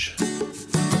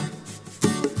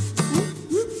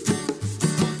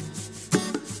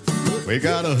We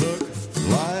got a hook,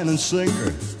 line and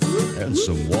sinker, and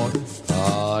some water.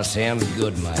 Oh, sounds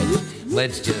good, mate.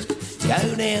 Let's just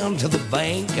go down to the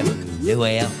bank and do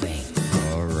our thing.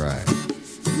 All right.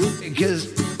 Because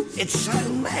it's so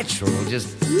natural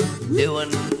just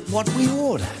doing what we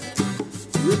order.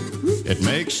 It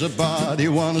makes a body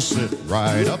want to sit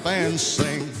right up and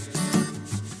sing.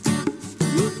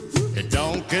 It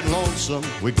don't get lonesome,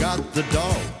 we got the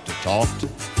dog to talk to.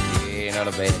 Yeah, not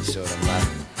a bad sort of mutt.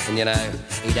 And you know,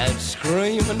 he don't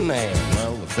scream and nail.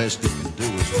 Well, the best he can do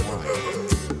is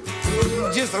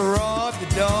whine. Just ride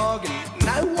the dog and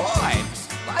no wives.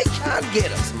 They can't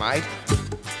get us, mate.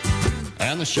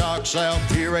 And the sharks out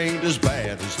here ain't as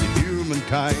bad as the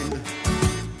humankind.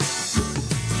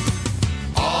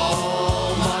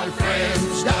 All my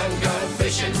friends don't go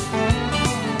fishing.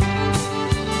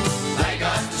 They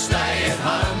got to stay at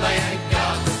home, they ain't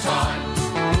got the time.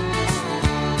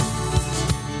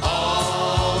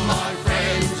 All my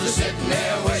friends are sitting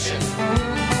there wishing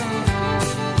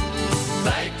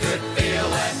they could feel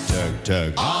that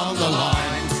Tug. on the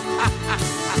line.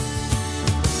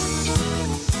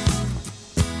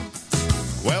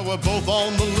 Well, we're both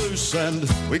on the loose and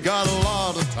we got a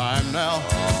lot of time now.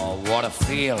 Oh, what a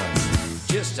feeling.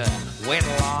 Just a wet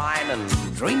line and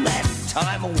dream that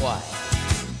time away.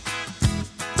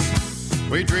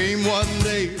 We dream one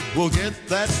day we'll get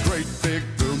that great big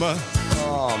boomer.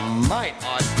 Oh, mate,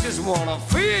 I just want to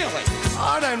feel it.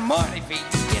 I don't mind if he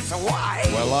gets away.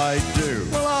 Well, I do.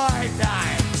 Well, I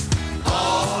don't.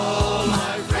 All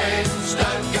my friends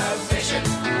don't go fishing.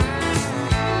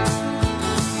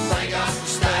 They got to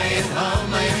stay at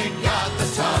home, they ain't got the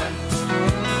time.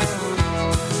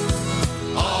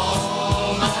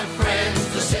 All my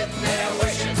friends are sitting there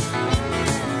wishing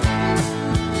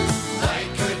they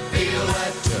could feel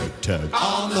that Tug.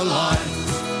 on the line.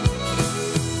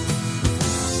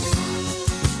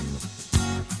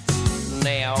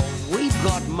 Now, we've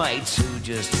got mates who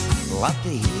just love to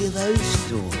hear those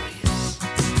stories.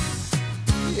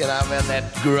 You know about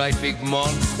that great big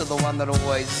monster, the one that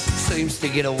always seems to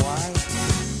get away?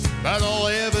 But all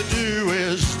they ever do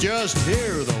is just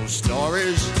hear those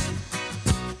stories.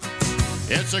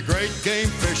 It's a great game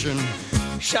fishing.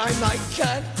 Shame they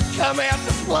can't come out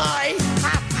to play.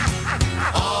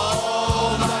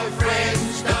 All my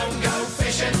friends don't go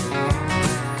fishing.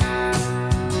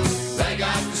 They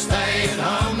got to stay at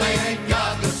home, they ain't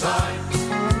got the time.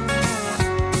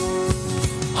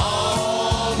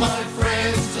 All my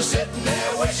friends are sitting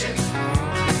there wishing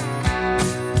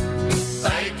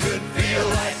they could feel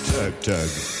that Tug.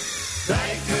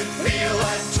 They could feel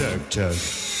that Tug.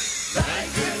 They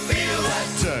could feel that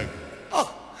Tug.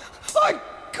 Oh, I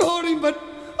caught him, but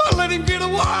I let him get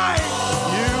away.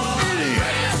 You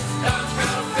idiot. Don't go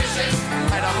fishing.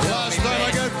 Last time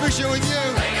I go fishing with you.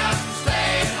 They got to stay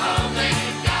at home, they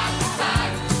ain't got the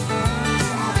time.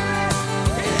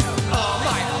 Oh,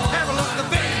 mate, have a look at the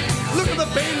bend. Look at the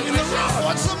bend in the rod.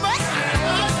 What's the matter?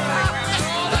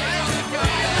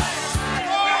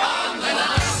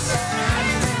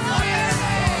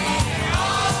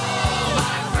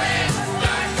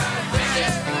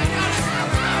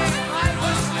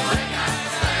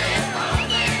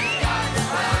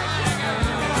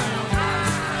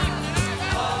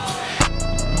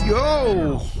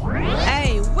 Yo!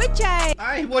 Hey, Witchy!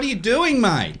 Hey, what are you doing,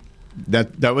 mate?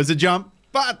 That was a jump,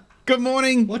 but good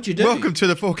morning. What'd you do? Welcome to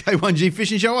the 4K1G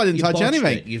Fishing Show. I didn't You touch botched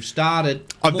anything. it. You've started.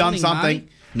 I've done Morning, something. mate.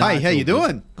 No, Hey, it's how all you good.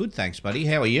 doing? Good, thanks, buddy.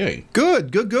 How are you?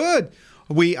 Good.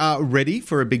 We are ready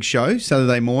for a big show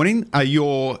Saturday morning. Are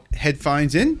your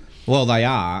headphones in? Well, they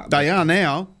are. They are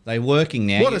now. They're working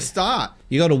now. What a start.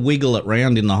 You got to wiggle it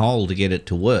round in the hole to get it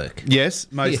to work. Yes,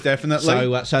 most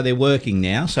definitely. So they're working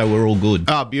now, so we're all good.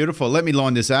 Oh, beautiful. Let me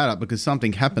line this out up because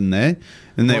something happened there.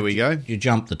 And there we go. You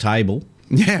jumped the table.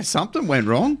 Yeah, something went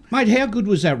wrong. Mate, how good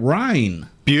was that rain?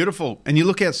 Beautiful. And you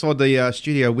look outside the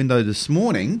studio window this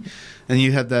morning and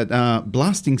you have that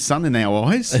blasting sun in our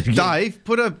eyes. Dave,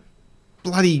 put a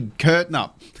bloody curtain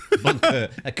up.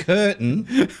 A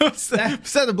curtain. Set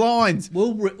the blinds.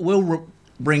 We'll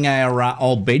bring our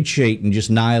old bed sheet and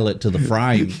just nail it to the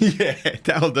frame. Yeah,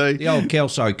 that'll do. The old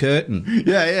Kelso curtain.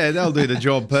 Yeah, that'll do the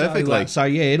job perfectly. So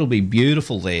yeah, it'll be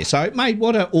beautiful there. So, mate,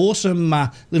 what an awesome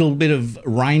little bit of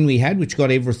rain we had, which got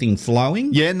everything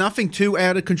flowing. Yeah, nothing too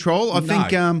out of control. I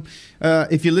think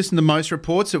if you listen to most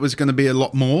reports, it was going to be a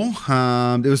lot more.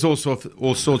 There was all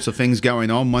sorts of things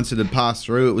going on. Once it had passed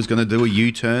through, it was going to do a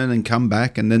U-turn and come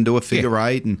back and then do a figure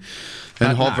eight. And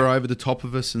and hover over the top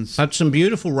of us. And But some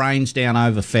beautiful rains down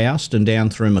over Faust and down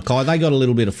through Mackay. They got a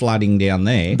little bit of flooding down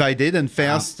there. They did, and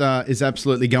Faust is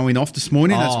absolutely going off this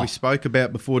morning, as we spoke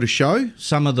about before the show.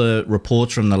 Some of the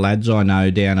reports from the lads I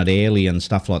know down at Airlie and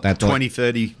stuff like that. 20,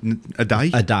 30 a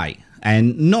day? A day.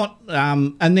 And not,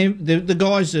 and the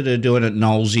guys that are doing it,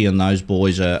 Knowlesy and those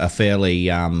boys are fairly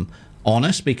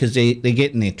honest, because they're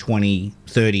getting their 20,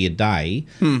 30 a day,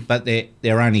 but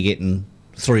they're only getting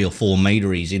 3 or 4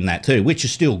 meteries in that too, which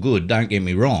is still good, don't get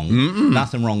me wrong.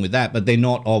 Nothing wrong with that, but they're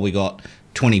not, we got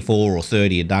 24 or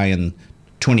 30 a day and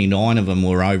 29 of them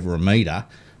were over a metre.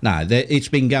 No, it's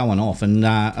been going off, and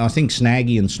I think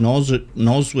Snaggy and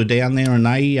Snoz were down there, and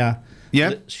they...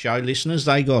 show listeners,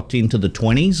 they got into the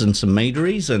 20s and some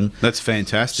meteries, and that's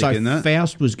fantastic, isn't it?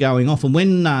 Faust was going off, and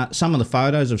when some of the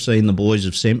photos I've seen the boys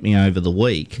have sent me over the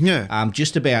week,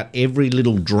 just about every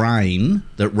little drain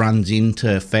that runs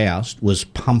into Faust was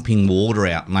pumping water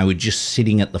out, and they were just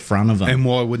sitting at the front of them. And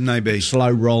why wouldn't they be?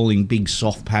 Slow rolling big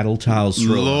soft paddle tails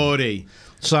through. Lordy.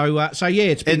 So yeah,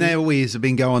 it's been... And our weirs have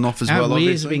been going off as well, Our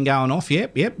weirs have been going off,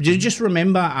 yep. Just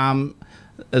remember...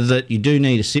 that you do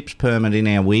need a SIPS permit in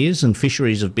our weirs, and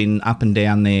fisheries have been up and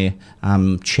down there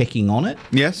checking on it.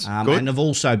 Yes, good. And have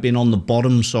also been on the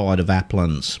bottom side of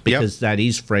uplands, because that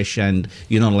is fresh, and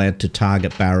you're not allowed to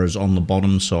target barras on the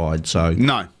bottom side. So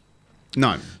No.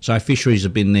 So fisheries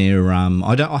have been there.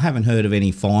 I haven't heard of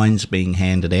any fines being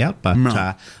handed out, but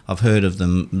I've heard of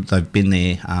them. They've been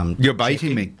there. You're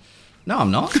baiting me. No,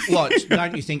 I'm not.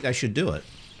 Don't you think they should do it?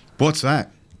 What's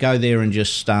that? Go there and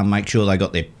just make sure they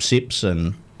got their SIPs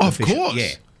and... Of course. Yeah.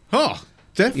 Oh,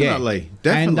 definitely. Yeah.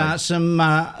 Definitely.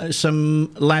 And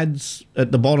some lads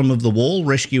at the bottom of the wall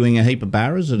rescuing a heap of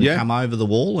barras and come over the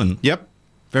wall and... Yep.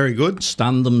 Very good.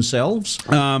 Stunned themselves.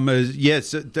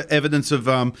 Yes, the evidence of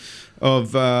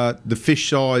the fish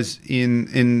size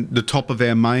in the top of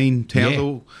our main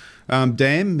Townsville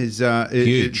dam is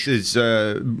huge. Is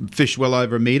fish well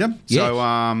over a metre.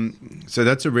 Yes. So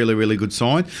that's a really, really good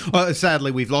sign.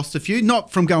 Sadly, we've lost a few,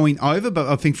 not from going over, but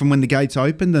I think from when the gates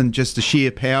opened and just the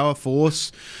sheer power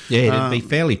force. Yeah, it'd be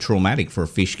fairly traumatic for a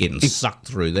fish getting sucked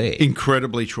through there.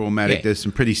 Incredibly traumatic. Yeah. There's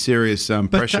some pretty serious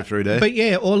pressure through there. But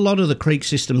yeah, a lot of the creek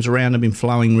systems around have been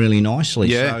flowing really nicely.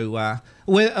 Yeah. So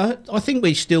I think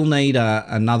we still need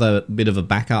another bit of a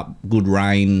backup, good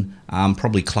rain,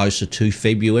 probably closer to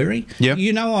February. Yeah.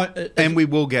 You know, and we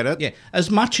will get it. Yeah. As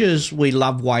much as we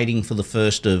love waiting for the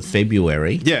 1st of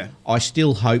February, I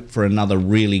still hope for another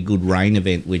really good rain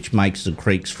event which makes the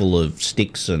creeks full of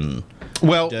sticks and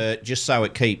dirt, just so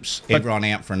it keeps everyone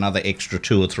out for another extra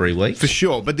 2 or 3 weeks. For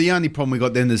sure. But the only problem we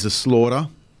got then is a slaughter.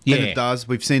 Yeah. And it does.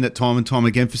 We've seen it time and time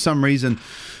again. For some reason,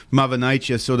 Mother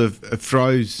Nature sort of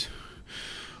throws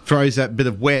that bit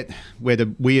of wet where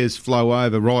the weirs flow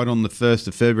over right on the 1st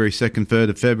of February, 2nd, 3rd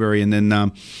of February, and then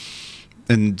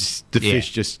and the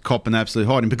fish just cop an absolute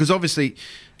hiding. Because obviously,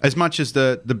 as much as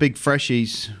the big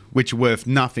freshies, which are worth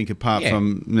nothing apart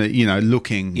from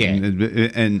looking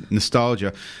and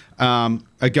nostalgia, are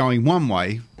going one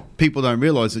way, people don't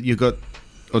realise that you've got...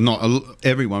 or not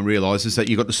everyone realises that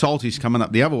you've got the salties coming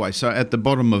up the other way. So at the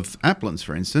bottom of uplands,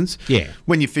 for instance,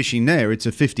 when you're fishing there, it's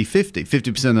a 50-50.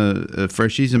 50% of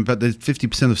freshies, but there's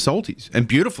 50% of salties. And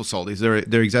beautiful salties,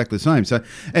 they're exactly the same. So,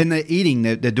 and they're eating,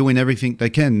 they're doing everything they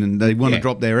can, and they want to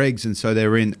drop their eggs, and so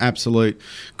they're in absolute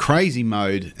crazy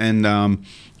mode, and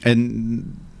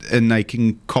they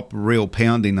can cop real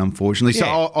pounding, unfortunately. So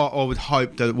I would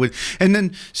hope that it would. And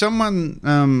then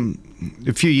someone...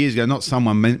 a few years ago, not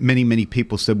someone, many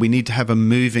people said we need to have a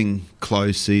moving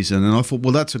close season. And I thought,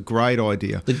 well, that's a great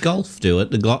idea. The Gulf do it.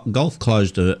 The Gulf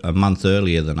closed a month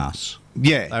earlier than us.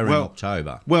 Yeah. They were in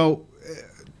October. Well,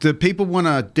 the people want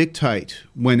to dictate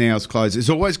when ours closes. It's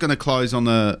always going to close on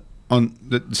the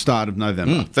start of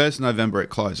November. 1st of November it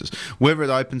closes. Whether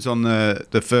it opens on the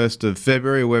 1st of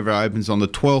February or whether it opens on the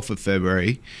 12th of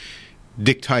February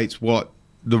dictates what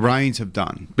the rains have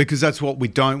done, because that's what we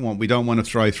don't want. We don't want to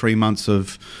throw 3 months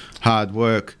of hard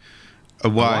work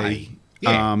away.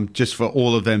 Just for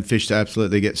all of them fish to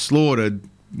absolutely get slaughtered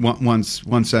once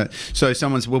that. So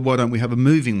someone said, well, why don't we have a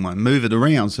moving one? Move it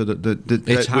around so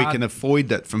that we can avoid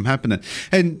that from happening.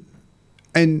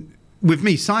 And with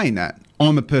me saying that,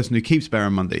 I'm a person who keeps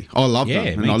barramundi. I love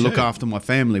them, and I look after my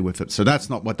family with it. So that's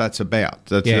not what that's about.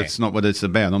 That's not what it's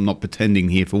about. I'm not pretending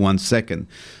here for 1 second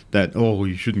that,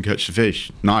 you shouldn't catch the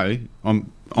fish. No,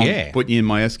 I'm putting you in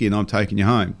my esky and I'm taking you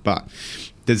home. But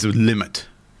there's a limit.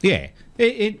 Yeah.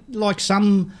 It like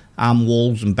some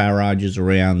walls and barrages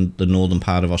around the northern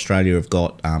part of Australia have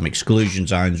got exclusion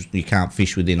zones. You can't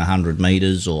fish within 100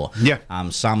 metres, or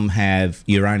some have.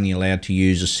 You're only allowed to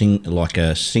use a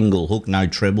single hook, no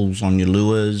trebles on your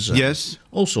lures. Yes,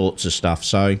 all sorts of stuff.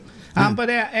 So, but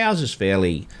ours is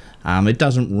fairly. It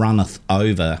doesn't runneth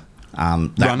over.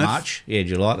 That much. Yeah,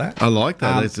 do you like that? I like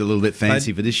that. It's a little bit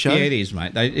fancy for this show. Yeah, it is,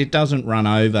 mate. It doesn't run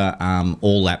over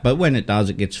all that, but when it does,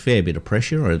 it gets a fair bit of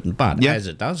pressure. But as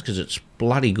it does, because it's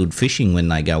bloody good fishing when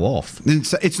they go off.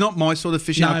 It's not my sort of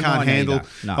fishing. No, I can't handle.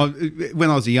 No. When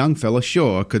I was a young fella,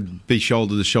 sure, I could be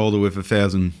shoulder to shoulder with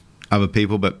 1,000 other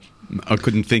people, but I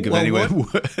couldn't think of anywhere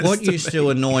worse. What used to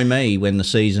annoy me when the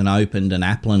season opened and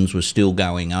Applins was still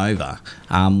going over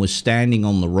was standing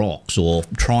on the rocks or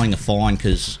trying to find,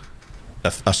 because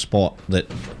a spot that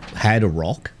had a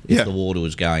rock if the water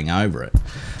was going over it,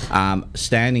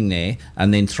 standing there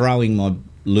and then throwing my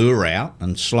lure out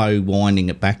and slow winding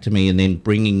it back to me, and then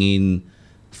bringing in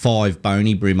 5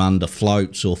 bony brim under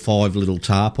floats or 5 little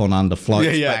tarpon under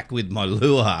floats back with my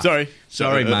lure. Sorry,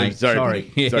 mate.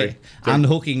 Sorry.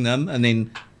 Unhooking them and then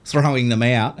throwing them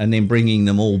out and then bringing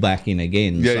them all back in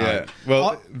again.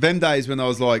 Well, them days when I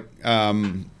was like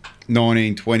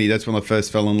 19, 20, that's when I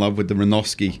first fell in love with the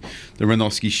Renoski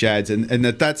shads, and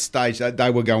at that stage they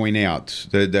were going out.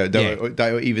 They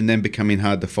were even then becoming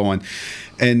hard to find,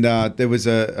 and there was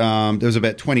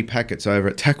about 20 packets over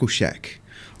at Tackle Shack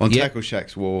on Tackle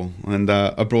Shack's wall, and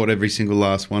I brought every single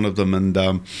last one of them, and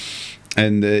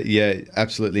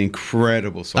absolutely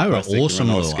incredible. They were awesome.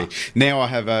 Now I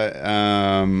have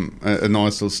a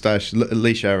nice little stash.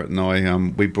 Lee Sharrett and I,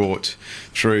 we brought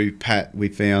through Pat. We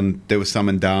found there was some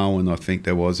in Darwin, I think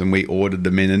there was, and we ordered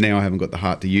them in. And now I haven't got the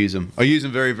heart to use them. I use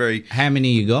them very, very. How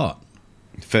many you got?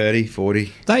 30,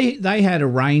 40. They had a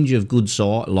range of good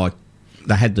size, like.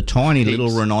 They had the tiny little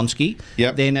Renonsky.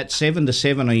 Yep. Then at 7 to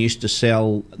 7, I used to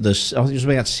sell this. I think it was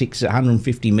about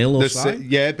 150 mil or so.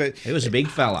 Yeah, but it was a big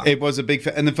fella. It was a big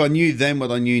fella. And if I knew then what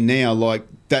I knew now, like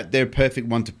that, they're a perfect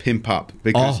one to pimp up.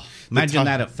 Because imagine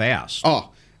that at Faust.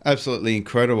 Oh, absolutely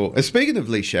incredible. Speaking of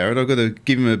Lee Sharrett, I've got to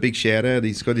give him a big shout out.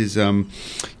 He's got his I've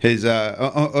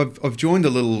joined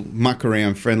a little muck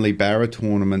around friendly barra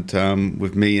tournament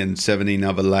with me and 17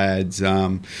 other lads.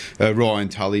 Ryan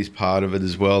Tully's part of it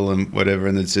as well, and whatever.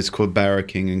 And it's called Barra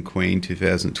King and Queen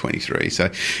 2023. So,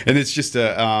 and it's just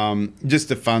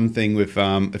a fun thing with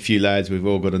a few lads. We've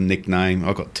all got a nickname.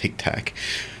 I've got Tic Tac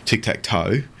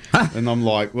Toe. And I'm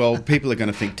like, well, people are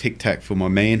going to think Tic Tac for my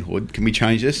manhood. Can we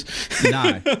change this?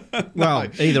 No. Well,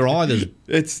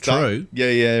 it's true.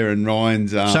 And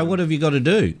Ryan's. So what have you got to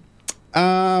do?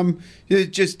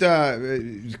 Just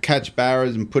catch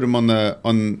barras and put them on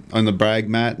the brag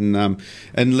mat,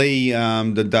 and Lee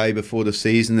the day before the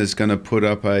season is going to put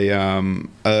up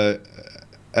a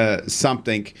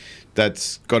something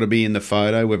that's got to be in the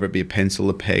photo, whether it be a pencil,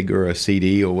 a peg, or a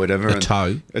CD or whatever. A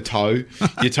toe.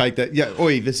 You take that. Yeah.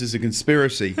 Oi, this is a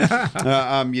conspiracy.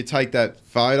 You take that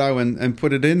photo and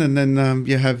put it in, and then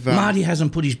you have. Marty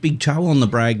hasn't put his big toe on the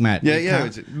brag mat.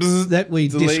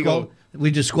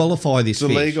 We disqualify this. It's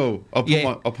fish. illegal.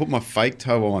 I'll put my fake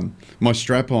toe on, my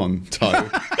strap-on toe.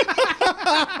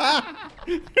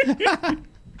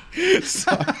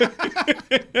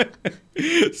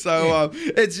 So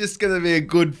it's just going to be a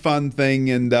good, fun thing,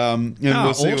 and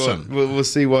we'll see awesome. we'll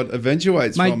see what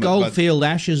eventuates. Mate, from Goldfield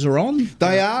Ashes are on.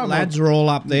 They are. Lads are all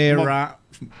up there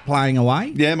playing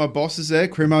away. Yeah, my boss is there.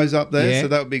 Crimo's up there, so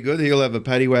that would be good. He'll have a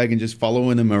paddy wagon just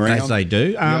following him around. As they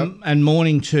do. And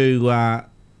morning to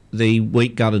the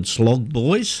wheat-gutted slog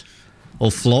boys. Or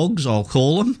flogs, I'll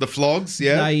call them. The flogs,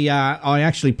 yeah. I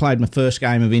actually played my first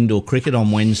game of indoor cricket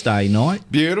on Wednesday night.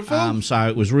 Beautiful. So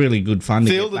it was really good fun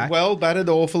to get back. Fielded well, batted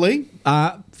awfully.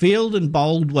 Field and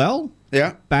bowled well.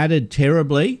 Yeah. Batted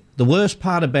terribly. The worst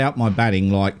part about my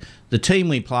batting, like the team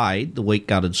we played, the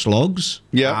wheat-gutted slogs,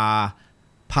 are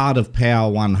part of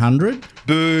Power 100.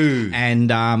 Boo. And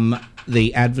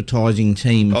the advertising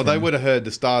team. They would have heard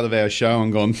the start of our show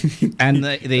and gone, and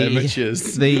the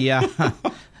amateurs.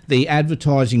 The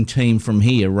advertising team from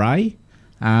here, Ray,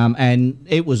 and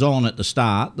it was on at the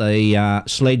start. The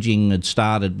sledging had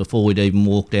started before we'd even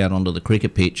walked out onto the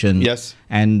cricket pitch. And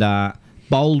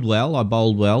bowled well. I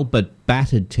bowled well, but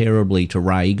batted terribly to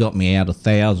Ray. He got me out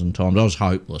 1,000 times. I was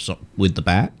hopeless with the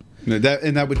bat.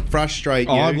 That would frustrate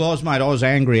you. I was, mate. I was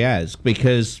angry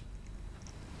because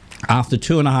after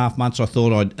 2.5 months, I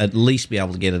thought I'd at least be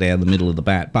able to get it out of the middle of the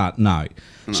bat, but no.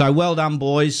 So well done,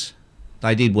 boys.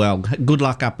 They did well. Good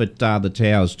luck up at the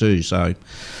Towers too. So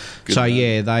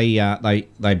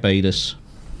they beat us,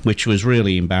 which was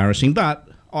really embarrassing. But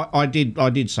I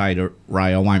did say to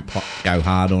Ray, I won't go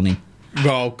hard on him.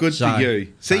 Well, good So- for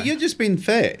you. See, you've just been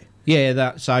fair.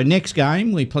 Yeah, so next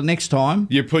game, next time,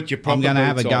 You put your proper I'm going to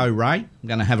have a boots go, on. Ray. I'm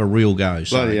going to have a real go.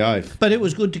 So. Bloody oath. But it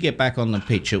was good to get back on the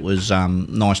pitch. It was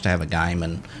nice to have a game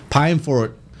and paying for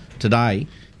it today.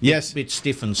 Yes. A bit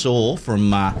stiff and sore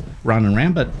from running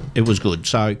around, but it was good.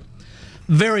 So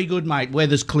very good, mate.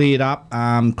 Weather's cleared up.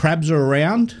 Crabs are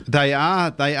around. They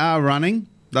are running.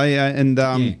 They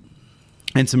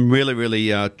and some really, really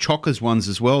chockers ones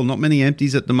as well. Not many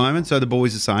empties at the moment, so the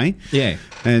boys are saying. Yeah.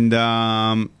 And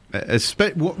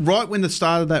right when the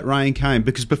start of that rain came,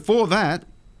 because before that,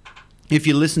 if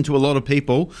you listen to a lot of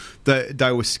people,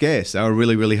 they were scarce. They were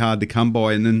really, really hard to come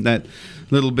by. And then that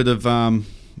little bit of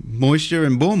moisture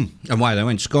and boom. And wait, they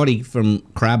went Scotty from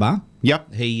Crabber.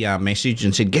 Yep. He messaged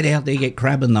and said, get out there, get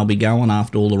crabbing. They'll be going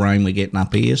after all the rain we're getting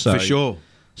up here. So, For sure.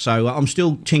 So I'm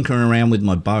still tinkering around with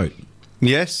my boat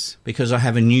Yes. because I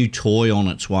have a new toy on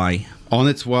its way On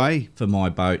its way. for my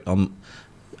boat. I'm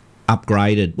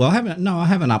upgraded. Well, I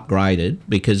haven't upgraded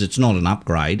because it's not an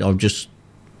upgrade. I've just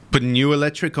Put new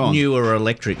electric on. newer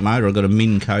electric motor. I've got a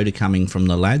Minn Kota coming from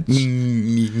the lads.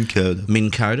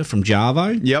 Minn Kota from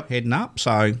Jarvo. Yep. Heading up.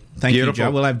 So thank you, Beautiful.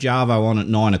 Joe. We'll have Jarvo on at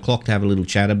 9 o'clock to have a little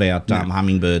chat about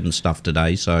Humminbird and stuff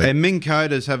today. So And Minn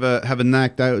Kotas have a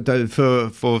knack. They,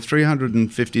 for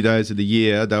 350 days of the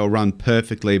year, they'll run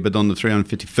perfectly. But on the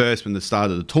 351st, when the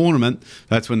start of the tournament,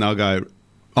 that's when they'll go,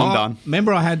 I'm done.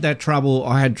 Remember, I had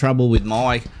trouble with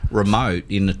my remote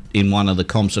in one of the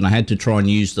comps, and I had to try and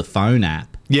use the phone app.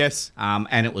 Yes.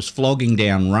 And it was flogging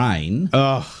down rain.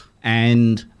 Oh.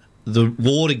 And the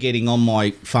water getting on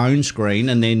my phone screen,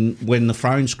 and then when the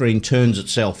phone screen turns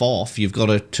itself off, you've got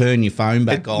to turn your phone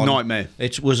back on. Nightmare.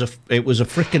 It was a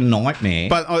freaking nightmare.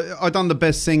 But I done the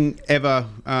best thing ever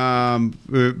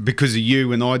because of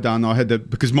you, and I had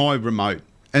because my remote.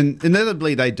 And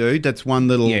inevitably they do. That's one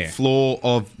little flaw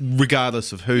of,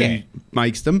 regardless of who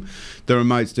makes them, the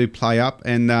remotes do play up.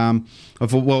 And I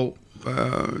thought, well,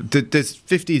 there's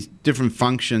 50 different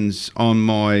functions on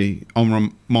my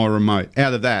remote.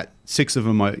 Out of that, 6 of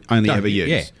them I only ever use.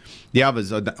 Yeah. The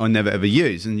others I never ever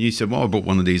use. And you said, well, I bought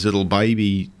one of these little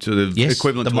baby sort of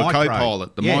equivalent to a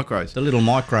co-pilot, the micros. The little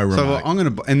micro remote. So I'm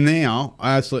going to, and now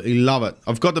I absolutely love it.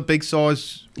 I've got the big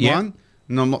size one.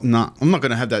 And I'm not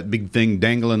going to have that big thing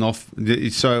dangling off.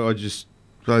 So I just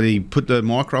bloody put the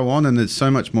micro on, and it's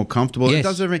so much more comfortable. Yes. It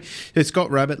does everything. It's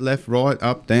got rabbit left, right,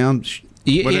 up, down,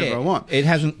 whatever I want. It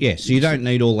hasn't. Yes, you don't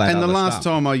need all that. And the other last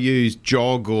stuff. time I used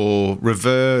jog or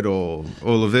revert or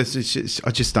all of this,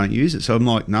 I just don't use it. So I'm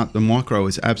like, no, the micro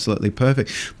is absolutely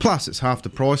perfect. Plus, it's half the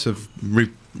price of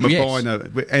buying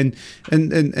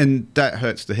and that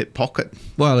hurts the hip pocket.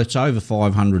 Well, it's over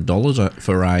 $500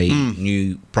 for a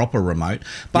new proper remote.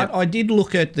 But I did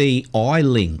look at the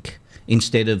iLink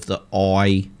instead of the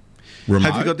iRemote.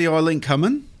 Have you got the iLink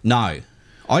coming? No.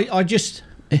 I just...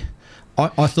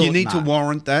 I thought you need to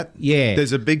warrant that. Yeah.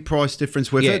 There's a big price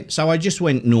difference with it. So I just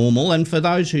went normal. And for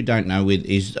those who don't know,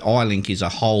 iLink is a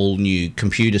whole new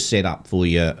computer setup for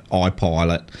your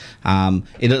iPilot.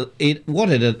 What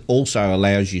it also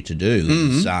allows you to do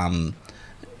is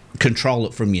control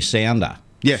it from your sounder.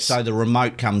 Yes. So the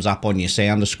remote comes up on your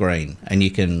sounder screen and you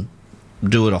can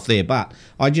do it off there. But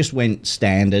I just went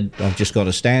standard. I've just got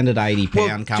a standard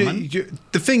 £80 coming.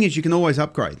 The thing is, you can always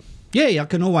upgrade. Yeah, I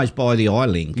can always buy the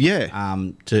iLink. Yeah.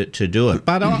 To do it.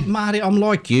 But Marty, I'm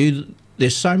like you.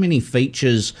 There's so many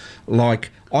features. Like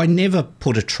I never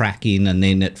put a track in and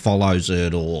then it follows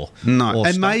it or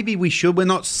and maybe we should. We're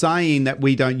not saying that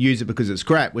we don't use it because it's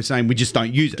crap. We're saying we just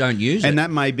don't use it. And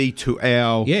that may be to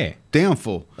our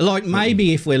downfall. Like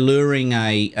maybe if we're luring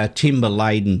a timber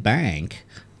laden bank,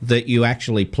 that you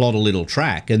actually plot a little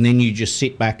track and then you just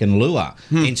sit back and lure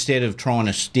instead of trying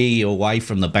to steer away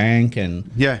from the bank.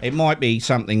 And it might be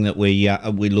something that we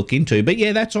look into. But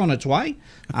yeah, that's on its way.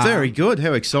 Very good.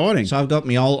 How exciting! So I've got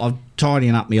I'm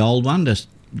tidying up my old one to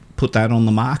put that on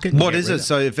the market. What is it?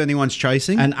 So if anyone's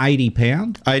chasing, an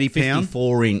 £80,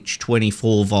 54-inch,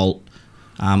 24-volt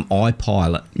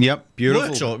iPilot. Yep,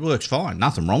 beautiful. It works fine.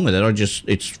 Nothing wrong with it.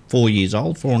 It's 4 years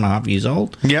old, 4.5 years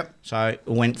old. Yep. So it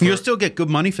went for... You'll still get good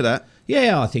money for that.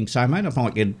 Yeah, I think so, mate. I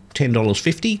might get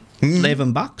 $10.50,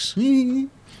 $11,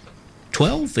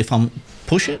 12 if I'm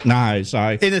push it. No,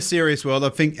 so in a serious world, I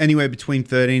think anywhere between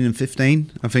 13 and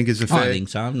 15. I think is a fair. I think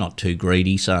so. I'm not too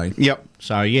greedy, so yep.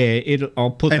 So yeah,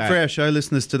 I'll put. And that. for our show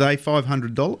listeners today,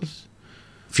 $500.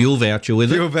 Fuel voucher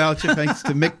with Fuel it. voucher, thanks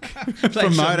to Mick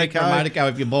from Motorco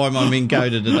if you buy my Minn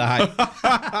Kota today.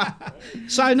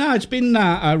 So no, it's been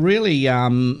a really,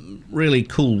 really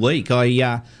cool week.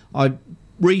 I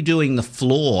redoing the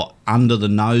floor under the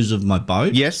nose of my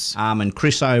boat. Yes. And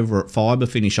Chris over at Fibre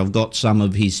Finish, I've got some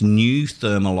of his new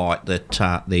thermalite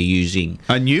that they're using.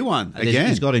 A new one again.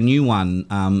 He's got a new one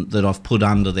that I've put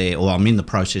under there, or I'm in the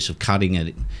process of cutting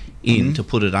it in to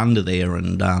put it under there,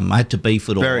 and I had to beef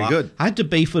it all up. Very good. I had to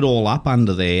beef it all up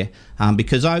under there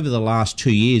because over the last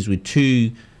 2 years with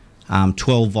two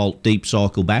 12-volt deep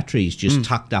cycle batteries just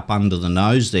tucked up under the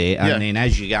nose there, and then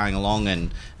as you're going along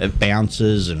and it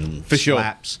bounces and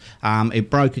slaps, it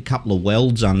broke a couple of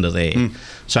welds under there.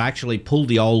 So I actually pulled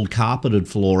the old carpeted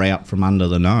floor out from under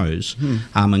the nose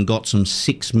and got some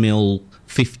 6mm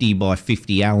 50 by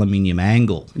 50 aluminium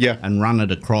angle and run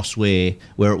it across where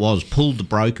it was, pulled the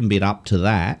broken bit up to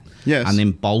that, and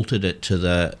then bolted it to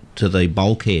the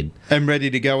bulkhead. And ready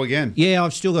to go again. Yeah,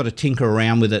 I've still got to tinker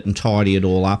around with it and tidy it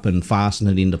all up and fasten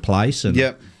it into place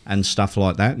and stuff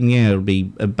like that. And it'll be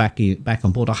back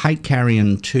on board. I hate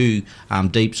carrying two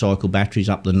deep cycle batteries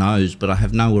up the nose, but I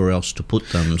have nowhere else to put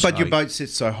them. But your boat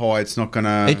sits so high, it's not going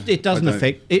to... It doesn't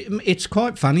affect... It's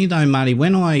quite funny though, Marty,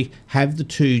 when I have the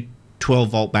two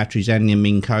 12-volt batteries and the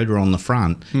Minn Kota on the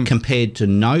front, compared to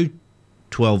no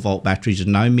 12-volt batteries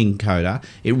and no Minn Kota,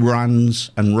 it runs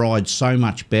and rides so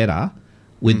much better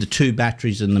with the two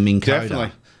batteries and the Minn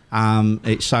Kota.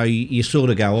 Definitely. So you sort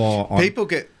of go, people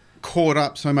get caught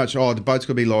up so much, the boat's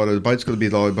got to be lighter, the boat's got to be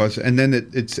lighter, and then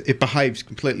it behaves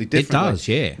completely differently. It does,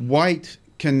 yeah. Weight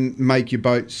can make your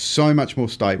boat so much more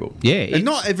stable. Yeah. And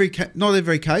not every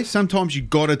case. Sometimes you've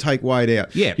got to take weight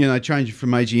out. Yeah. Change it from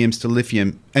AGMs to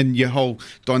lithium, and your whole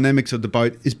dynamics of the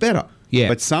boat is better. Yeah.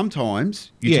 But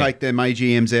sometimes you take them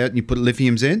AGMs out and you put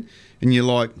lithiums in, and you're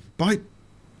like,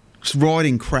 boat's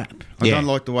riding crap. I don't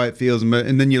like the way it feels.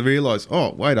 And then you realise,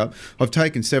 wait up, I've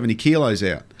taken 70 kilos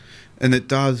out. And it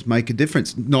does make a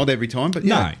difference. Not every time, but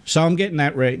No. So I'm getting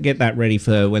that ready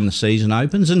for when the season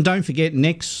opens. And don't forget,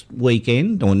 next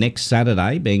weekend, or next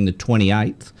Saturday, being the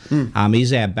 28th,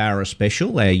 is our Barra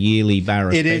special, our yearly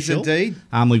Barra special. It is indeed.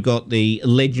 We've got the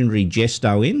legendary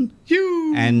Jesto in.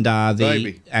 And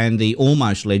the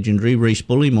almost legendary Reese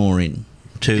Bullymore in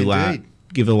to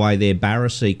give away their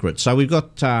Barra secrets. So we've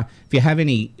got, if you have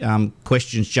any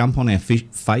questions, jump on our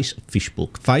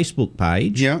Facebook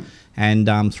page. Yeah.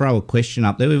 And throw a question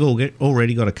up there. We've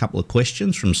already got a couple of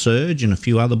questions from Serge and a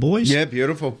few other boys. Yeah,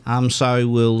 beautiful. So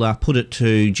we'll put it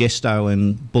to Jesto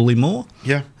and Bullymore.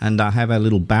 Yeah. And have our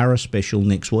little Barra special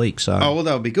next week. So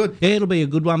that'll be good. Yeah, it'll be a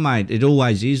good one, mate. It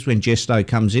always is when Jesto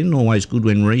comes in. Always good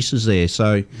when Reese is there.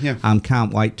 So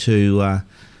can't wait to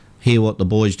hear what the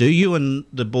boys do. You and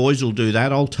the boys will do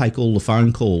that. I'll take all the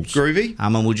phone calls. Groovy.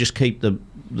 And we'll just keep the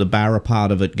Barra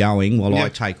part of it going while I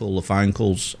take all the phone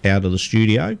calls out of the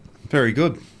studio. Very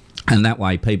good. And that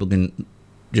way people can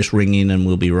just ring in and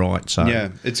we'll be right. So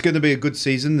it's going to be a good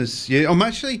season this year. I'm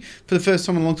actually, for the first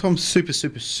time in a long time, super,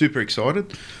 super, super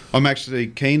excited. I'm actually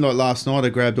keen. Like last night, I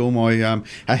grabbed all my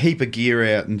a heap of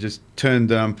gear out and just turned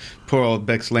poor old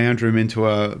Beck's lounge room into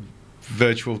a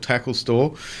virtual tackle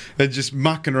store and just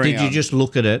mucking around. Did you just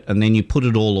look at it and then you put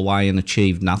it all away and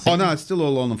achieved nothing? Oh, no, it's still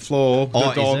all on the floor.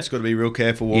 The dog's got to be real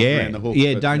careful walking around the hook.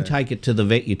 Yeah, don't take it to the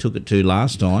vet you took it to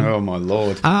last time. Oh, my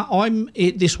Lord.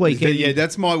 This weekend... Yeah,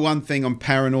 that's my one thing I'm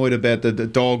paranoid about, the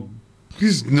dog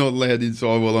is not allowed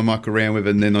inside while I muck around with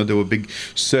it, and then I do a big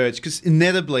search. Because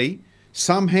inevitably,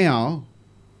 somehow,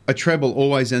 a treble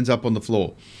always ends up on the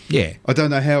floor. Yeah. I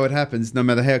don't know how it happens, no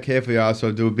matter how careful you are, so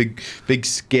I do a big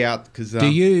scout. Cause, do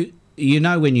you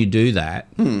know when you do that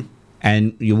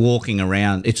and you're walking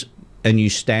around, and you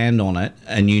stand on it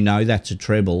and you know that's a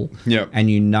treble and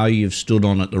you know you've stood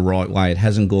on it the right way, it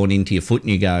hasn't gone into your foot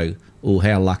and you go, oh,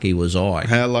 how lucky was I?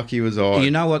 How lucky was I?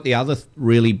 You know what the other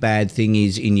really bad thing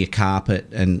is in your carpet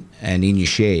and in your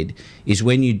shed is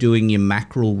when you're doing your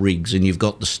mackerel rigs and you've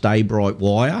got the Stay Bright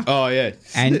wire. Oh, yeah.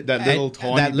 And that little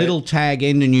tiny that little tag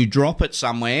end, and you drop it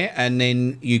somewhere and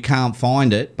then you can't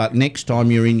find it, but next time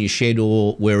you're in your shed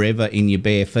or wherever in your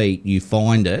bare feet, you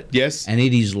find it. Yes. And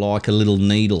it is like a little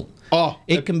needle. Oh.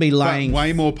 It can be laying...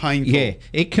 way more painful. Yeah.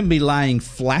 It can be laying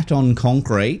flat on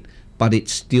concrete, but it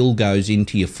still goes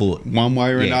into your foot. One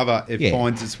way or another, it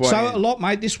finds its way. So a lot,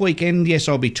 mate. This weekend, yes,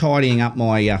 I'll be tidying up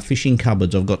my fishing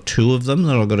cupboards. I've got 2 of them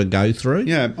that I've got to go through.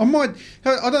 Yeah,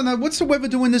 I don't know, what's the weather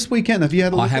doing this weekend? Have you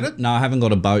had a look at it? No, I haven't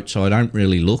got a boat, so I don't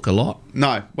really look a lot.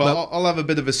 No, well, I'll have a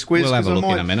bit of a squiz. We'll have a look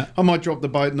in a minute. I might drop the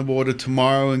boat in the water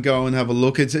tomorrow and go and have a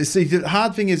look. See, the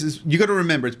hard thing is you got to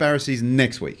remember it's Barra season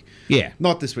next week. Yeah.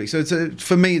 Not this week. So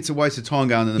for me, it's a waste of time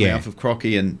going in the mouth of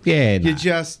Crocky and you're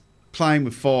just playing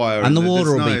with fire. And the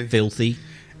water will be filthy.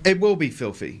 It will be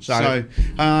filthy. So-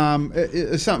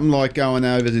 It's something like going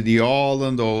over to the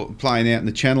island or playing out in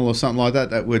the channel or something like that.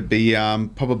 That would be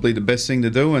probably the best thing to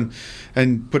do, and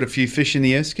put a few fish in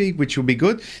the esky, which will be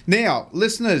good. Now,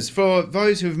 listeners, for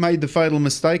those who've made the fatal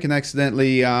mistake and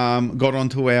accidentally got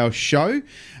onto our show,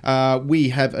 we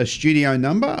have a studio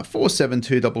number,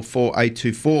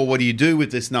 47244824. What do you do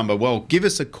with this number? Well, give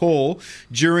us a call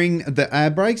during the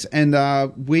ad breaks, and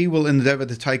we will endeavour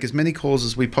to take as many calls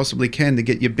as we possibly can to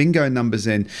get your bingo numbers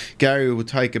in. Gary will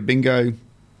take a bingo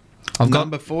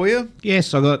number for you.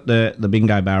 Yes, I got the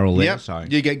bingo barrel there. Yep. So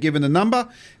You get given a number,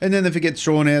 and then if it gets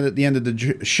drawn out at the end of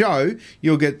the show,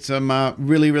 you'll get some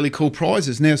really, really cool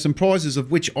prizes. Now, some prizes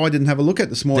of which I didn't have a look at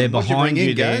this morning. they're What'd behind bring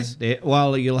you in, there. Gaz?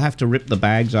 Well, you'll have to rip the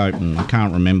bags open. I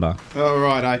can't remember. All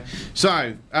right,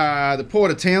 So, the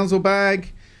Port of Townsville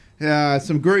bag,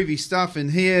 some groovy stuff in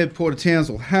here, Port of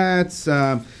Townsville hats,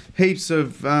 heaps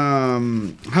of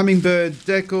Humminbird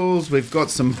decals. We've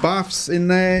got some buffs in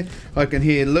there. I can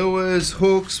hear lures,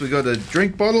 hooks. We've got a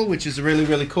drink bottle, which is a really,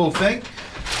 really cool thing.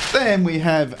 Then we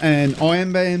have an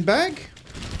Iron Band bag.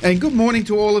 And good morning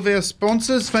to all of our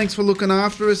sponsors. Thanks for looking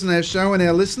after us and our show and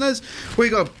our listeners. We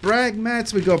got brag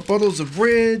mats, we've got bottles of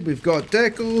red, we've got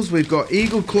decals, we've got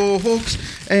eagle claw hooks,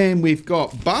 and we've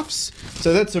got buffs.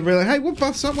 So that's a really... Hey, what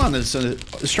buff's that one? It's an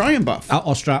Australian buff.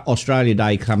 Australia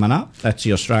Day coming up. That's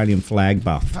the Australian flag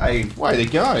buff. Hey, way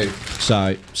to go.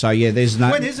 So yeah, there's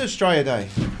no... When is Australia Day?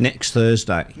 Next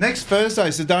Thursday. Next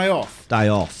Thursday's the day off. Day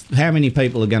off. How many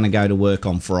people are going to go to work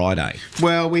on Friday?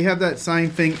 Well, we have that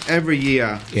same thing every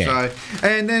year. Yeah. So,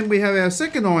 and then we have our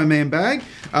second Ironman bag,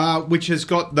 which has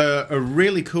got a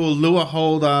really cool lure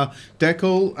holder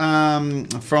decal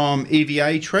from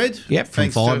EVA Tread. Yep, from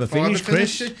thanks to Fibre Finish,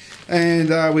 Chris.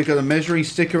 And we've got a measuring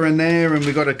sticker in there, and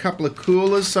we've got a couple of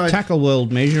coolers. So Tackle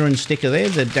World measuring sticker there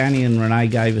that Danny and Renee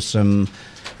gave us some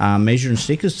measuring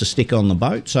stickers to stick on the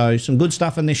boat. So some good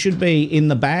stuff, and there should be in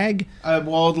the bag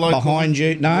wild local behind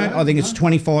you. No, Yeah, I think it's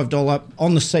 $25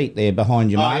 on the seat there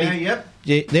behind you, Oh, Marty. yeah, yep.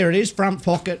 Yeah, there it is, front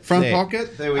pocket. Front there.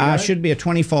 pocket, there we go. Should be a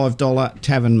 $25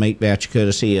 tavern meat voucher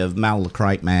courtesy of Mal the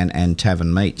Crate Man and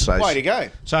Tavern Meat. So, Way to go.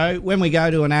 So when we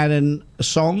go to an ad-in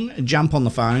song, jump on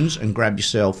the phones and grab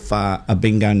yourself a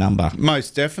bingo number.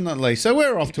 Most definitely. So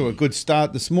we're off to a good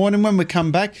start this morning. When we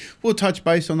come back, we'll touch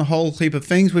base on a whole heap of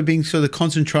things. We've been sort of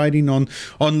concentrating on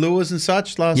lures and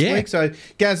such last week. So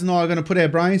Gaz and I are going to put our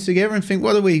brains together and think,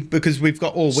 what do we... Because we've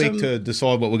got all week to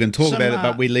decide what we're going to talk about it,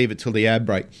 but we leave it till the ad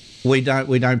break. We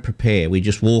don't prepare. We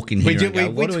just walk in here and go,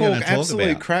 we what are we going talk to talk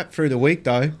absolute about? crap through the week,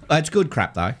 though. It's good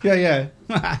crap, though. Yeah.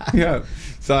 Yeah.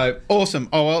 So, awesome.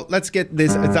 Oh, well, let's get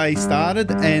this day started,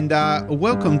 and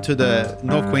welcome to the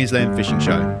North Queensland Fishing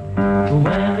Show.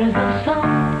 Where is the sun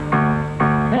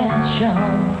that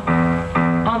shone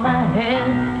on my head?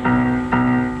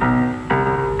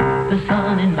 The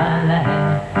sun in my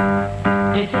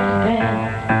life, it is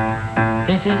dead,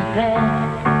 it is dead.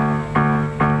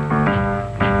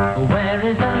 Where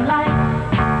is the light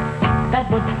that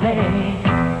would play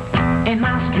in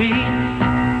my street?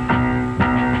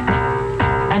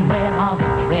 And where are the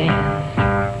friends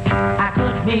I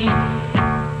could meet?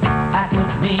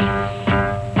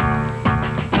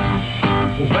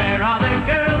 Where are the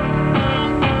girls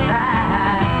I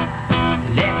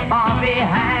left far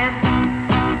behind?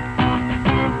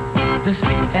 The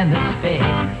sweet and the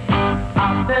space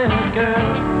of the girl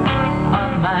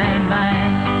on my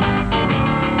mind.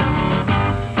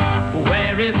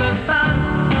 Where is the sun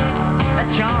that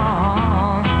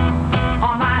shone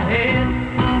on my head?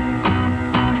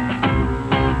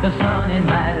 The sun in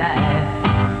my life,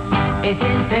 it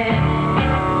is dead,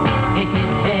 it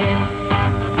is dead.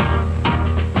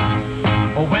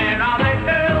 Where are the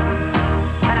girls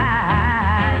that I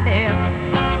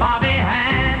left far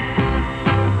behind?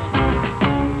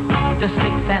 The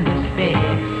sticks and the spits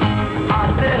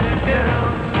are the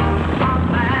girls on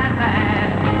my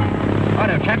mind.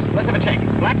 Righto, chaps, let's have a check.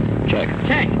 Black? Check.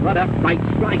 Check. Right up, right,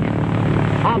 strike.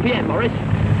 RPM, Morris.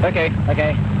 Okay.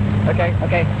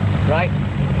 Right.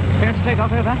 Clearance to take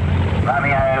off over.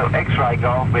 Romeo, X-ray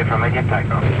golf, we're from immediate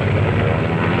takeoff.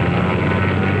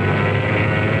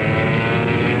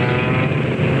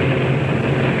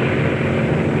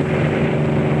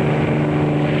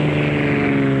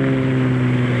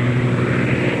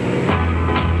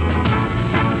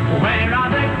 Where are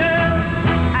the girls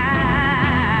I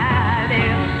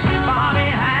left far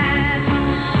behind?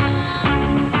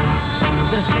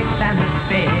 The sticks and the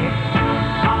spits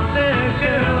of the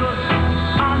girls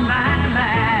on my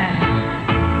mind.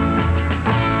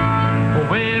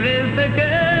 Where is the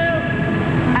girl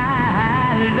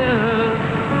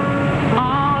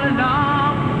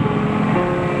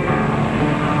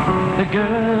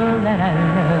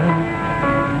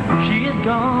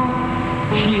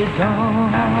you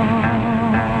don't.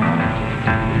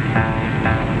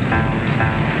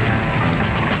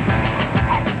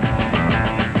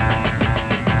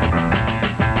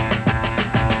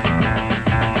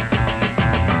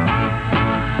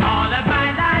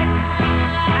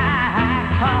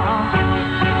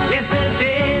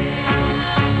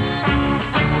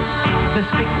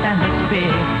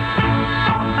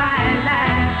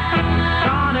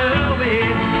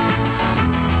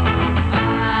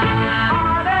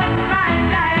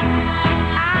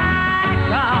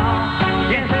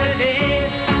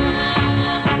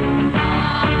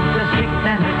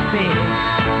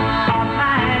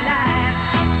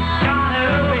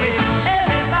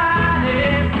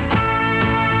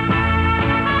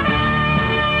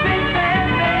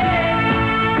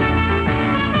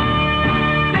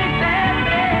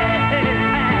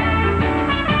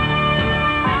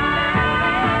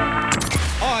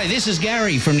 This is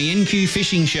Gary from the NQ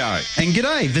Fishing Show. And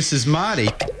g'day, this is Marty.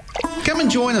 Come and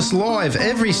join us live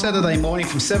every Saturday morning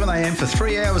from 7am for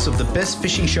 3 hours of the best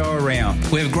fishing show around.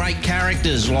 We have great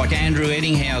characters like Andrew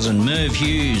Eddinghausen, Merv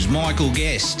Hughes, Michael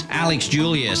Guest, Alex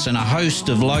Julius, and a host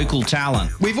of local talent.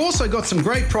 We've also got some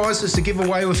great prizes to give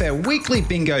away with our weekly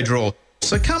bingo draw.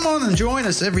 So come on and join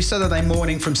us every Saturday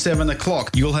morning from 7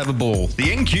 o'clock. You'll have a ball. The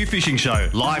NQ Fishing Show,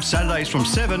 live Saturdays from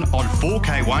 7 on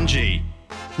 4K1G.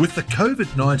 With the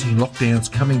COVID-19 lockdowns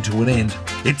coming to an end,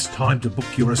 it's time to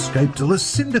book your escape to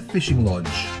Lucinda Fishing Lodge.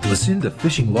 Lucinda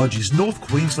Fishing Lodge is North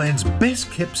Queensland's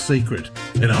best kept secret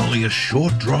and only a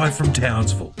short drive from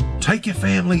Townsville. Take your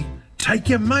family, take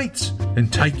your mates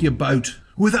and take your boat.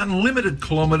 With unlimited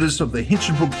kilometres of the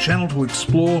Hinchinbrook Channel to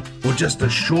explore or just a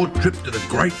short trip to the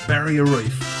Great Barrier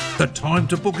Reef. The time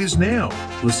to book is now.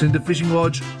 Lucinda Fishing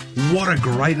Lodge, what a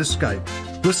great escape.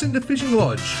 Lucinda Fishing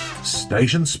Lodge,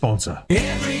 station sponsor.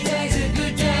 Every day's a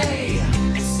good day.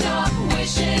 Stop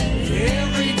wishing.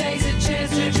 Every day's a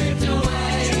chance to drift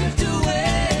away. Drift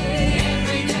away.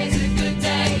 Every day's a good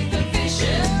day for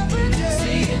fishing.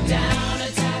 See it down,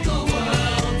 attack the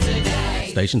world today.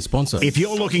 Station sponsor. If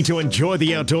you're looking to enjoy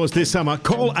the outdoors this summer,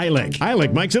 call ALEC.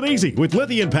 ALEC makes it easy with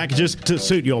lithium packages to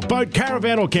suit your boat,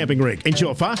 caravan or camping rig.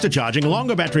 Ensure faster charging,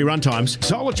 longer battery run times,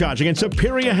 solar charging and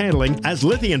superior handling as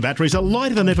lithium batteries are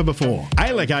lighter than ever before.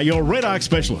 ALEC are your red arc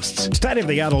specialists.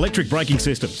 State-of-the-art electric braking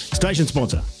systems. Station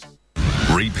sponsor.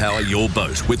 Repower your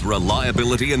boat with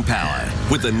reliability and power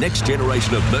with the next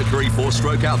generation of Mercury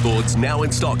 4-stroke outboards now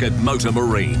in stock at Motor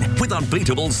Marine with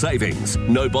unbeatable savings.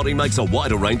 Nobody makes a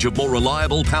wider range of more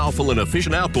reliable, powerful and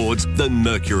efficient outboards than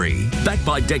Mercury. Backed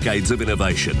by decades of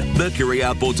innovation, Mercury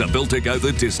outboards are built to go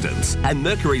the distance, and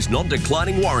Mercury's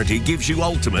non-declining warranty gives you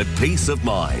ultimate peace of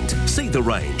mind. See the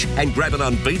range and grab an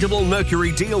unbeatable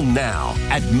Mercury deal now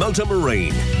at Motor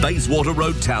Marine, Bayswater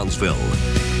Road, Townsville.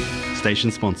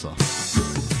 Station sponsor.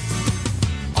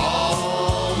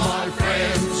 All my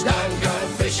friends don't go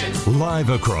fishing.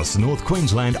 Live across North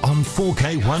Queensland on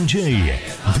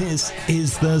 4K1G. This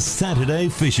is the Saturday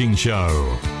Fishing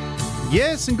Show.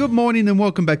 Yes, and good morning and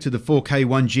welcome back to the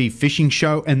 4K1G Fishing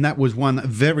Show. And that was one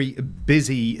very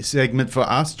busy segment for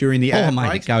us during the ad mate,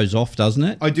 breaks. it goes off, doesn't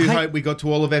it? I do hope we got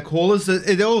to all of our callers.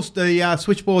 The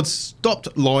switchboard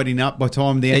stopped lighting up by the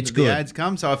time the end of the ads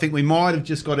come, so I think we might have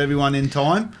just got everyone in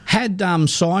time. Had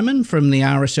Simon from the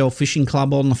RSL Fishing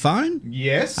Club on the phone.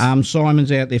 Yes.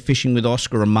 Simon's out there fishing with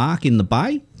Oscar and Mark in the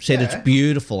bay. Said it's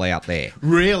beautiful out there.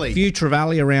 Really? Few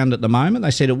trevally around at the moment. They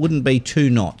said it wouldn't be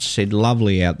 2 knots. Said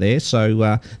lovely out there.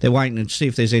 So they're waiting to see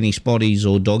if there's any spotties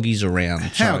or doggies around.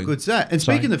 How good's that? And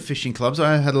speaking of fishing clubs,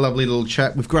 I had a lovely little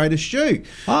chat with Greater Stu.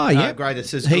 Oh, yeah. Greater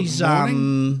says he's good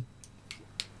morning.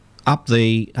 Up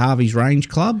the Harvey's Range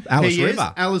Club, Alice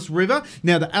River. Alice River.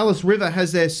 Now, the Alice River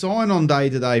has their sign-on day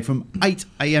today from 8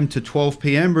 a.m. to 12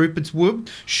 p.m. Rupert's Wood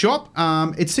shop.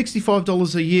 It's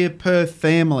 $65 a year per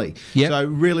family. Yep. So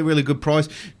really, really good price.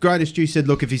 Greater Stu said,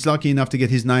 look, if he's lucky enough to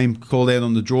get his name called out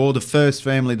on the draw, the first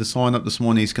family to sign up this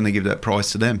morning, he's going to give that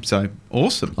price to them. So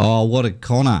awesome. Oh, what a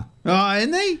Connor. Oh,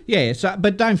 isn't he? Yeah, so,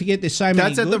 but don't forget there's so many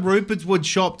That's at the Rupert's Wood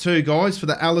shop too, guys, for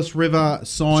the Alice River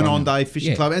Sign-On Day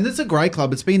Fishing Club. And it's a great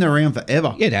club. It's been around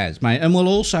forever. It has, mate. And we'll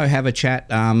also have a chat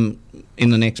in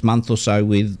the next month or so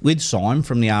with Simon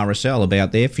from the RSL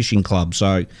about their fishing club.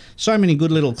 So many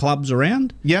good little clubs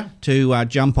around to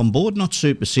jump on board. Not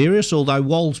super serious, although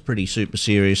Wall's pretty super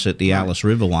serious at the Alice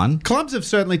River one. Clubs have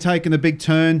certainly taken a big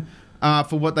turn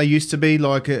for what they used to be.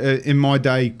 Like in my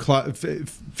day,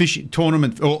 fishing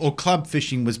tournament or club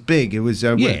fishing was big. It was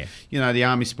when, the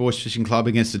Army Sports Fishing Club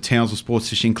against the Townsville Sports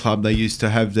Fishing Club. They used to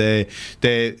have their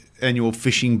annual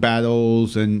fishing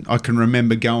battles, and I can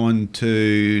remember going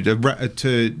to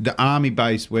the Army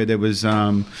base where there was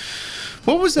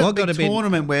What was that Well, big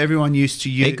tournament where everyone used to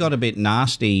use? It got a bit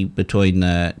nasty between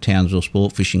the Townsville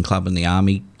Sport Fishing Club and the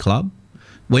Army Club.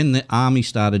 When the Army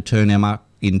started turning them up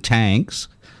in tanks,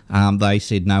 they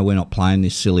said, no, we're not playing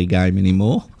this silly game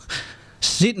anymore.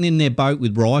 Sitting in their boat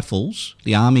with rifles,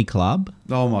 the Army Club.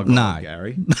 Oh, my God, no.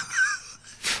 Gary.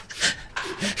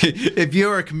 If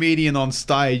you're a comedian on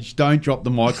stage, don't drop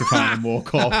the microphone and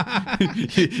walk off.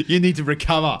 You need to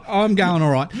recover. I'm going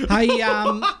all right. Hey,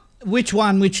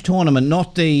 which tournament?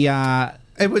 Not the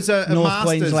it was a North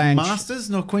Queensland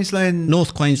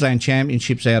North Queensland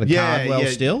Championships out of Cardwell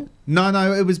still?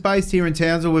 No, it was based here in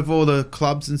Townsville with all the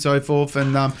clubs and so forth,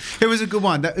 and it was a good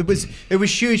one. It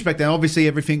was huge back then. Obviously,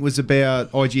 everything was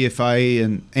about IGFA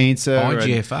and answer.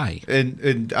 IGFA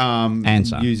and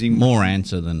answer using more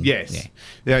answer than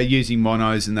using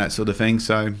monos and that sort of thing.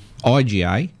 So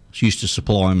IGA used to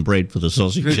supply them bread for the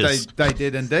sausages. They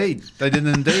did indeed.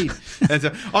 And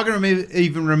so I can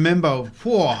even remember.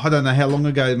 I don't know how long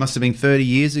ago. It must have been 30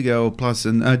 years ago or plus.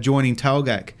 And joining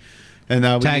Talgak. And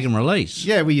Tag and release.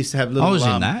 Yeah, we used to have little. I was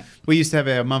in that. We used to have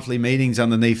our monthly meetings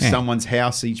underneath someone's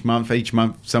house each month. Each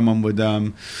month, someone would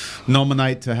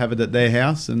nominate to have it at their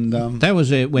house, and that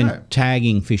was when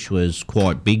tagging fish was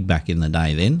quite big back in the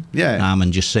day. Then,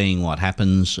 and just seeing what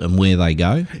happens and where they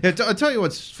go. Yeah, I tell you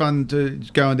what's fun to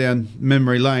going down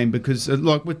memory lane because,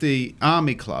 like with the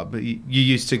Army Club, you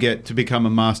used to get to become a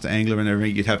master angler and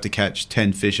everything. You'd have to catch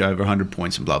 10 fish over 100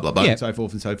 points and blah blah blah and so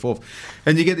forth and so forth.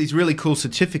 And you get these really cool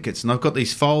certificates, and I've got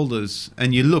these folders,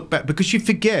 and you look back because you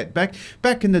forget.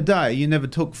 Back in the day, you never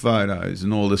took photos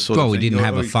and all this sort of thing. Well, we didn't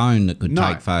have a phone that could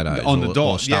take photos on the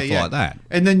dot, or stuff like that.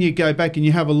 And then you go back and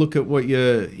you have a look at what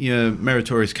your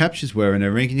meritorious captures were and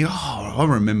everything, and you go, I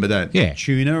remember that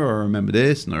tuna, or I remember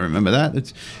this, and I remember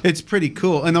that. It's pretty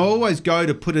cool. And I always go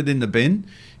to put it in the bin.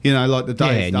 Like the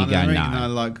day it's done,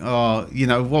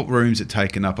 what room's it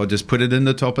taken up? I just put it in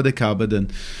the top of the cupboard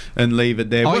and leave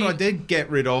it there. What I did get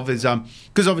rid of is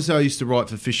because obviously I used to write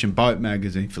for Fish and Boat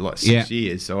magazine for like 6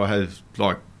 years, so I have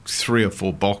like 3 or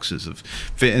 4 boxes of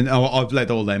fit, and I've let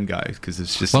all them go because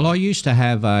it's just. Well, I used to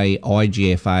have a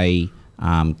IGFA.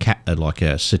 Like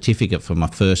a certificate for my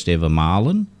first ever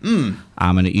marlin,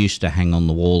 and it used to hang on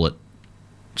the wall at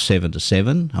 7 to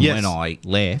 7. And when I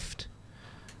left,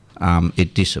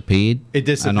 it disappeared.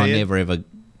 And I never ever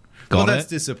got it. That's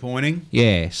disappointing.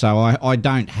 Yeah, so I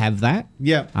don't have that.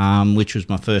 Yeah. Which was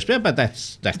my first, but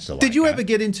that's the way. Did you ever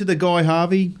get into the Guy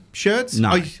Harvey shirts? No.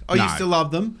 I used to love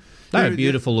them. They were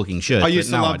beautiful looking shirts. I used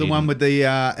to love the one with the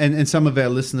and some of our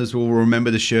listeners will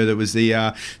remember the shirt. It was the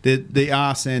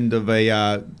arse end of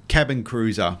a cabin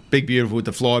cruiser, big beautiful with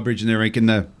the flybridge and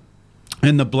everything,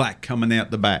 and the black coming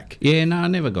out the back. Yeah, no, I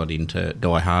never got into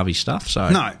Guy Harvey stuff. So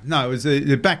no, it was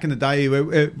back in the day.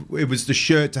 It was the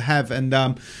shirt to have, and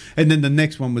then the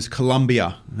next one was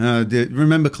Columbia.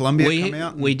 Remember Columbia come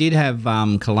out? We did have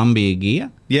Columbia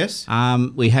gear. Yes.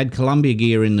 We had Columbia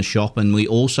gear in the shop, and we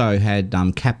also had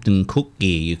Captain Cook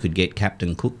gear. You could get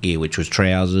Captain Cook gear, which was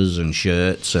trousers and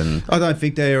shirts. And I don't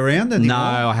think they're around anymore.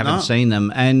 No, I haven't seen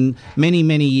them. And many,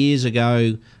 many years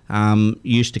ago,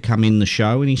 used to come in the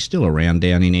show, and he's still around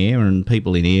down in Ayr, and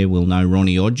people in Ayr will know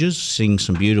Ronnie Hodges, sing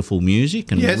some beautiful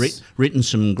music, and written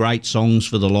some great songs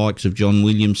for the likes of John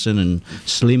Williamson and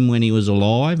Slim when he was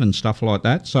alive and stuff like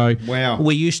that. So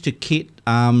we used to kit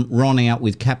Ron out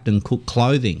with Captain Cook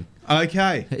clothing.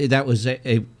 Okay. That was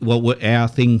our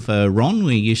thing for Ron.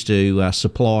 We used to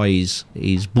supply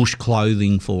his bush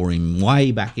clothing for him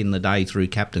way back in the day through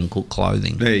Captain Cook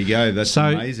clothing. There you go. That's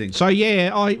amazing. So,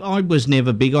 yeah, I was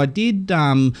never big. I did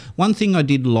one thing I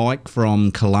did like from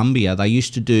Columbia, they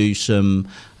used to do some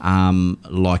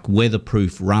like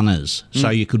weatherproof runners. So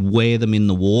you could wear them in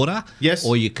the water. Yes.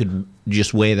 Or you could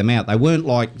just wear them out. They weren't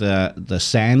like the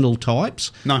sandal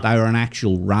types. No. They were an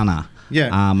actual runner.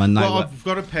 Yeah. And I've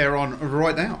got a pair on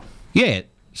right now. Yeah,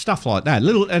 stuff like that.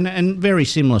 Little and very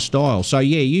similar style. So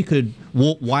yeah, you could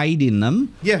wade in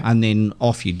them. Yeah. And then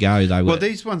off you go. Well,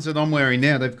 these ones that I'm wearing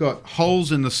now, they've got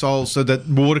holes in the soles so that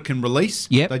water can release.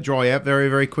 Yep. They dry out very,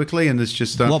 very quickly, and it's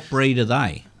just. What breed are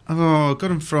they? Oh, I got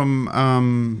them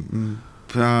from.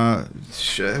 There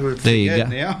you go.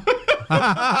 Now.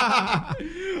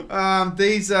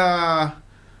 These are.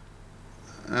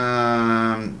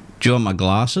 Do you want my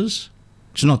glasses?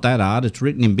 It's not that hard. It's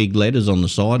written in big letters on the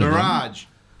side Mirage.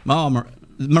 of them. Oh,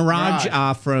 Mirage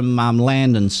are from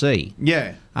Land and Sea.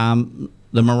 Yeah.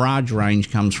 The Mirage range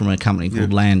comes from a company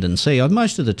called Land and Sea.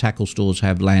 Most of the tackle stores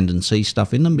have Land and Sea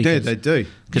stuff in them. Because, they do.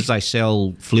 Because they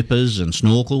sell flippers and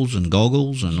snorkels and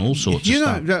goggles and all sorts of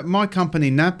stuff. You know, my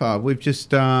company, Napa, we've just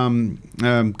got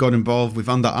involved with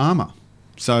Under Armour.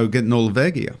 So getting all of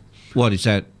their gear. What, is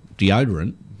that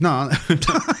deodorant? No.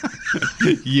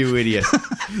 You idiot.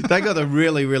 They got a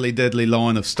really, really deadly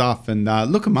line of stuff, and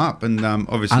look them up. And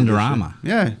obviously, Under Armour.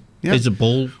 Yeah. Yeah. There's a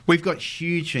ball. We've got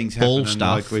huge things ball happening.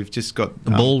 stuff. Like we've just got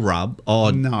the ball rub. Oh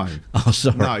no. Oh,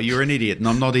 sorry. No, you're an idiot, and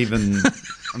I'm not even.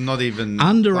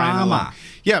 Under Armour.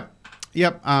 Yep.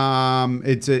 Yep.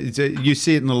 It's you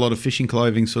see it in a lot of fishing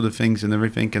clothing sort of things and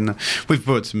everything. And we've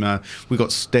put some. We've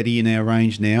got Steady in our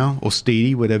range now, or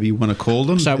Steady, whatever you want to call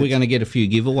them. So we're going to get a few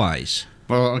giveaways.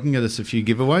 Well, I can get us a few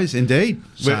giveaways, indeed.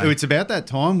 So, it's about that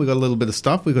time. We've got a little bit of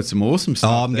stuff. We've got some awesome stuff.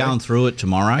 Oh, I'm going through it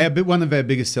tomorrow. One of our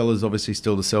biggest sellers, obviously,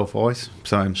 still the self-ice.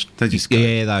 So they just go.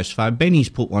 Yeah, those phones. Benny's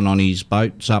put one on his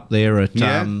boats up there at.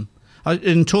 Yeah.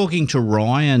 And talking to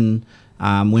Ryan,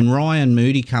 when Ryan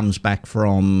Moody comes back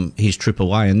from his trip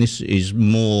away, and this is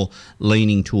more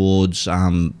leaning towards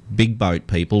big boat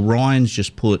people, Ryan's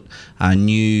just put a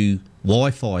new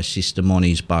Wi-Fi system on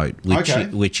his boat,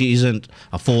 which isn't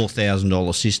a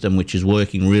 $4,000 system, which is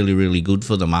working really, really good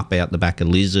for them up out the back of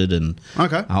Lizard and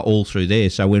all through there.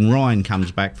 So when Ryan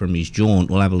comes back from his jaunt,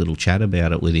 we'll have a little chat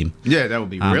about it with him. Yeah, that would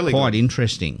be really quite good.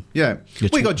 Interesting. Yeah.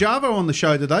 We got Java on the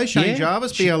show today, Shane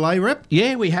Jarvis, BLA rep.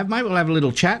 Yeah, we have, mate. We'll have a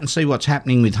little chat and see what's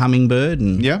happening with Humminbird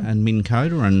and Minn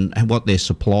Kota and what their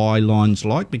supply line's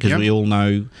like, because we all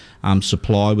know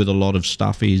supply with a lot of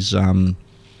stuff is...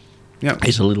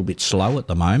 It's a little bit slow at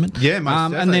the moment. Yeah,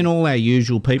 most and then all our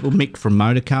usual people, Mick from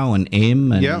Motorco and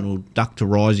M, and we'll duck to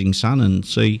Rising Sun and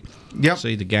see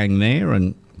the gang there.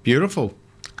 And beautiful.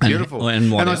 Beautiful.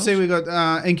 And I see we got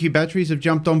NQ Batteries have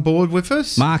jumped on board with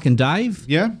us. Mark and Dave.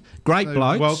 Yeah. Great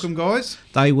blokes. Welcome, guys.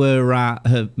 They were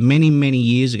many, many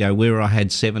years ago where I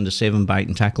had 7 to 7 bait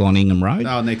and tackle on Ingham Road.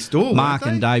 Oh, next door, Mark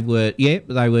and Dave were,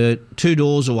 they were 2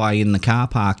 doors away in the car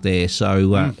park there.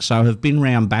 So, so have been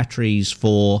round batteries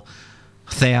for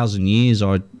 1,000 years,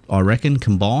 I reckon,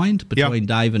 combined between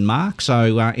Dave and Mark.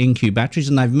 So NQ Batteries,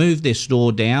 and they've moved their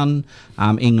store down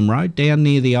Ingham Road, down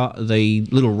near the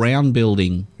little round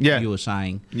building. You were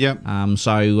saying.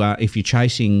 So if you're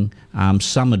chasing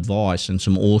some advice and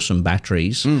some awesome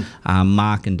batteries,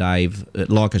 Mark and Dave,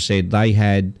 like I said, they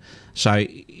had. So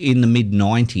in the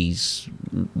mid-90s,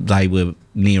 they were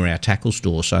near our tackle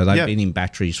store, so they've been in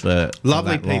batteries for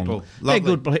lovely that long. people. They're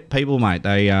good people, mate.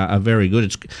 They are very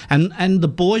good. And the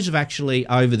boys have actually,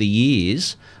 over the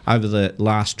years, over the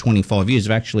last 25 years,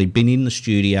 have actually been in the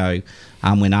studio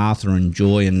when Arthur and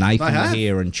Joy and Nathan were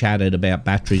here and chatted about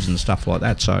batteries and stuff like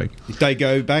that. So they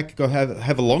go back,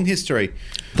 have a long history.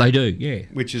 They do, yeah.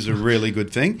 Which is a really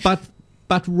good thing.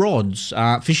 But rods,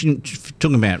 fishing,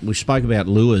 we spoke about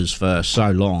lures for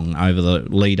so long over the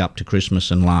lead up to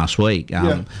Christmas and last week,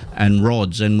 and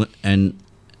rods, and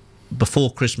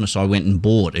before Christmas I went and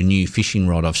bought a new fishing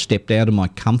rod. I've stepped out of my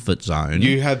comfort zone.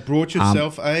 You have brought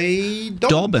yourself a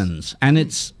Dobbins, and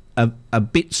it's a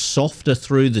bit softer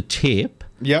through the tip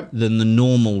than the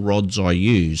normal rods I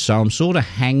use. So I'm sort of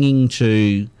hanging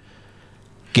to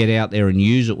get out there and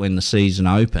use it when the season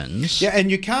opens. Yeah,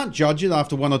 and you can't judge it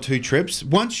after 1 or 2 trips.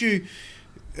 Once you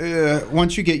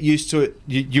get used to it,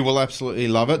 you will absolutely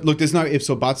love it. Look, there's no ifs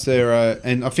or buts there,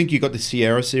 and I think you got the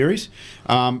Sierra series.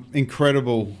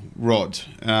 Incredible rod.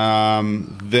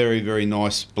 Very, very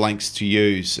nice blanks to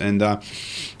use, and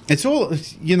it's all,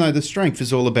 the strength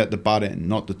is all about the butt end,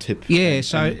 not the tip. Yeah,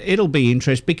 so it'll be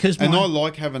interesting because... And I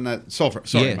like having that softer,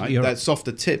 that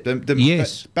softer tip.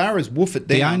 Yes. Barras woof it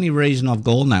down. The only reason I've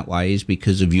gone that way is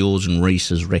because of yours and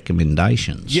Reese's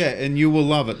recommendations. Yeah, and you will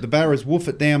love it. The barras woof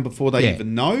it down before they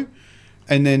even know,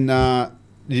 and then...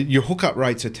 your hookup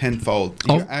rates are tenfold.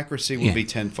 Your accuracy will be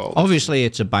tenfold. Obviously,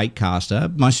 it's a bait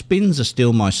caster. My spins are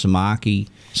still my Samaki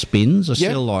spins. I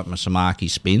still like my Samaki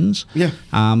spins. Yeah.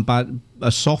 But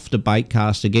a softer bait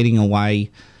caster, getting away,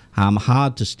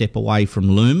 hard to step away from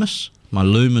Loomis, my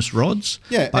Loomis rods.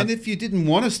 Yeah, and if you didn't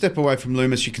want to step away from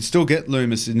Loomis, you can still get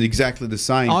Loomis in exactly the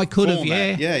same I could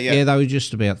format. have, Yeah, they were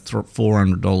just about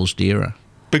 $400 dearer.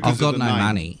 Because I've got no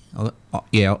money.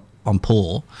 I'm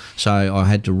poor, so I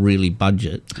had to really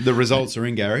budget. The results are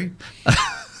in, Gary.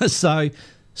 So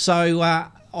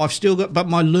I've still got, but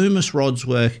my Loomis rods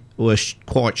were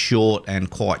quite short and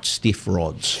quite stiff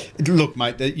rods. Look,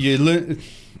 mate, you learn.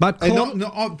 But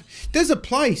there's a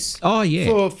place. Oh yeah.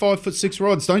 For 5'6"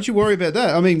 rods. Don't you worry about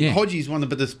that. I mean, Hodgie's one of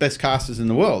the best casters in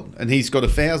the world, and he's got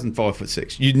 1,000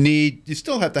 5'6". You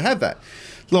still have to have that.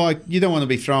 Like, you don't want to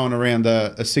be throwing around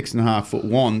a 6.5 foot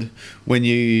wand when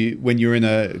you're in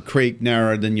a creek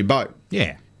narrower than your boat.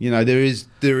 Yeah. There is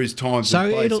times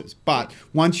and places. But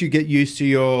once you get used to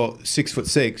your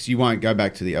 6'6", you won't go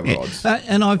back to the other rods.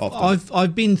 And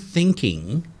I've been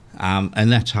thinking,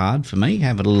 and that's hard for me.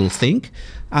 Have a little think.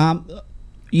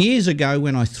 Years ago,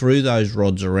 when I threw those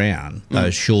rods around,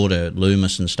 those shorter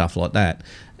Loomis and stuff like that,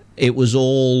 it was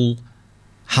all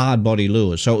hard body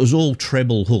lures. So it was all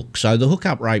treble hook. So the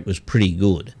hookup rate was pretty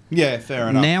good. Yeah, fair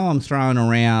enough. Now I'm throwing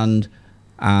around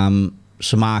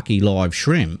Samaki live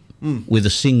shrimp with a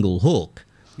single hook.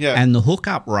 Yeah. And the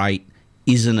hookup rate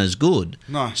isn't as good.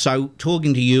 No. So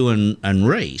talking to you and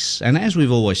Reese, and as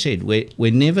we've always said,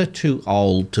 we're never too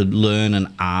old to learn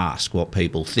and ask what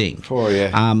people think. Oh,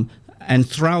 yeah. And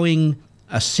throwing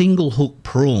a single hook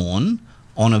prawn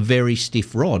on a very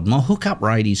stiff rod, my hookup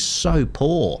rate is so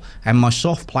poor, and my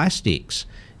soft plastics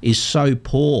is so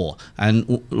poor.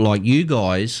 And like you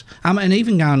guys, and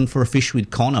even going for a fish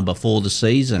with Connor before the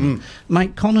season,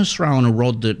 mate, Connor's throwing a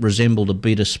rod that resembled a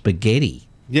bit of spaghetti.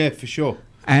 Yeah, for sure.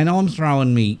 And I'm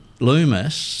throwing me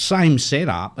Loomis, same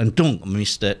setup, and dunk,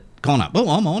 missed it. Connor, oh,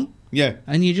 I'm on. Yeah.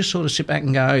 And you just sort of sit back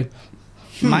and go,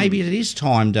 maybe it is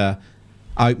time to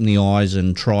open the eyes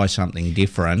and try something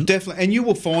different. Definitely. And you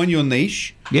will find your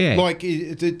niche. Yeah. Like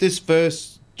this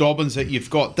first Dobbins that you've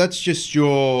got, that's just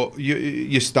your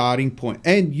starting point.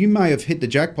 And you may have hit the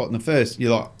jackpot in the first.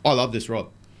 You're like, I love this rod.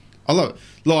 I love it.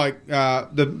 Like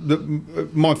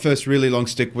my first really long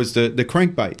stick was the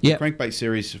crankbait, Yep. the crankbait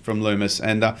series from Loomis,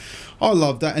 and I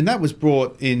loved that. And that was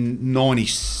brought in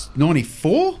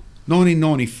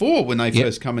 1994 when they Yep.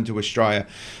 first come into Australia,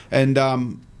 and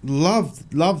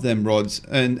loved them rods.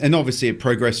 And obviously it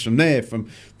progressed from there, from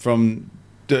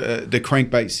the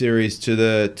crankbait series to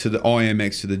the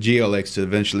IMX to the GLX to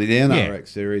eventually the NRX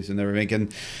series and everything.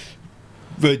 And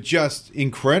were just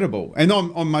incredible, and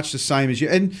I'm much the same as you.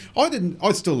 And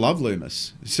I still love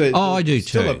Loomis. So I do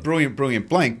still too. a brilliant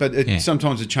blank, but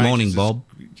sometimes it changes. Morning, Bob.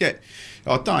 Yeah.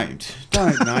 Oh, don't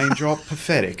name drop.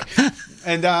 Pathetic.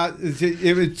 And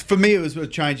for me,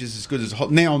 it changes as good as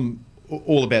hot. Now I'm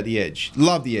all about the edge.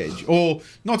 Love the edge, or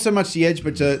not so much the edge,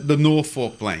 but the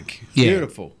Norfolk blank. Yeah.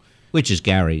 Beautiful. Which is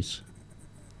Gary's.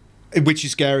 Which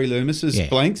is Gary Loomis's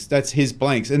blanks. That's his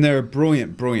blanks, and they're a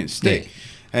brilliant stick. Yeah.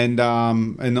 And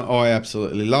I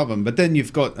absolutely love them. But then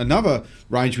you've got another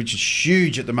range which is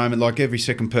huge at the moment. Like every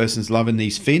second person's loving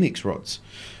these Phoenix rods,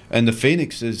 and the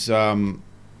Phoenix is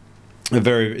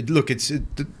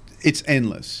it's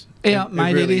endless. Yeah,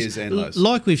 mate, it really it is endless.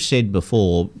 Like we've said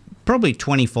before, probably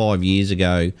 25 years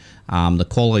ago, the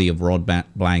quality of rod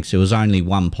blanks, there was only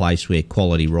one place where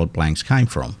quality rod blanks came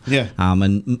from. Yeah.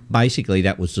 And basically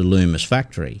that was the Loomis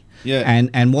factory. Yeah.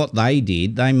 And what they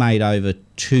did, they made over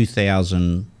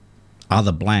 2,000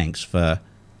 other blanks for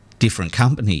different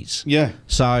companies. Yeah.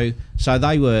 So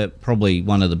they were probably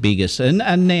one of the biggest.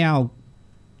 And now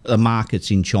the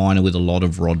market's in China with a lot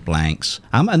of rod blanks.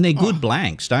 And they're good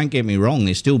blanks, don't get me wrong.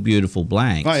 They're still beautiful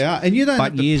blanks. They are. And you don't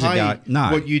But have to years pay ago,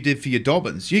 no. what you did for your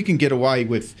Dobbins. You can get away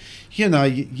with,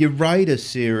 your Raider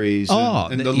series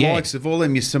and the likes of all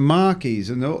them, your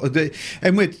Samakis and all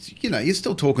and with, you're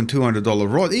still talking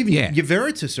 $200 rod. Even your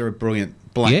Veritas are a brilliant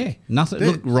blank. Yeah, nothing.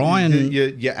 Look, Ryan,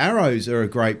 your Arrows are a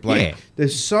great blank. Yeah.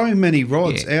 There's so many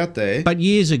rods out there. But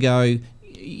years ago,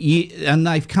 and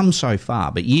they've come so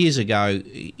far, but years ago,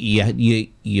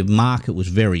 your market was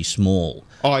very small.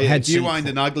 Oh, yeah. If you owned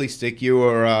an ugly stick, you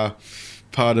were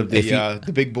part of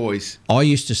the big boys. I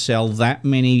used to sell that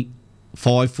many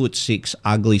 5'6"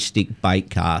 ugly stick bait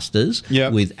casters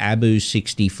with Abu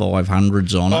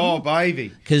 6500s on them. Oh,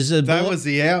 baby. Because that was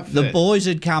the outfit. The boys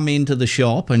would come into the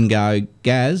shop and go,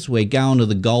 Gaz, we're going to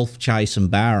the Gulf Chase and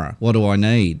Barra. What do I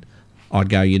need? I'd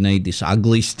go, you need this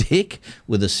ugly stick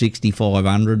with a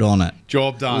 6500 on it.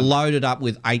 Job done. Loaded up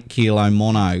with 8 kilo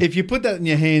mono. If you put that in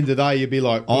your hand today, you'd be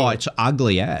like, oh, it's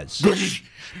ugly as.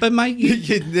 But, mate,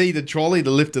 you'd need a trolley to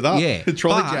lift it up. Yeah. A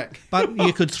trolley jack. But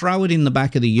you could throw it in the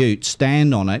back of the ute,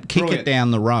 stand on it, kick it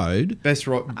down the road. Best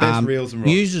reels and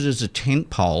rods. Use it as a tent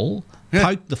pole,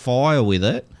 poke the fire with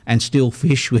it, and still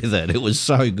fish with it. It was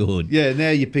so good. Yeah, now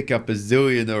you pick up a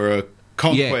Zillion or a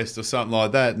Conquest or something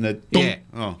like that, and it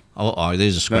oh,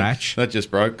 there's a scratch. That just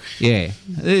broke. Yeah,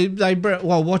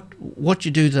 well, what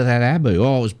you do to that Abu?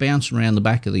 Oh, I was bouncing around the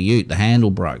back of the ute. The handle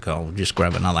broke. Oh, we'll just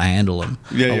grab another handle and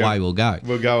away we'll go.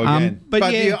 We'll go again.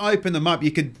 But yeah. you open them up,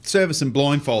 you could service them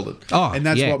blindfolded. Oh, and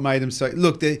that's what made them so.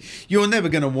 Look, you're never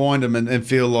going to wind them and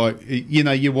feel like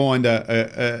you wind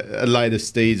a later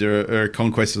Steeds or a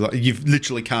Conquest. You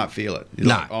literally can't feel it. You're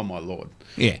like, oh my lord.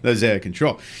 Yeah. That's out of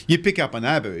control. You pick up an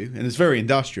Abu, and it's very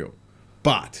industrial,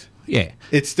 but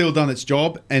it's still done its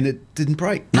job, and it didn't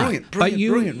break. Brilliant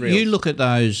reels. You look at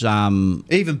those...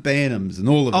 even Bantams and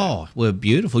all of that. Oh, were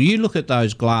beautiful. You look at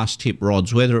those glass tip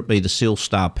rods, whether it be the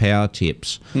Silstar Power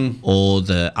Tips or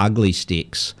the Ugly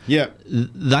Sticks. Yeah.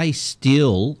 They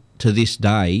still, to this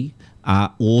day,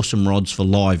 are awesome rods for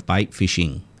live bait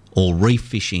fishing or reef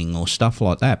fishing or stuff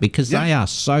like that because they are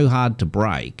so hard to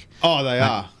break. Oh, they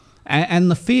are. And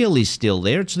the feel is still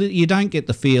there. It's that you don't get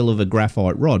the feel of a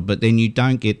graphite rod, but then you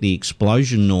don't get the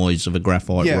explosion noise of a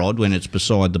graphite rod when it's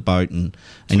beside the boat and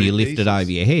you lift it over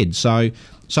your head. So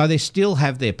they still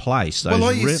have their place. Well,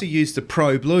 I used to use the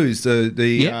Pro Blues,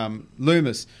 the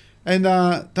Loomis, and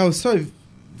they were so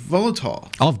volatile.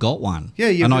 I've got one. Yeah,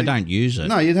 and I don't use it.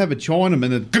 No, you'd have a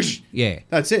Chinaman and gush,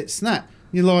 that's it, snap.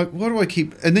 You're like, why do I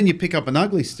keep... And then you pick up an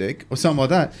ugly stick or something like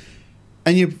that,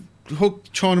 and you hook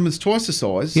Chinaman's twice the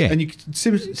size, and you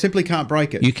simply can't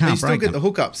break it. You can't break it. You still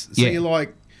get the hookups. So you're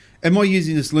like, am I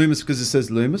using this Loomis because it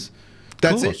says Loomis?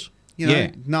 That's it. You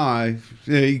know, no,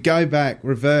 you go back,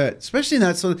 revert, especially in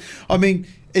that sort of... I mean,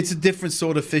 it's a different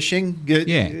sort of fishing.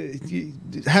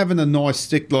 Having a nice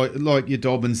stick like your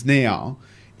Dobbins now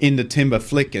in the timber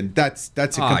flicking, that's a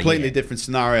completely different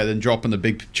scenario than dropping a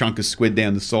big chunk of squid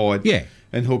down the side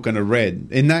and hooking a red.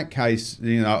 In that case,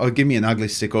 give me an ugly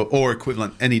stick or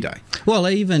equivalent any day. Well,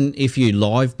 even if you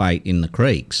live bait in the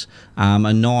creeks,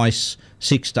 a nice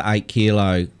 6 to 8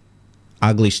 kilo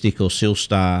ugly stick or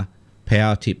Silstar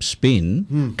power tip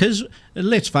spin, because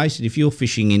let's face it, if you're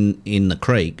fishing in the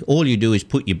creek, all you do is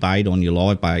put your bait on your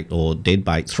live bait or dead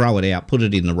bait, throw it out, put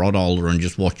it in the rod holder and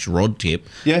just watch the rod tip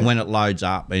when it loads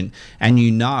up. And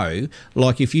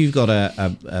like if you've got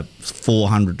a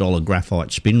 $400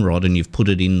 graphite spin rod and you've put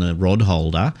it in the rod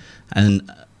holder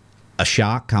and a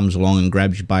shark comes along and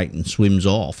grabs your bait and swims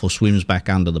off or swims back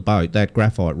under the boat, that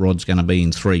graphite rod's going to be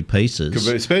in 3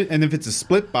 pieces. And if it's a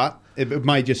split butt, it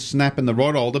may just snap in the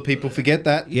rod holder. People forget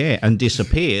that. Yeah, and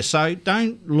disappear. So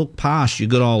don't look past your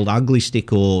good old ugly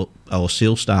stick or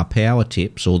Silstar power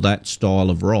tips or that style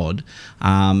of rod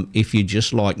if you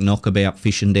just like knockabout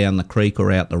fishing down the creek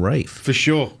or out the reef. For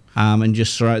sure. And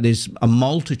just there's a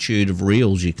multitude of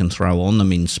reels you can throw on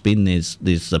them in spin. There's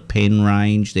the pen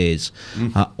range, there's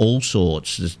all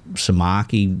sorts. There's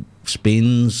Samaki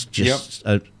spins, just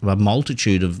a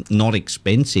multitude of not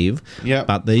expensive,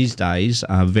 but these days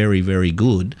are very, very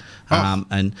good.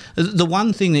 And the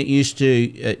one thing that used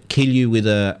to kill you with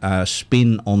a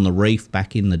spin on the reef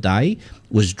back in the day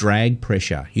was drag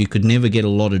pressure. You could never get a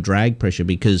lot of drag pressure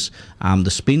because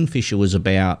the spin fisher was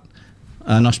about...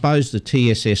 And I suppose the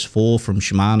TSS4 from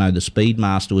Shimano, the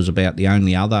Speedmaster, was about the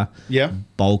only other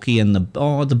bulky, and the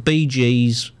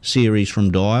BG's series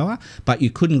from Daiwa, but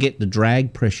you couldn't get the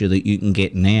drag pressure that you can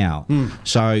get now.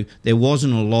 So there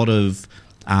wasn't a lot of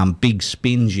big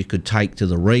spins you could take to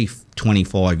the reef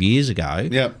 25 years ago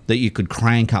that you could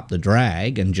crank up the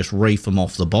drag and just reef them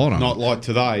off the bottom. Not like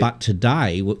today. But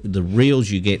today, the reels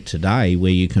you get today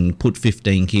where you can put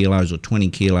 15 kilos or 20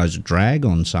 kilos of drag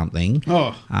on something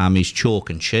is chalk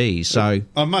and cheese. So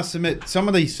I must admit, some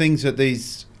of these things that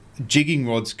these jigging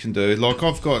rods can do, like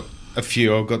I've got a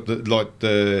few. I've got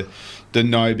the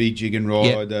Nobi jigging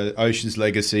rod, the Ocean's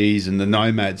Legacies and the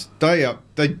Nomads. They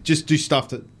just do stuff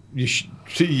that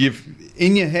you've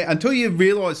in your head until you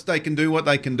realise they can do what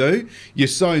they can do. You're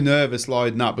so nervous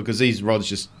loading up because these rods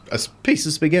just a piece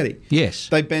of spaghetti. Yes,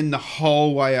 they bend the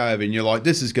whole way over, and you're like,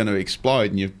 this is going to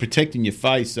explode, and you're protecting your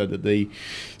face so that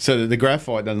the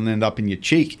graphite doesn't end up in your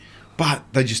cheek. But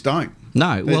they just don't.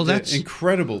 No, that's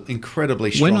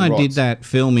incredibly strong. When I rods. did that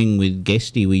filming with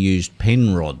Guesty, we used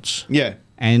pen rods. Yeah,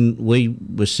 and we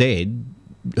were said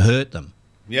hurt them.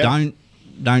 Yeah, don't,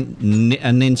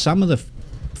 and then some of the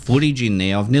footage in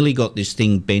there, I've nearly got this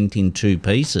thing bent in 2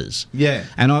 pieces. Yeah.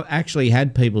 And I've actually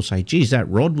had people say, geez, that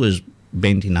rod was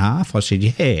bent in half. I said,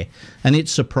 yeah. And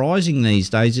it's surprising these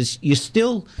days. You're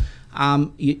still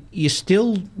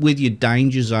with your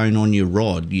danger zone on your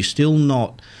rod. You're still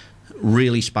not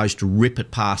really supposed to rip it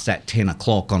past that 10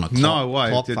 o'clock on a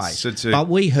clock face. But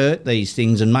we hurt these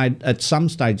things and made, at some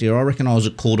stage there, I reckon I was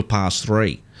at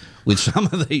 3:15 with some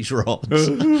of these rods.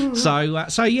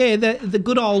 So yeah, the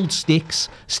good old sticks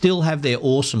still have their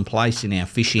awesome place in our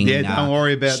fishing don't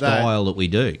worry about style that we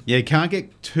do. Yeah, you can't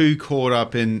get too caught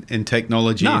up in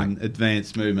technology and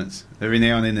advanced movements. Every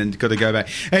now and then, got to go back.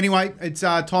 Anyway, it's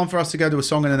time for us to go to a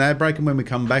song and an ad break, and when we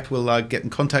come back, we'll get in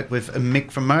contact with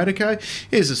Mick from Motorco.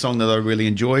 Here's a song that I really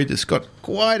enjoyed. It's got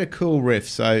quite a cool riff,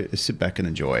 so sit back and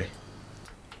enjoy.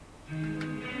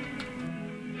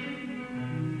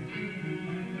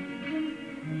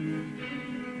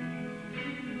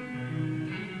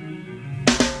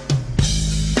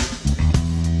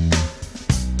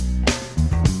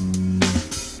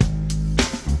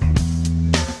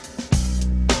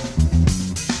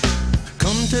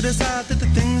 To decide that the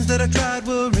things that I tried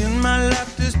were in my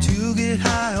life just to get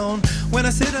high on. When I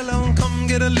sit alone, come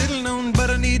get a little known, but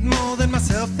I need more than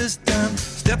myself this time.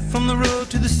 Step from the road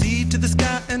to the sea to the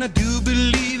sky, and I do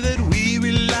believe that we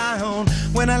rely on.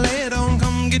 When I lay it on,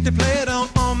 come get to play it on,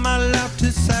 all my life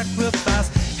to sacrifice.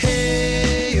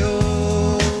 Hey, oh.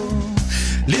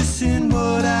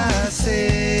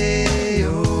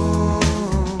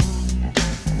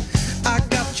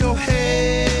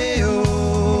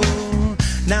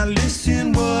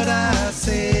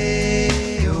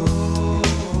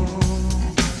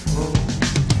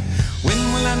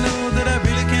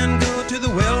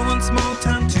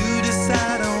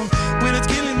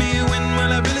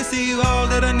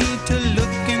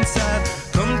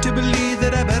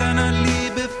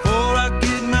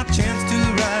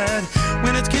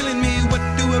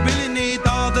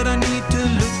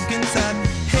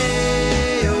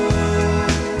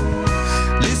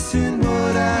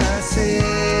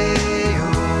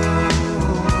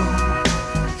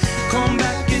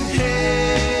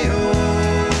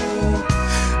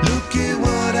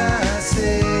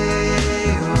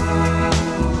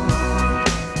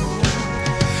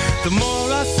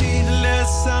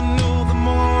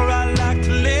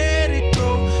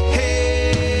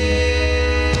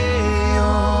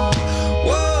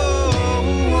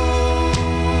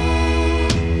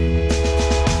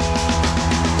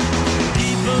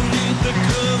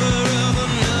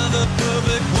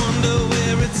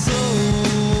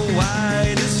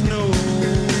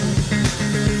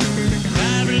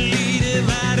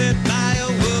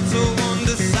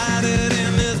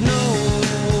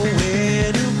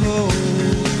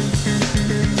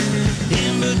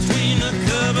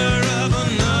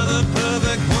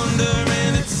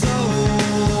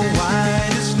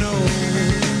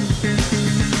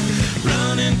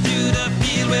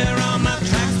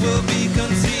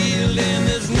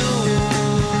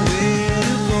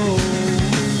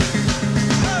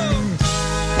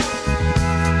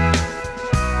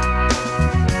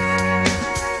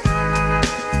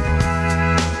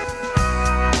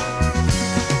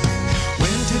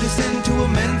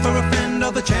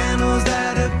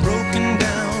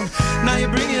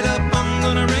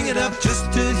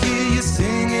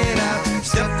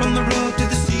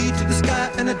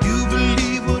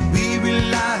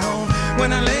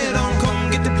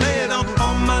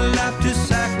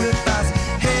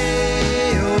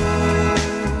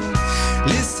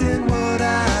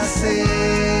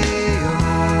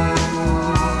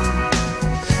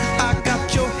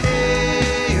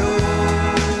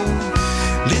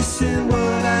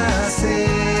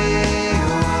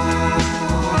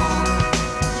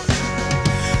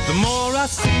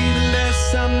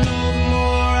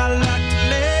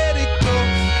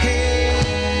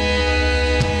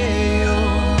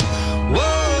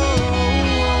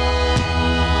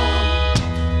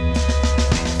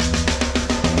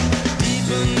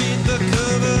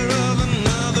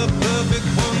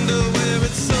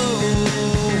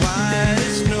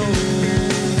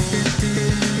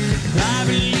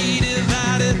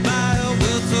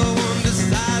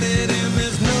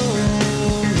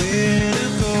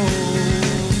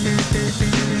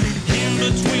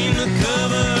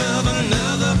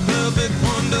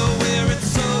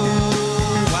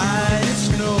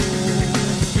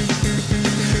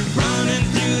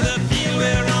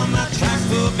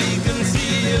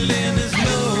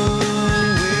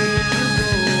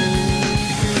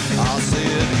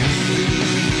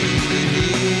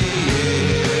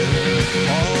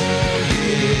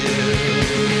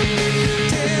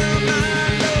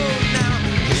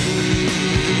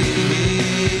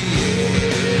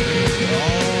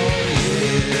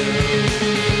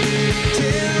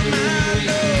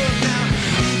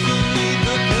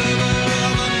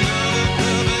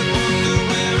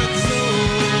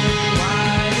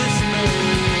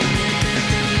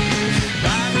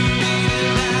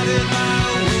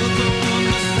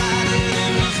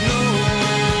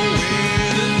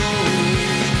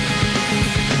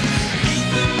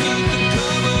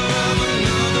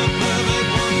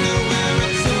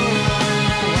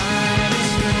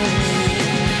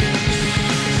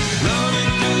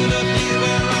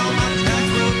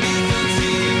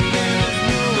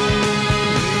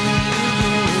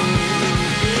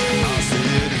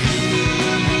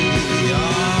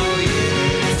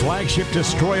 flagship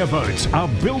destroyer boats are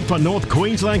built for North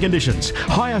Queensland conditions.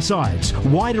 Higher sides,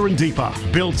 wider and deeper.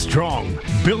 Built strong,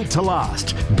 built to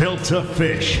last, built to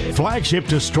fish. Flagship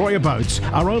destroyer boats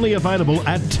are only available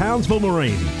at Townsville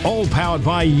Marine. All powered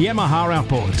by Yamaha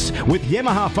outboards with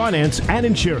Yamaha finance and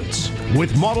insurance.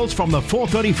 With models from the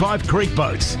 435 Creek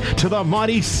boats to the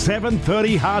mighty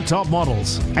 730 hardtop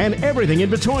models and everything in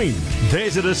between.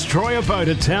 There's a destroyer boat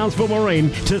at Townsville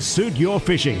Marine to suit your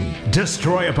fishing.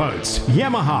 Destroyer boats,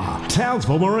 Yamaha,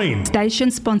 Townsville Marine.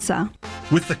 Station sponsor.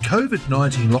 With the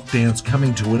COVID-19 lockdowns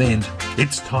coming to an end,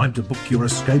 it's time to book your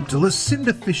escape to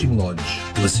Lucinda Fishing Lodge.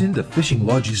 Lucinda Fishing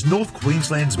Lodge is North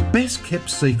Queensland's best kept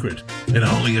secret and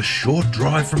only a short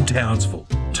drive from Townsville.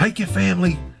 Take your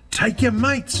family, take your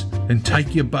mates and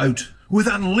take your boat. With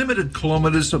unlimited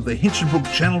kilometres of the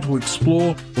Hinchinbrook Channel to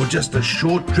explore or just a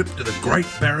short trip to the Great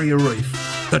Barrier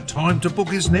Reef. The time to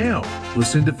book is now.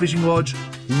 Lucinda Fishing Lodge,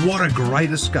 what a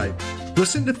great escape.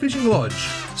 Lucinda Fishing Lodge,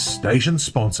 station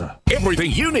sponsor.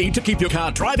 Everything you need to keep your car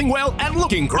driving well and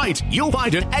looking great. You'll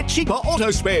find it at Cheaper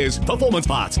Auto Spares. Performance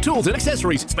parts, tools and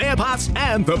accessories, spare parts,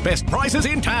 and the best prices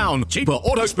in town. Cheaper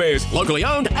Auto Spares, locally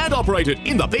owned and operated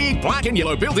in the big black and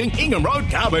yellow building, Ingham Road,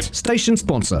 Carbet. Station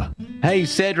sponsor. Hey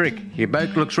Cedric, your boat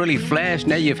looks really flash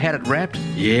now you've had it wrapped.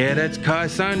 Yeah, that's Kai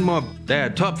Sign Mob. They are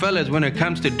top fellas when it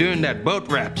comes to doing that boat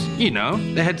wraps. You know,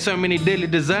 they had so many daily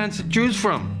designs to choose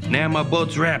from. Now my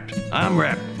boat's wrapped. I'm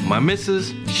wrapped. My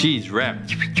missus, she's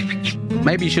wrapped.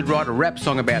 Maybe you should write a rap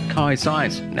song about Kai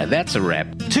Signs. Now that's a rap.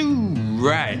 Too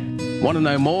right. Want to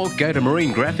know more? Go to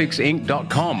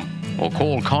marinegraphicsinc.com or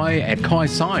call Kai at Kai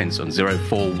Signs on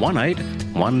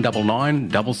 0418 199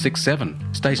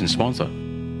 667. Station sponsor.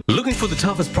 Looking for the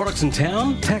toughest products in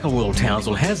town? Tackle World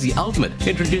Townsville has the ultimate.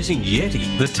 Introducing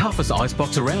Yeti, the toughest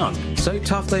icebox around. So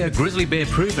tough they are grizzly bear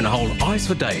proof and hold ice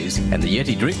for days. And the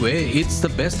Yeti drinkware, it's the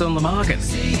best on the market.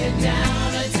 See it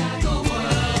down at Tackle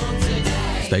World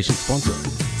today. Station sponsor.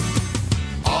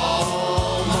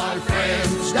 All my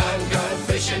friends don't go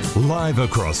fishing. Live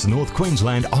across North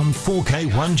Queensland on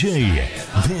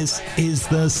 4K1G. This is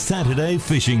the Saturday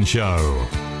Fishing Show.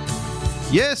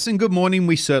 Yes, and good morning.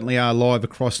 We certainly are live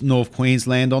across North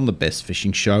Queensland on the best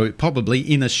fishing show, probably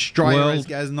in Australia, as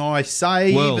Gaz and I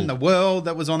say, even the world.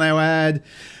 That was on our ad.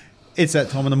 It's that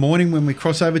time of the morning when we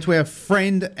cross over to our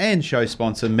friend and show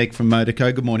sponsor, Mick from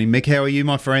Motorco. Good morning, Mick. How are you,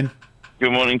 my friend?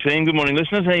 Good morning, team. Good morning,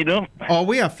 listeners. How you doing? Oh,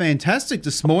 we are fantastic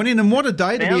this morning, and what a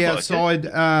day to be outside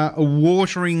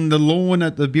watering the lawn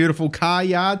at the beautiful car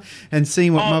yard and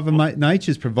seeing what Mother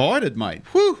Nature's provided, mate.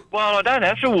 Whew. Well, I don't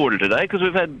have to water today because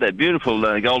we've had that beautiful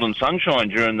golden sunshine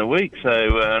during the week, so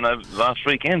last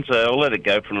weekend, so I'll let it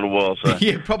go for a little while. So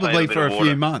yeah, probably for a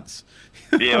few months.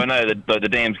 Yeah, I know that the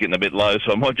dam's getting a bit low,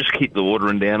 so I might just keep the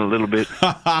watering down a little bit.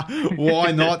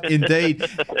 Why not, indeed.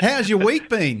 How's your week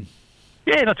been?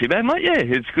 Yeah, not too bad, mate. Yeah,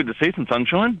 it's good to see some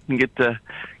sunshine and get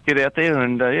out there.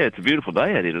 And, yeah, it's a beautiful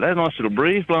day out here today. Nice little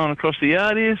breeze blowing across the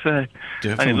yard here. So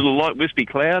only a little light wispy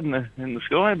cloud in the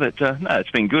sky. But, no,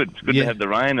 it's been good. It's good to have the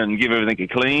rain and give everything a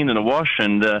clean and a wash.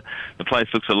 And the place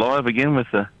looks alive again with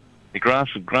the grass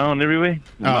growing everywhere.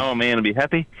 The mower man will be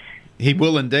happy. He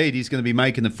will indeed. He's going to be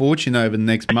making a fortune over the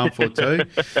next month or two.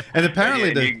 And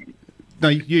apparently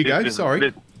you go,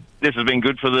 sorry. This has been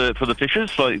good for the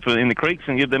fishers, like in the creeks,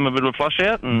 and give them a bit of a flush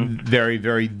out. And very,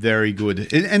 very, very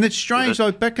good. And it's strange.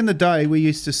 Like back in the day, we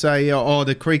used to say, "Oh,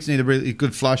 the creeks need a really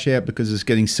good flush out because it's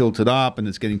getting silted up and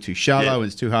it's getting too shallow and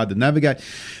it's too hard to navigate."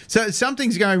 So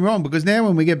something's going wrong because now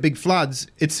when we get big floods,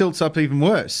 it silts up even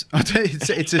worse. I tell you,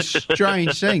 it's a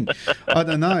strange thing. I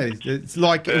don't know. It's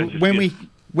like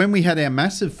when we had our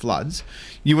massive floods,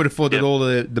 you would have thought that all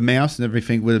the mouse and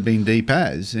everything would have been deep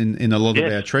as in a lot of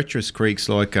our treacherous creeks,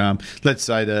 like let's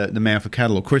say the mouth of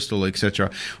Cattle or Crystal, etc.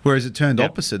 Whereas it turned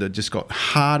opposite; it just got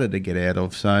harder to get out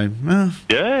of. So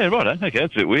yeah, right. Okay,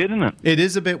 that's a bit weird, isn't it? It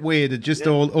is a bit weird. It just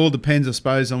all depends, I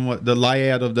suppose, on what the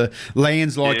layout of the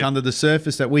land's like under the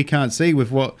surface that we can't see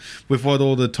with what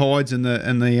all the tides and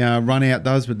the run out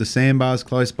does with the sandbars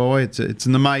close by. It's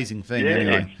an amazing thing.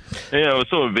 Anyway. Yeah, I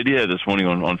saw a video this morning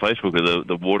on Facebook of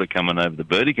the water coming over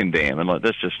the Burdekin Dam, and like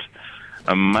that's just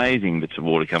amazing bits of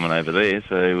water coming over there.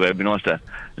 So it'd be nice to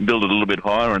build it a little bit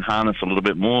higher and harness a little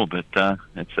bit more. But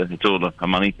it's all a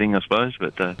money thing, I suppose.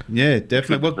 But yeah,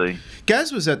 definitely. Well,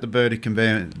 Gaz was at the Burdekin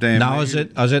Dam. No, I was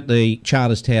at the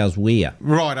Charters Towers Weir.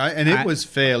 Right, and it was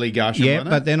fairly gushing. Yeah,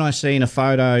 but then I seen a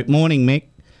photo. Morning, Mick.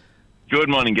 Good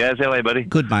morning, Gaz. How are you, buddy?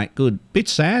 Good, mate. Good. Bit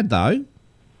sad though.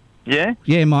 Yeah?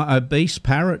 Yeah, my obese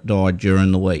parrot died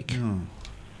during the week.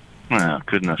 Oh,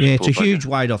 goodness. Yeah, it's a huge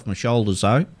weight off my shoulders,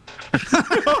 though.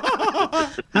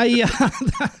 Hey,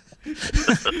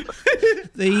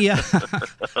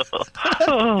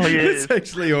 Oh, yeah. It's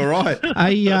actually all right.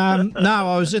 No,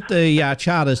 I was at the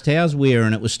Charters Towers Weir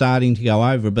and it was starting to go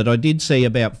over, but I did see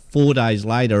about 4 days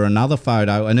later another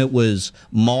photo and it was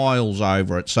miles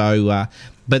over it. So,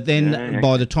 but then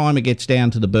by the time it gets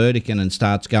down to the Burdekin and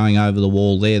starts going over the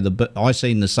wall there, I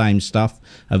seen the same stuff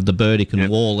of the Burdekin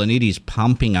wall and it is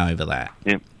pumping over that.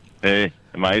 Yep. Yeah.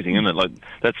 Amazing, isn't it? Like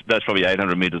that's probably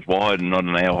 800 metres wide, and not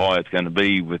an how high it's going to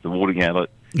be with the water going. Like,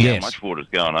 how much water's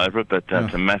going over it, but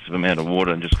it's a massive amount of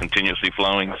water and just continuously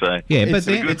flowing. So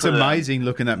it's amazing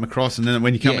looking at Macross, and then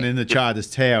when you're coming in the Charters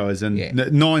Towers, and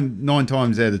nine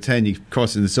times out of 10 you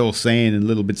cross and it's all sand and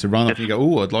little bits of runoff. And you go,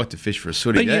 oh, I'd like to fish for a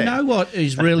sooty. But you know what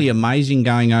is really amazing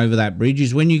going over that bridge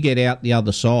is when you get out the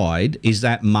other side is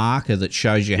that marker that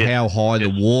shows you how high the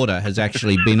water has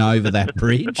actually been over that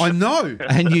bridge. I know,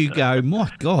 and you go,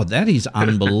 my God, that is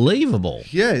unbelievable.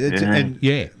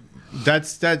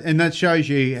 That's that, and that shows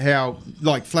you how,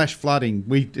 like flash flooding,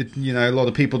 a lot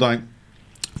of people don't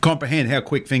comprehend how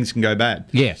quick things can go bad.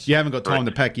 Yes, you haven't got time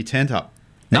to pack your tent up.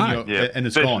 No, and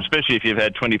it's gone. Especially if you've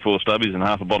had 24 stubbies and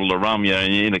half a bottle of rum,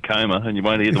 and you're in a coma and you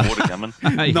won't hear the water coming.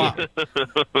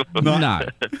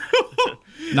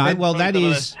 No. Well, that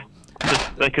is.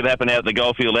 That could happen out at the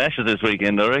Goldfield Ashes this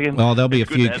weekend, I reckon. Oh, there'll be a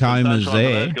few comas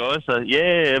there. Those guys. So,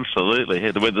 yeah, absolutely.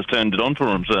 Yeah, the weather's turned it on for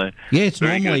them. So it's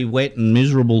normally wet and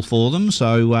miserable for them.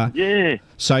 So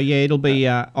So it'll be.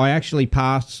 I actually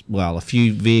passed. Well, a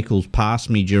few vehicles passed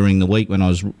me during the week when I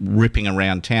was ripping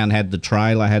around town. Had the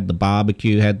trailer, had the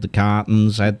barbecue, had the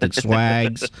cartons, had the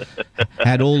swags,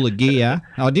 had all the gear.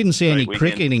 I didn't see any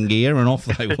cricketing gear, and off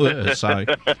they were. So.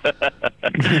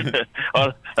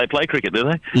 They play cricket, do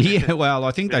they? Yeah, well,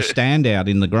 I think they stand out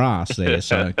in the grass there.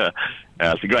 So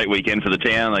it's a great weekend for the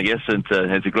town, I guess.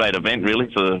 It's a great event, really,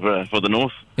 for the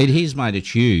north. It is, mate.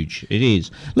 It's huge. It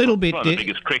is. Little bit. One of the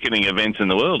biggest cricketing events in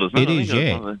the world, isn't it? It is,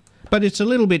 yeah. But it's a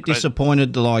little bit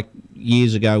disappointed, like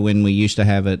years ago when we used to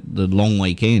have it the long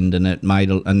weekend, and it made,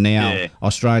 and now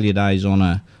Australia Day's on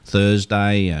a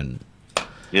Thursday, and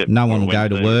no one will go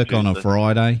to work on a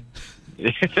Friday.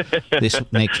 This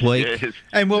next week.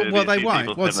 And well, they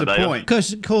won't. What's the point?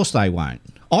 Because, of course, they won't.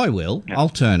 I will. I'll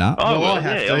turn up. Oh, well, I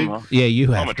have to. Yeah,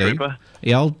 you have I'm a to. trooper.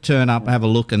 Yeah, I'll turn up, have a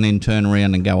look, and then turn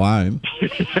around and go home.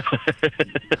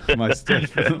 Most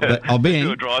definitely. But I'll be in.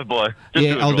 Do a drive-by.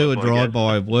 I'll do a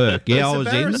drive-by of work. Yeah, I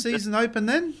was in. Is the season open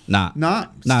then? No, no,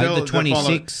 the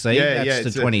 26th. See,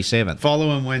 that's the 27th.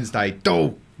 Following Wednesday.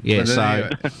 Oh. Yeah,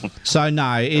 so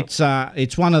no, it's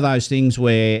one of those things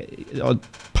where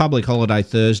public holiday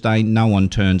Thursday, no one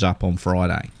turns up on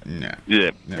Friday. No.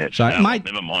 Yeah. So, mate,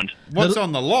 never mind. What's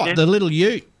on the lot? The little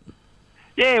ute.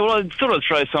 Yeah, well, I thought I'd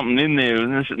throw something in there,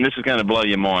 and this is going to blow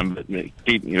your mind. But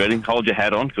keep you ready. Hold your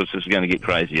hat on, because this is going to get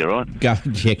crazy. All right? Go for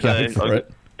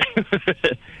it.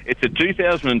 It's a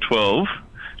 2012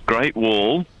 Great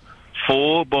Wall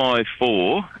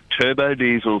 4x4 turbo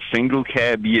diesel single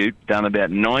cab ute, done about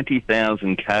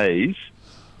 90,000 Ks. You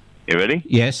ready?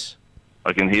 Yes.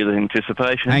 I can hear the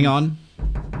anticipation. Hang on.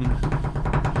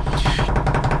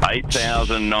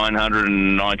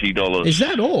 $8,990. Is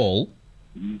that all?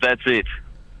 That's it.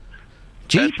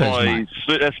 Jeepers, mate.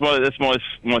 That's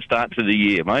my start to the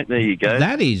year, mate. There you go.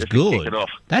 That is Just good. Kick it off.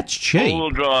 That's cheap. All-wheel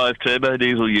drive turbo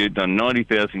diesel ute, done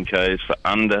 90,000 Ks for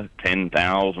under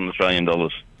 10,000 Australian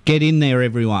dollars. Get in there,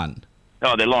 everyone.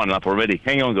 Oh, they're lining up already.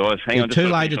 Hang on, guys. Hang on. Too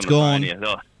late, it's gone.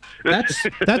 Oh.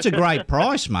 That's a great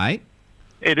price, mate.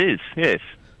 It is, yes.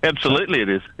 Absolutely it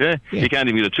is, yeah. You can't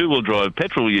even get a two-wheel drive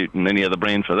petrol ute in any other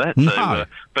brand for that. No. So,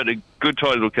 but a good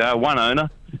tidy little car, one owner.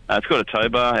 It's got a tow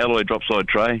bar, alloy drop-side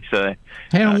tray, so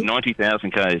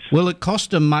 90,000 Ks. Will it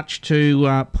cost them much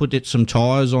to put some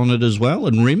tyres on it as well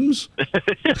and rims?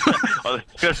 Got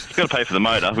to pay for the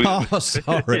motor. Oh,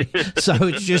 sorry. So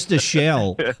it's just a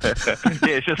shell. Yeah,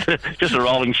 it's just a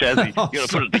rolling chassis. You've got to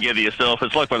put it together yourself.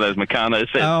 It's like one of those Meccano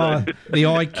sets. Oh, the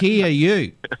IKEA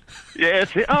ute. Yeah,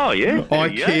 oh, yeah.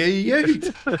 IKEA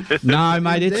ute. No,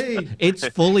 mate, it's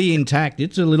fully intact.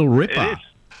 It's a little ripper. It is.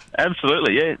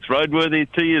 Absolutely, yeah. It's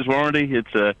roadworthy, 2 years warranty.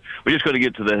 It's we just got to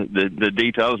get to the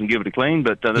details and give it a clean,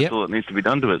 but that's all that needs to be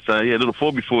done to it. So, yeah, a little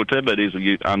 4x4 turbo diesel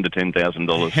ute under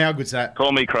 $10,000. How good's that?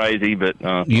 Call me crazy, but...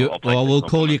 we'll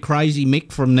call you Crazy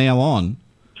Mick from now on.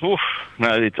 Oof,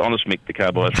 no, it's Honest Mick, the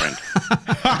car buyer's friend.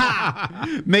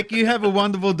 Mick, you have a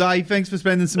wonderful day. Thanks for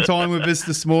spending some time with us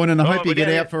this morning. I hope you get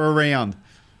out for a round.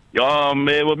 Yeah,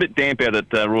 we're a bit damp out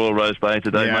at Royal Rose Bay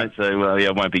today, mate, so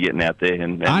I won't be getting out there.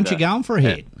 And aren't you going for a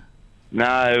hit?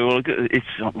 No, well, it's...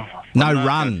 No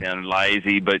run. It sound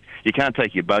lazy, but you can't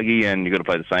take your buggy and you've got to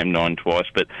play the same 9 twice.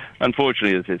 But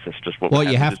unfortunately, it's just what... Well,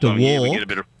 you have to walk. Get a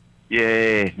bit of,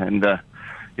 and...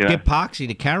 Get Parksy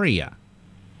to carry you.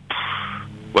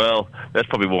 Well, that's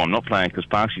probably why I'm not playing, because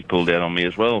Parksy's pulled out on me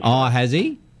as well. Oh, has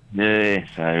he? Yeah,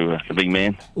 so the big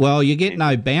man. Well, you get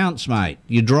no bounce, mate.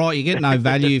 You get no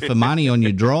value for money on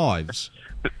your drives.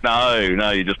 No,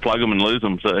 you just plug them and lose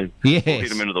them. So Yes. hit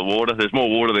them into the water. There's more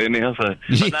water there now, so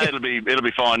but no, it'll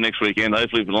be fine next weekend.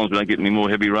 Hopefully, as long as we don't get any more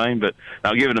heavy rain. But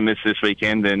I'll give it a miss this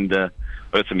weekend, and I've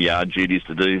got some yard duties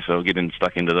to do, so I'll get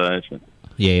stuck into those.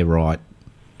 Yeah, right.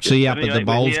 See you up at the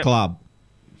Bowls Club.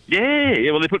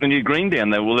 Yeah. Well, they're putting a new green down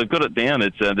there. Well, they've got it down.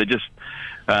 It's they're just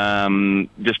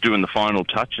doing the final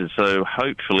touches. So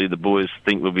hopefully the boys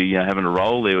think we'll be having a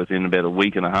roll there within about a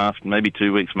week and a half, maybe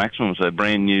 2 weeks maximum. So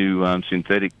brand new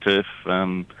synthetic turf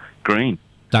green.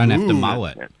 Don't have to mow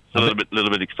it. It's a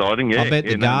little bit exciting. Yeah. I bet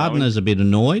the gardener's a bit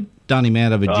annoyed. Done him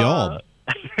out of a job.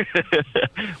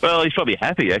 Well, he's probably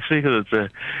happy actually, because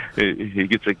he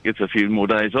gets a few more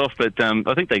days off. But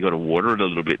I think they got to water it a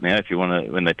little bit now. If you want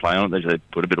to, when they play on it, they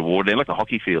put a bit of water down, like a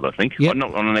hockey field. I think. Yep. I'm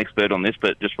not an expert on this,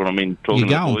 but just what I mean. Talking You're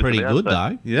to the going boys pretty about, good so.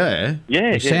 though. Yeah.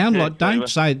 Yeah. You sound like. Don't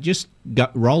say. Just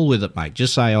roll with it, mate.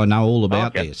 Just say I know all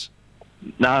about this.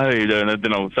 No, then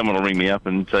someone will ring me up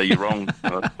and say you're wrong.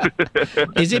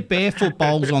 Is it Barefoot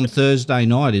Bowls on Thursday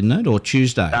night, isn't it, or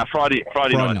Tuesday? Friday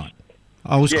night.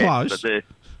 I was close. But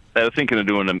they were thinking of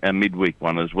doing a midweek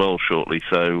one as well shortly.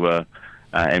 So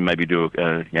and maybe do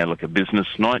like a business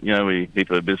night. You know, where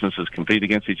people businesses compete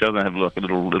against each other and have like a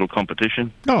little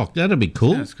competition. Oh, that'd be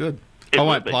cool. That's good. I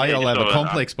won't play. I'll have a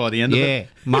complex by the end of it. Yeah,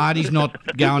 Marty's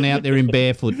not going out there in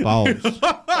barefoot bowls.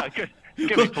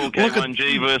 Give me full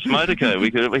K1G versus Motorco.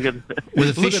 We could with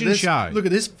a fishing show. Look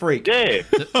at this freak. Yeah,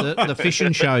 the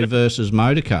fishing show versus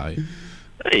Motorco.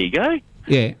 There you go.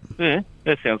 Yeah,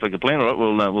 that sounds like a plan. All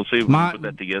right, we'll see if we can put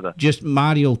that together. Just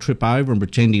Marty will trip over and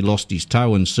pretend he lost his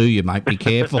toe and sue you, mate. Be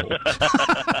careful.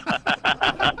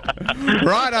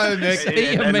 Righto, Nick.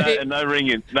 And no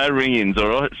ring-ins, all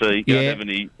right? So you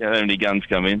can't have any guns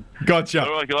come in. Gotcha.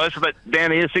 All right, guys. So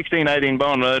down here, 1618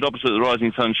 Bowen Road, opposite the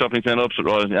Rising Sun Shopping Centre, opposite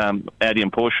Audi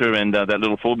and Porsche, and that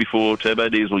little 4x4 turbo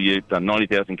diesel ute,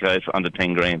 90,000 k's for under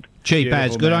 10 grand. Cheap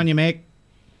as. Good on you, Mick.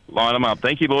 Line them up.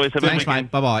 Thank you, boys. Have Thanks, a good weekend.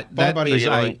 mate. Bye-bye. That is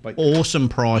an awesome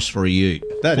price for a ute.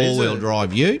 That is four-wheel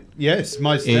drive ute. Yes,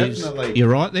 most definitely. You're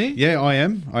right there? Yeah, I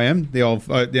am. The old...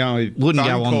 wouldn't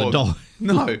go on the dog.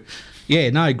 No.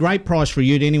 Yeah, no, great price for a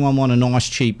ute. Anyone want a nice,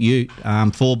 cheap ute,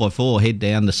 4x4, head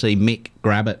down to see Mick,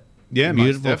 grab it. Yeah,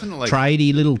 beautiful. Most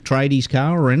definitely. Little tradies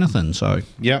car or anything, so...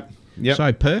 Yep.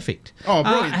 So perfect. Oh,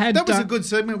 brilliant. That was a good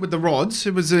segment with the rods.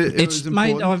 It was important.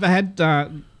 Mate, I've had...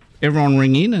 everyone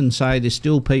ring in and say there's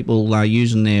still people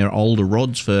using their older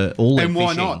rods for all their fishing. And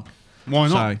why not? Why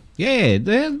not? So, yeah,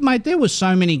 there was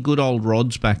so many good old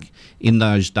rods back in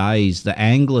those days. The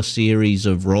Angler series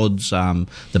of rods,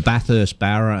 the Bathurst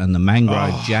Barra and the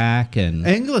Mangrove Jack. And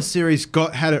Angler series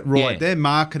had it right. Yeah. Their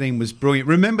marketing was brilliant.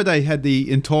 Remember they had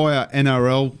the entire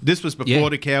NRL. This was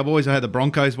before the Cowboys. They had the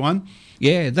Broncos one.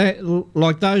 Yeah,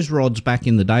 like those rods back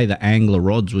in the day, the Angler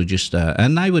rods were just...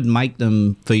 and they would make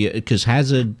them for you, because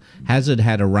Hazard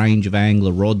had a range of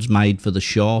Angler rods made for the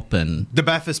shop. And the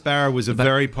Bathurst Barra was a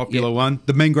very popular one.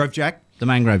 The Mangrove Jack. The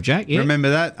Mangrove Jack, yeah.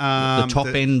 Remember that? The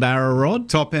top-end Barra rod.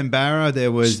 Top-end Barra.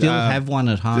 There was... Still have one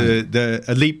at home. The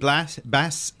Elite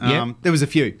Bass. There was a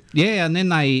few. Yeah, and then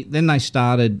they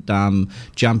started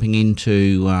jumping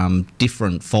into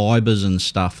different fibres and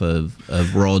stuff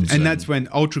of rods. And that's when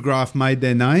Ultragraph made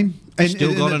their name.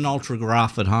 Still got an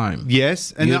Ultragraph at home.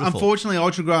 Yes, and Beautiful. unfortunately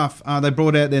Ultragraph, they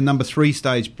brought out their number 3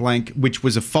 stage blank, which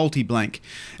was a faulty blank,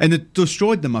 and it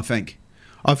destroyed them, I think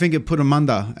it put them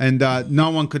under, and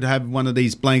no one could have one of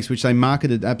these blanks, which they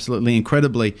marketed absolutely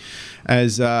incredibly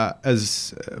as the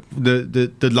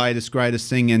latest greatest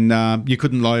thing, and you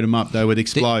couldn't load them up; they would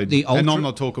explode. And I'm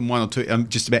not talking one or two;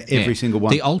 just about every single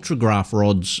one. The Ultragraph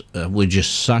rods were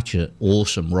just such an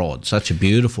awesome rod, such a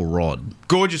beautiful rod,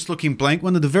 gorgeous looking blank,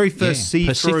 one of the very first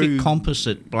see-through Pacific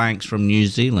Composite blanks from New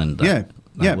Zealand.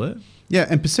 They were. Yeah,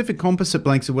 and Pacific Composite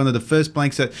blanks are one of the first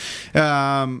blanks that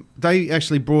they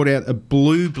actually brought out a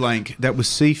blue blank that was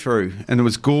see-through, and it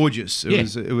was gorgeous.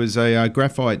 It was a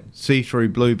graphite see-through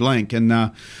blue blank,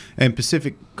 and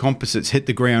Pacific Composites hit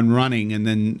the ground running, and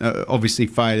then obviously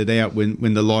faded out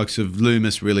when the likes of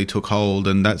Loomis really took hold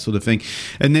and that sort of thing.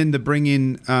 And then to bring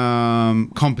in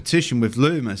competition with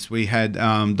Loomis, we had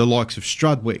the likes of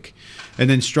Strudwick, and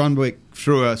then Strudwick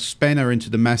threw a spanner into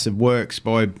the massive works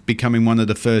by becoming one of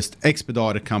the first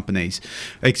expediter companies.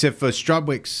 Except for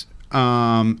Strudwick's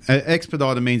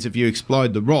expediter means if you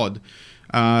explode the rod,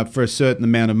 for a certain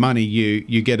amount of money,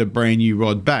 you get a brand new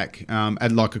rod back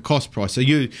at like a cost price. So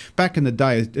back in the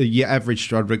day, your average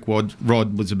Strudwick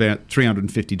rod was about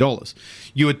 $350.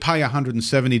 You would pay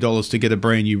 $170 to get a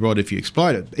brand new rod if you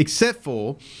exploded, except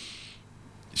for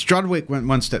Strudwick went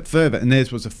one step further, and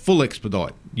theirs was a full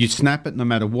expedite. You snap it no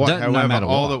matter what, however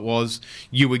old it was,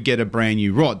 you would get a brand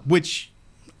new rod, which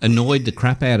annoyed the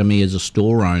crap out of me as a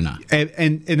store owner. And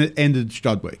it ended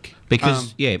Strudwick.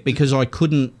 Because I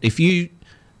couldn't, if you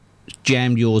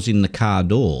jammed yours in the car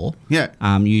door,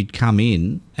 you'd come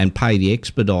in and pay the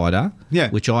expediter,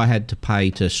 which I had to pay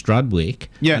to Strudwick,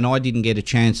 and I didn't get a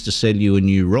chance to sell you a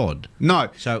new rod. No.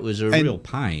 So it was a real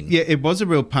pain. Yeah, it was a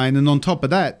real pain. And on top of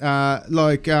that,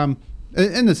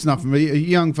 and it's nothing.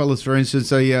 Young fellas, for instance,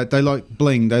 they like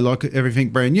bling. They like everything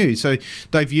brand new. So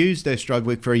they've used their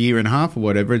Strudwick for a year and a half or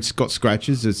whatever. It's got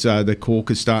scratches. It's the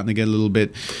cork is starting to get a little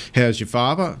bit. How's your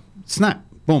father? Snap,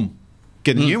 boom,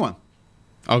 get a new one.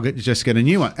 Just get a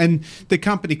new one. And the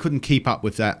company couldn't keep up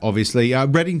with that, obviously.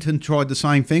 Reddington tried the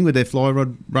same thing with their fly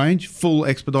rod range, full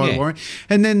expedite warranty.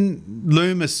 And then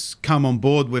Loomis come on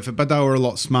board with it, but they were a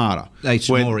lot smarter. It's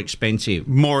more expensive.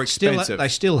 They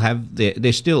still have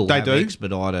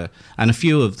expediter, and a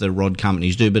few of the rod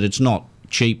companies do, but it's not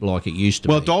cheap like it used to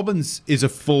be. Well, Dobbins is a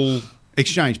full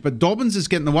exchange, but Dobbins is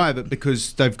getting away with it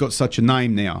because they've got such a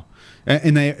name now.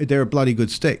 And they're a bloody good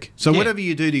stick. So whatever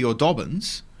you do to your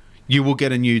Dobbins, you will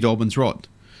get a new Dobbins rod.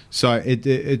 So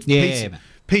it's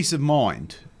peace of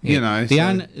mind, you know.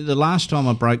 The last time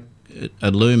I broke a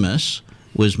Loomis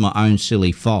was my own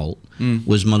silly fault.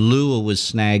 Was my lure was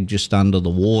snagged just under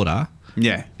the water.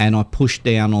 Yeah. And I pushed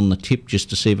down on the tip just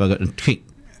to see if I got a kick.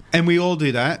 And we all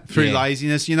do that through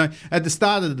laziness. You know, at the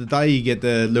start of the day, you get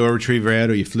the lure retriever out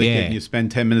or you flick it and you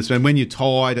spend 10 minutes. And when you're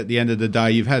tired at the end of the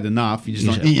day, you've had enough. You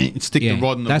just stick the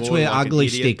rod in the water. That's where ugly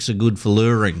sticks are good for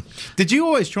luring. Did you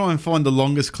always try and find the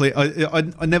longest clear?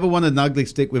 I never wanted an ugly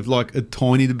stick with like a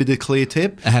tiny bit of clear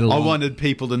tip. I wanted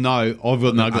people to know I've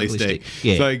got an ugly stick.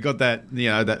 Yeah. So you got that,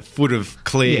 that foot of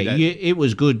clear. Yeah, it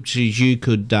was good because you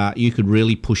could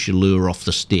really push your lure off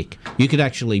the stick. You could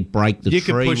actually break the tree with it.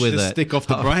 You could push the stick off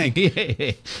the brain.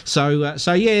 Yeah. So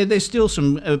there's still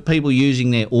some people using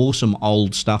their awesome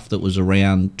old stuff that was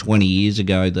around 20 years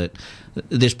ago that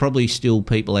there's probably still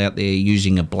people out there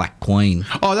using a Black Queen.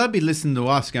 Oh, they'd be listening to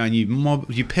us going,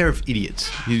 you pair of idiots.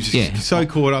 You're just so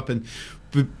caught up and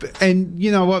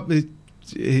you know what?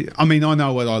 I mean, I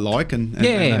know what I like, and that's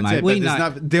mate, it,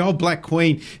 but the old Black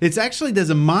Queen. It's actually,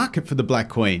 there's a market for the Black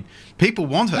Queen. People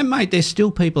want it. And mate, there's still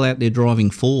people out there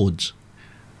driving Fords.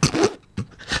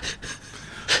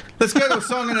 Let's go to a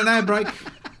song and an ad break.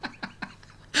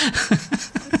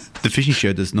 The fishing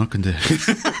show does not contain.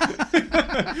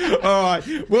 All right,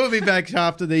 we'll be back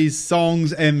after these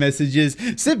songs and messages.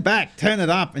 Sit back, turn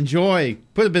it up, enjoy.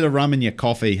 Put a bit of rum in your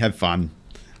coffee, have fun.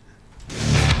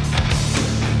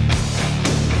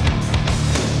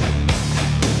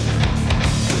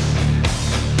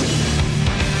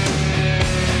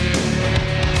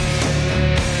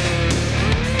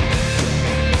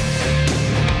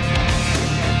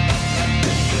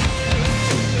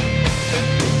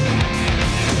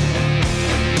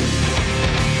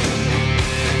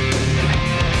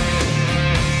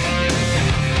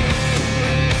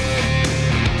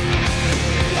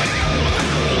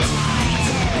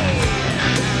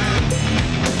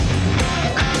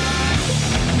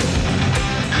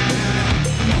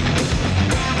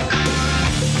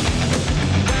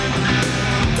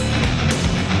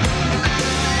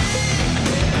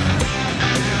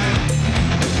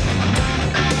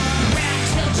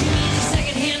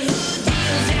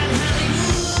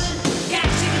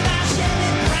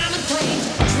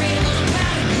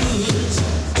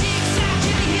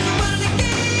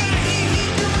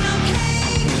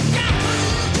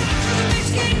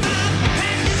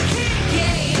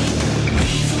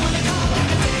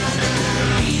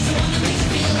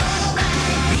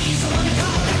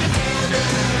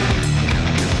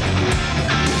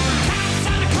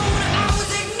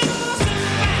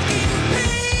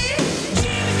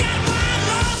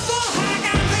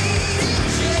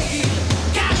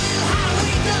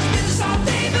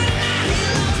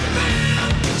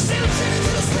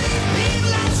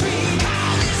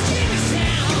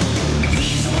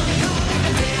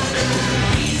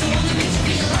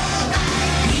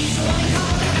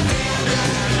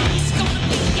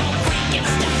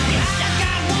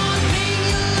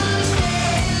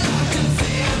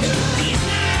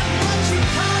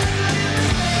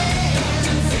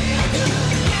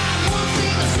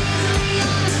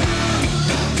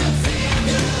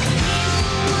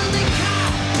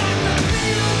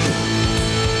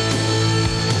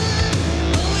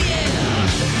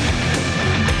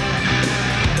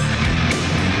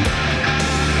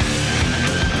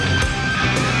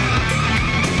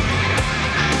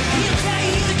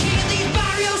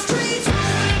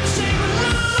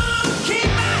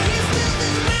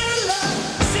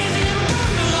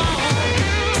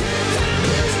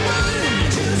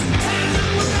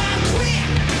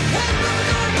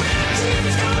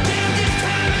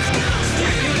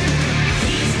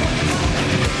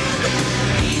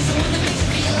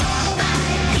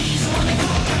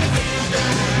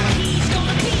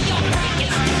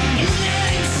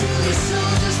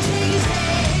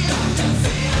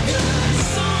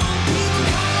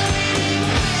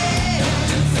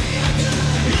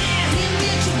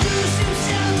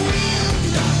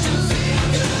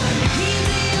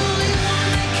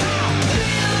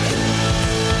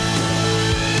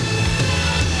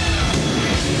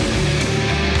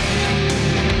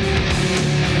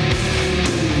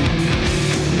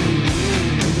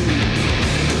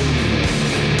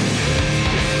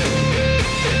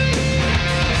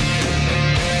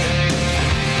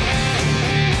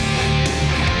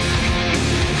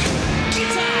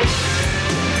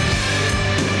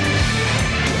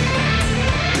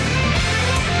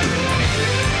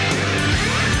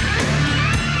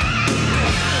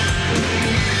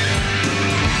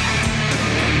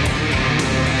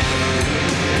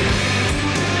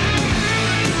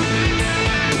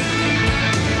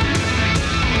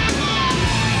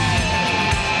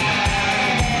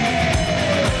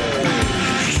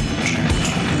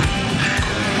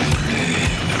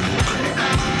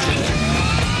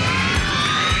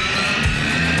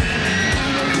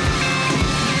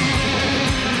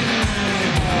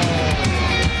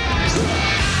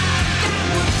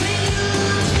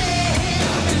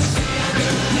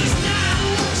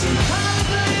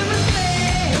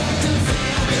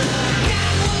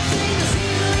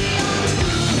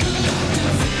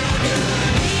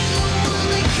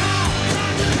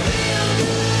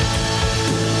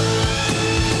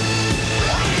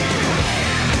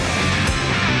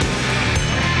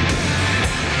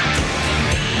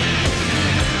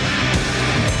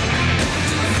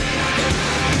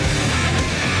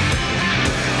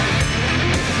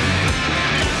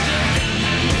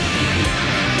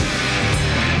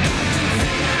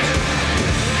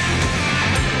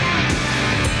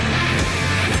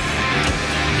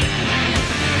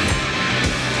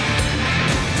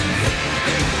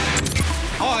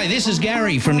 this is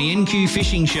Gary from the NQ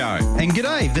Fishing Show. And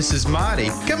g'day, this is Marty.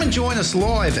 Come and join us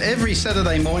live every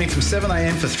Saturday morning from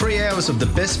 7am for 3 hours of the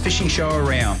best fishing show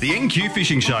around. The NQ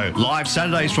Fishing Show, live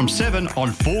Saturdays from 7 on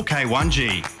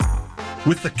 4K1G.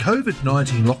 With the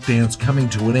COVID-19 lockdowns coming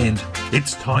to an end,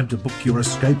 it's time to book your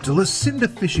escape to Lucinda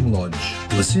Fishing Lodge.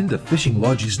 Lucinda Fishing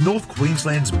Lodge is North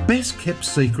Queensland's best kept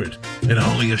secret and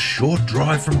only a short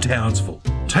drive from Townsville.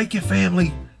 Take your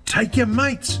family, take your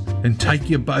mates and take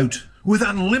your boat. With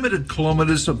unlimited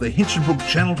kilometres of the Hinchinbrook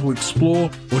Channel to explore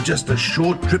or just a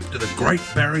short trip to the Great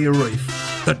Barrier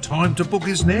Reef. The time to book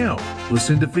is now.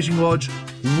 Lucinda Fishing Lodge,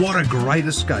 what a great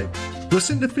escape.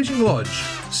 Lucinda Fishing Lodge,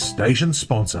 station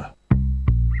sponsor.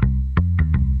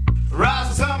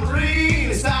 Rise the submarine,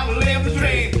 it's time to live the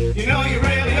dream. You know you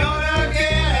really ought to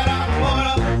get on the water.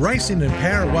 Race in and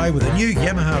power away with a new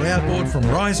Yamaha outboard from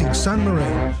Rising Sun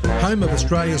Marine, home of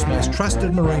Australia's most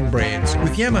trusted marine brands.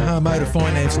 With Yamaha Motor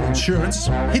Finance and Insurance,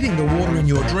 hitting the water in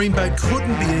your dream boat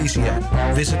couldn't be easier.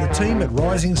 Visit the team at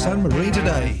Rising Sun Marine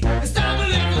today. It's time to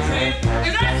live the dream.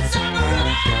 You Rising Sun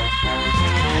Marine.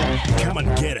 Come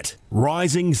and get it.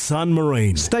 Rising Sun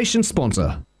Marine. Station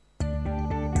sponsor.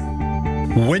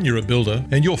 When you're a builder,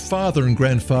 and your father and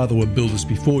grandfather were builders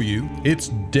before you, it's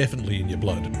definitely in your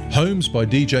blood. Homes by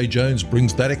DJ Jones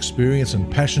brings that experience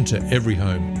and passion to every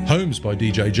home. Homes by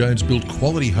DJ Jones build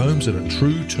quality homes at a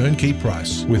true turnkey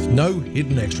price, with no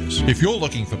hidden extras. If you're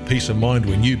looking for peace of mind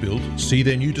when you build, see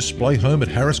their new display home at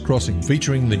Harris Crossing,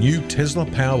 featuring the new Tesla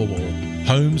Powerwall.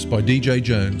 Homes by DJ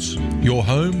Jones. Your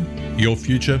home, your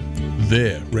future,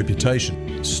 their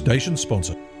reputation. Station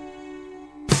sponsor.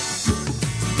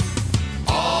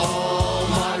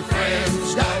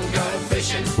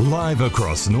 Live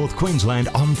across North Queensland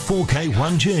on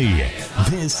 4K1G.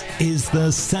 This is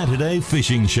the Saturday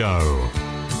Fishing Show.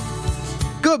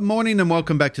 Good morning and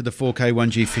welcome back to the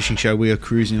 4K1G Fishing Show. We are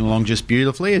cruising along just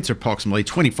beautifully. It's approximately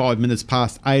 25 minutes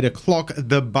past 8 o'clock.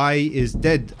 The bay is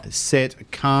dead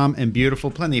set, calm and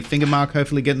beautiful. Plenty of finger mark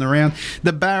hopefully getting around.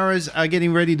 The barras are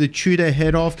getting ready to chew their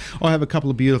head off. I have a couple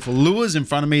of beautiful lures in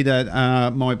front of me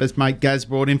that my best mate Gaz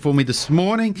brought in for me this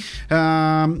morning.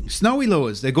 Snowy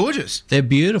lures. They're gorgeous. They're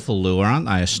beautiful lure, aren't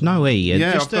they? A snowy.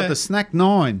 Yeah, I've got the Snack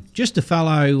 9. Just a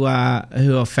fellow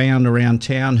who I found around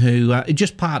town who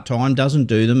just part-time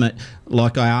doesn't do them.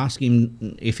 Like I asked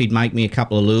him if he'd make me a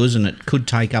couple of lures, and it could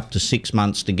take up to 6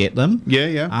 months to get them.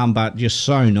 Yeah. But just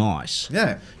so nice.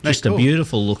 Yeah, just cool. A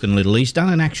beautiful looking little. He's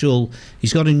done an actual.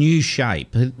 He's got a new shape.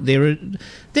 They're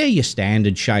your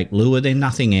standard shape lure. They're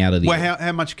nothing out of the. Well,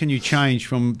 how much can you change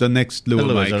from the next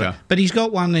lure maker? But he's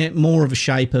got one that more of a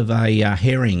shape of a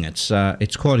herring. It's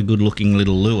quite a good looking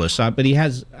little lure. But he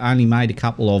has only made a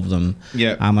couple of them.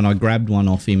 Yeah. And I grabbed one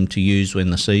off him to use when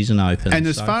the season opens. And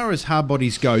as far as hard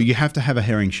bodies go, you have to have a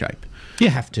herring shape. You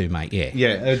have to, mate. Yeah.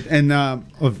 Yeah, and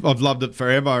I've loved it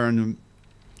forever. And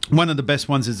one of the best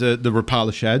ones is the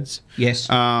Rapala shads. Yes.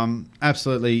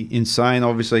 Absolutely insane.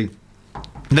 Obviously,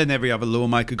 then every other lure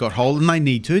maker got hold, and they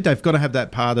need to. They've got to have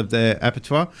that part of their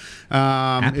apertoire.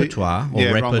 Apertoire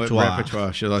or repertoire?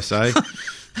 Repertoire, should I say?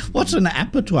 What's an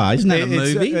apertoire? Isn't that a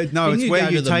movie? No, it's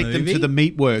where you take them to the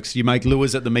meatworks. You make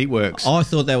lures at the meatworks. I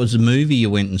thought that was a movie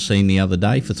you went and seen the other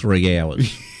day for 3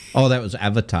 hours. Oh, that was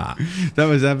Avatar. That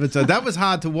was Avatar. That was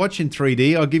hard to watch in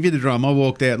 3D. I'll give you the drum. I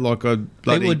walked out like a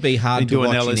bloody... It would be hard to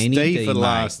watch LSD in any for the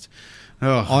last...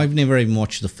 Oh. I've never even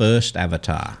watched the first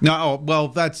Avatar. No, well,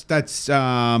 that's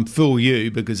fool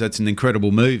you, because that's an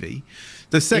incredible movie.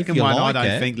 The second one, I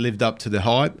don't think, lived up to the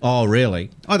hype. Oh,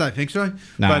 really? I don't think so.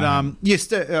 No. But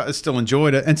I still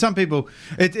enjoyed it. And some people,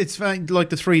 it's funny, like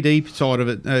the 3D side of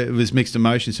it, it was mixed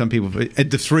emotions. Some people, the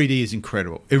 3D is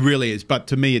incredible. It really is. But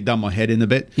to me, it done my head in a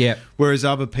bit. Yeah. Whereas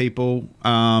other people,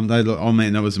 they look, oh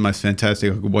man, that was the most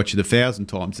fantastic. I could watch it 1,000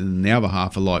 times. And then the other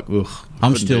half are like, ugh.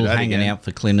 I'm still hanging out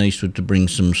for Clint Eastwood to bring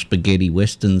some spaghetti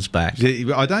westerns back.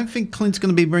 I don't think Clint's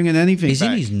going to be bringing anything He's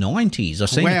back. in his 90s. I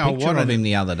seen a picture of him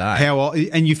the other day.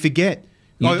 And you forget.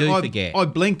 You forget. I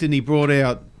blinked and he brought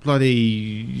out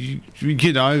bloody,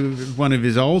 one of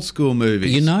his old school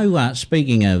movies.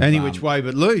 Speaking of... Any Which Way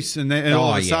But Loose. And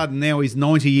all of a sudden now he's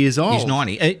 90 years old. He's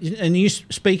 90. And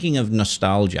speaking of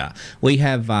nostalgia, we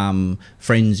have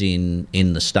friends in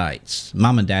the States.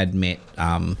 Mum and Dad met...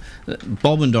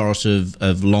 Bob and Doris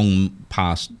have long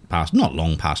passed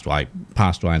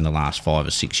away in the last 5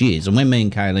 or 6 years. And when me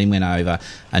and Kayleen went over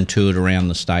and toured around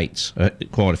the States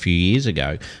quite a few years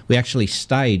ago, we actually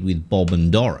stayed with Bob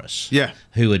and Doris,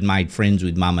 who had made friends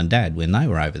with Mum and Dad when they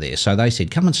were over there. So they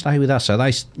said, come and stay with us. So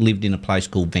they lived in a place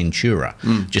called Ventura,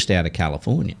 just out of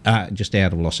California, just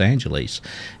out of Los Angeles.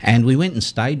 And we went and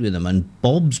stayed with them. And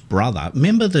Bob's brother,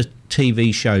 remember the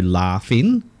TV show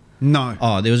Laugh-In? No.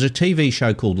 Oh, there was a TV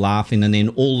show called Laughing, and then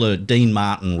all the Dean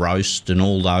Martin roast and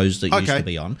all those that used to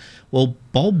be on. Well,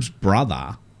 Bob's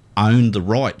brother owned the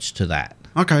rights to that.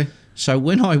 Okay. So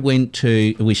when I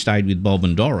we stayed with Bob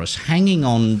and Doris, hanging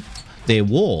on their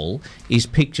wall is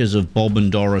pictures of Bob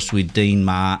and Doris with Dean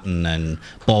Martin and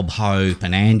Bob Hope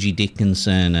and Angie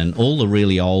Dickinson and all the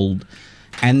really old.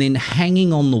 And then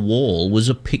hanging on the wall was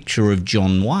a picture of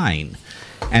John Wayne,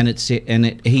 and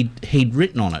he'd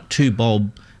written on it to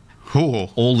Bob,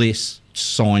 all this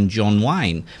signed John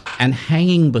Wayne, and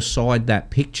hanging beside that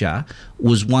picture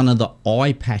was one of the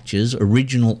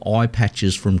original eye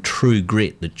patches from True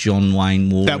Grit that John Wayne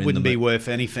wore. That wouldn't be worth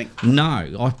anything.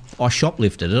 No, I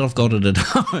shoplifted it. I've got it at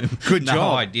home. Good job.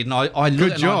 No, I didn't. I look,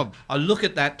 Good job. I look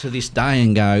at that to this day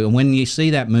and go, and when you see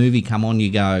that movie come on,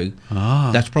 you go,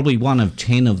 that's probably one of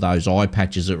 10 of those eye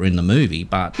patches that were in the movie.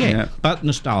 But but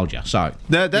nostalgia. So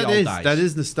that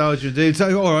is nostalgia, dude.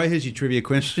 So all right, here's your trivia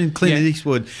question. Clint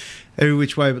Eastwood, Every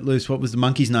Which Way But Loose. What was the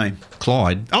monkey's name?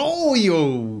 Clyde.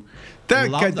 Oh,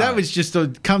 that was just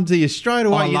to come to you straight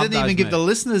away. You didn't even give the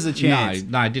listeners a chance.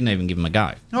 No, I didn't even give him a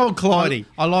go. Oh, Clydey.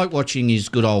 I like watching his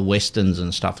good old westerns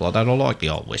and stuff like that. I like the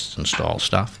old western style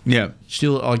stuff. Yeah.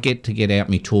 Still, I get to get out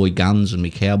my toy guns and my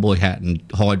cowboy hat and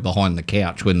hide behind the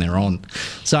couch when they're on.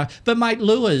 So, but mate,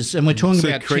 lures, and we're talking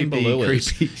about timber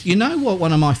lures. You know what?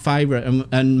 One of my favourite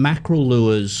and mackerel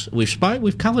lures.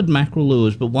 We've covered mackerel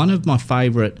lures, but one of my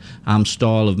favourite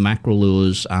style of mackerel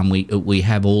lures. We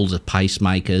have all the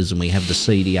pacemakers, and we have the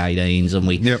CD18s, and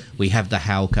we have the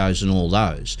Halcos and all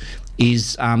those.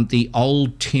 Is the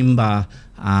old timber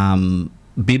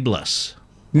bibless.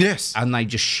 Yes. And they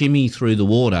just shimmy through the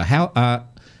water.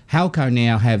 Halco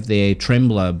now have their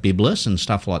trembler bibless and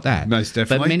stuff like that. Most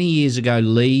definitely. But many years ago,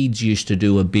 Leeds used to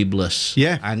do a bibless.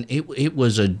 Yeah. And it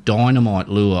was a dynamite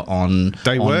lure on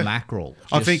mackerel.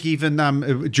 I think even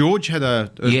George had a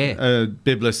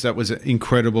bibless that was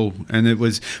incredible, and it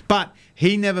was... But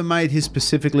he never made his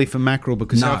specifically for mackerel,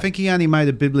 because I think he only made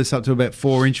a bibless up to about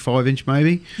 4-inch, 5-inch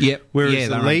maybe. Yep. Whereas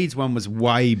the Leeds one was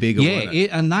way bigger.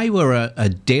 And they were a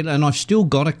dead... And I've still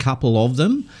got a couple of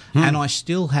them, and I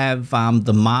still have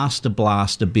the Master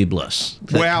Blaster bibless.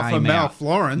 Wow, from Mal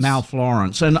Florence. Mal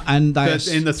Florence. And they...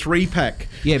 In the 3-pack.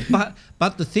 Yeah,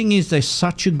 but the thing is, they're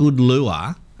such a good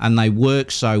lure, and they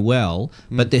work so well,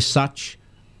 but they're such...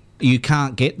 You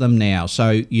can't get them now,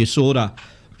 so you sort of...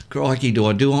 Crikey, do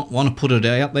I want to put it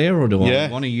out there, or do I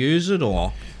want to use it,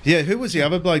 or... Yeah, who was the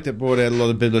other bloke that brought out a lot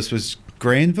of bibless? Was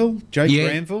Granville? Jake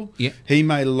Granville? Yeah. He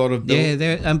made a lot of...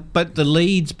 but the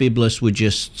Leeds bibless were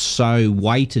just so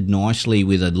weighted nicely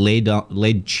with a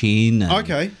lead chin.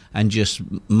 And just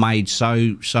made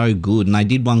so good. And they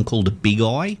did one called a Big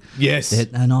Eye. Yes.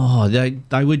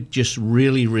 They were just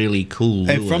really, really cool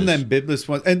And lures. from them bibless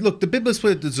ones... And look, the bibless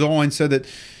were designed so that...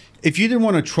 If you didn't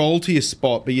want to troll to your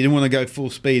spot, but you didn't want to go full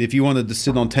speed, if you wanted to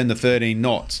sit on 10 to 13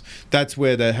 knots, that's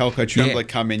where the Halco Trembler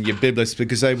come in, your bibless,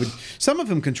 because they would... Some of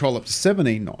them control up to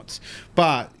 17 knots.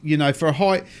 But, for a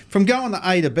height... From going to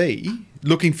A to B,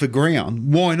 looking for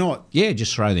ground, why not? Yeah,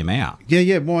 just throw them out.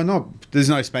 Yeah, why not? There's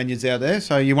no Spaniards out there,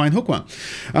 so you won't hook one.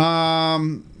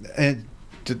 And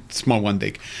it's my one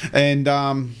dig. And,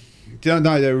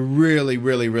 they're a really,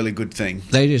 really, really good thing.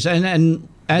 They just... And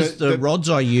as the rods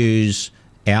I use...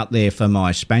 out there for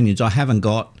my Spaniards, I haven't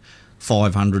got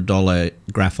 $500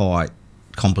 graphite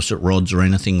composite rods or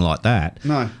anything like that.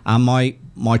 No.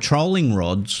 My trolling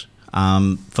rods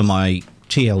for my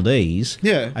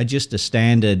TLDs are just a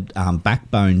standard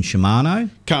backbone Shimano.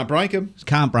 Can't break them.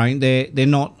 Can't break them. They're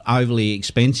not overly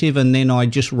expensive, and then I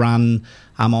just run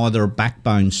either a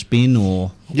backbone spin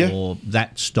or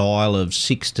that style of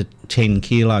 6 to 10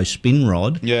 kilo spin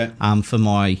rod for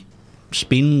my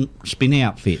spin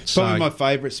outfit. Probably my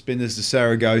favourite spin is the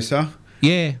Saragossa.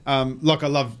 Yeah. I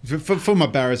love... For my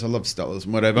barrows, I love Stellas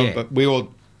and whatever, but we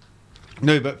all...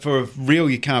 No, but for a reel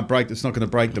you can't break that's not going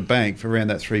to break the bank for around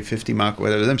that 350 mark or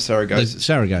whatever. Them Saragossas... The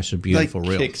Saragossa are beautiful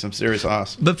reels. They kick some serious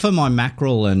ass. But for my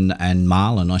mackerel and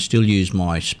marlin, I still use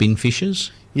my spin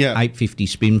fishers. Yeah. 850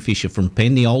 spin fisher from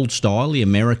Penn, the old style, the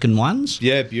American ones.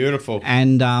 Yeah, beautiful.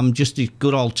 And just the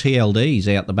good old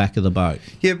TLDs out the back of the boat.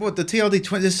 Yeah, but the TLD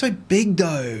 20, they're so big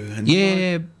though.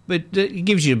 And but it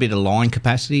gives you a bit of line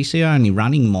capacity. See, I'm only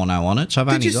running mono on it. So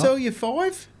Did you sell your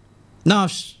 5? No,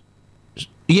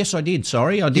 yes, I did.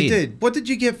 Sorry, I did. You did. What did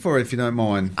you get for it, if you don't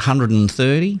mind?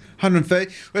 130.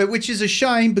 130, which is a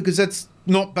shame because that's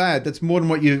not bad. That's more than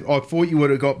what I thought you would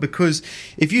have got, because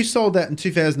if you sold that in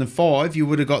 2005, you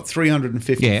would have got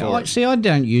 350 for it. See, I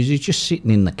don't use it. It's just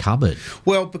sitting in the cupboard.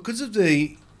 Well, because of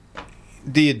the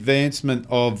advancement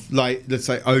of, like, let's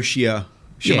say, Oshia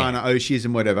Shimano Oshies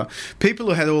and whatever. People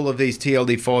who had all of these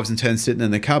TLD 5s and 10s sitting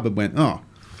in the cupboard went, oh,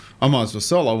 I might as well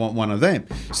sell. I want one of them.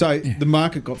 So the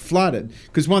market got flooded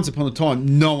because once upon a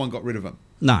time, no one got rid of them.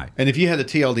 No. And if you had a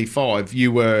TLD 5,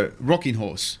 you were rocking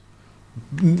horse,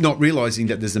 not realising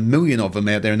that there's a million of them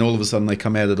out there, and all of a sudden they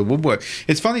come out of the woodwork.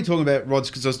 It's funny talking about rods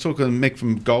because I was talking to Mick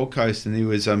from Gold Coast, and he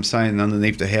was saying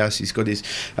underneath the house he's got his,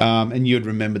 and you'd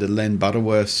remember the Len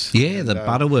Butterworths. Yeah, the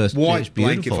Butterworth. White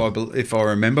blank, if I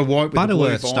remember. White with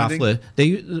Butterworth the blue stuff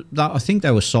binding. I think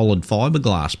they were solid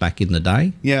fiberglass back in the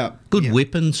day. Yeah. Good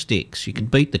whipping sticks. You could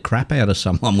beat the crap out of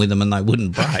someone with them and they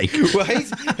wouldn't break. Well,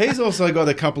 he's also got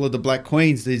a couple of the Black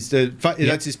Queens.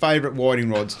 That's his favourite whiting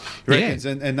rods. He reckons,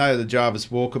 and they are the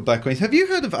Jarvis Walker Black Queens. Have you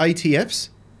heard of ATFs?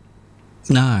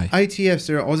 No. ATFs,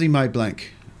 they're an Aussie-made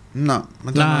blank. No, I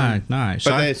don't know. No.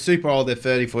 But they're super old. They're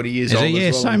 30, 40 years old Yeah,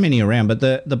 as well. so many around. But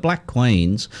the Black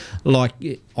Queens, like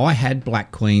I had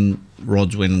Black Queen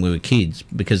rods when we were kids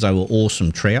because they were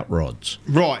awesome trout rods.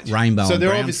 Right. Rainbow So and they're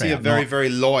brown obviously trout, a very, not- very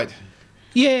light.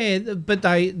 Yeah, but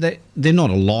they're not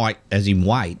a light as in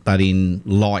weight, but in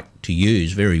light to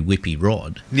use, very whippy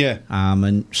rod. Yeah.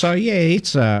 And so, yeah,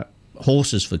 it's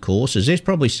horses for courses. There's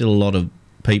probably still a lot of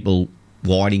people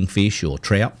whiting fish or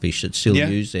trout fish that still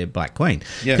use their Black Queen.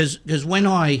 Yeah. Because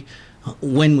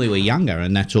when we were younger,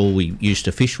 and that's all we used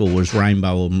to fish for was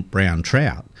rainbow and brown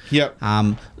trout. Yep.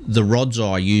 The rods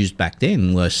I used back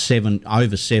then were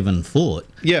over 7 foot.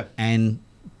 Yeah. And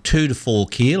 2 to 4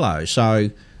 kilos.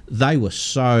 So they were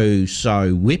so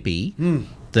whippy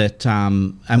that,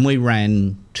 and we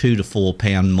ran 2 to 4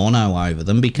 pound mono over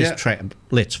them because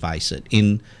let's face it,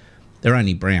 they're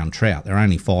only brown trout. They're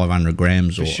only 500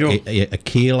 grams or a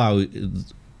kilo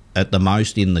at the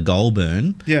most in the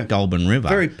Goulburn River.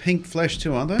 Very pink flesh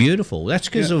too, aren't they? Beautiful. That's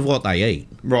because of what they eat.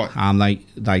 Right.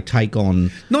 They take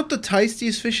on... Not the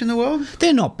tastiest fish in the world?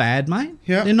 They're not bad, mate.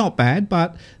 Yeah. They're not bad,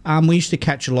 but we used to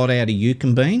catch a lot out of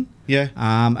Yukonbean. Yeah.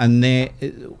 And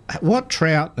what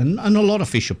trout, and a lot of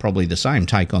fish are probably the same,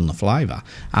 take on the flavour.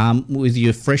 With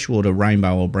your freshwater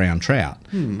rainbow or brown trout,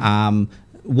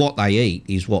 what they eat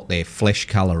is what their flesh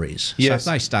colour is. Yes. So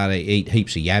if they start to eat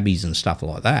heaps of yabbies and stuff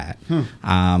like that,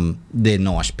 they're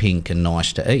nice pink and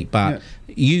nice to eat. But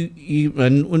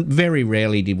and very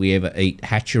rarely did we ever eat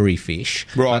hatchery fish,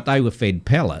 but they were fed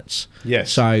pellets.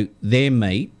 Yes. So their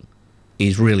meat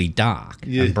is really dark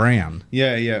and brown.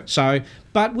 Yeah, yeah. So,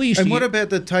 but we used to... And what about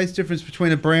the taste difference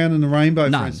between a brown and a rainbow,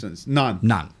 for instance?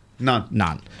 None.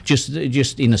 Just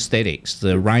in aesthetics.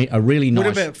 A really nice...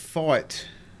 What about fight?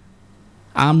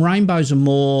 Rainbows are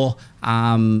more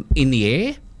in the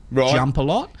air, jump a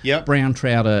lot. Yep. Brown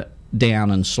trout are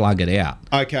down and slug it out.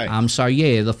 Okay. So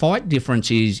yeah, the fight difference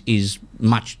is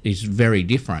very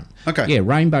different. Okay. Yeah,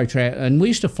 rainbow trout, and we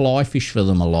used to fly fish for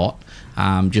them a lot,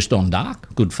 just on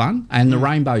dark, good fun. And the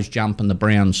rainbows jump and the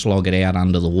browns slog it out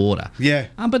under the water. Yeah.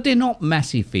 But they're not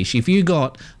massive fish. If you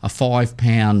got a 5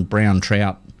 pound brown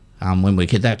trout. When we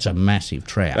kid, that's a massive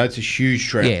trout. That's a huge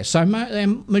trout. Yeah, so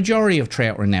majority of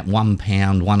trout were in that 1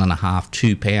 pound, 1.5,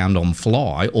 2 pound on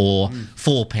fly or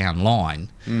 4 pound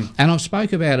line. And I've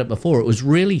spoke about it before. It was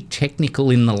really technical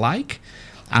in the lake.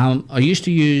 I used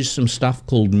to use some stuff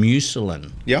called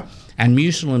mucilin. Yeah. And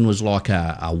mucilin was like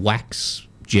a wax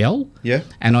gel. Yeah.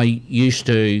 And I used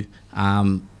to...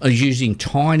 I was using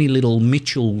tiny little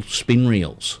Mitchell spin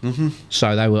reels. Mm-hmm.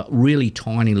 So they were really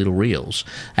tiny little reels.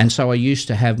 And so I used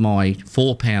to have my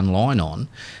 4 pound line on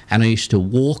and I used to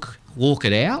walk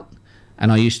it out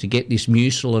and I used to get this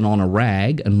mucilin on a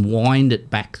rag and wind it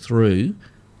back through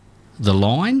the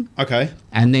line. Okay.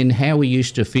 And then how we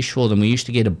used to fish for them, we used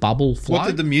to get a bubble float. What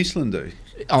did the mucilin do?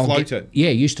 Float it?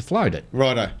 Yeah, used to float it.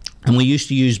 Righto. And we used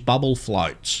to use bubble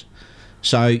floats.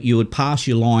 So you would pass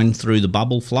your line through the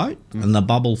bubble float and the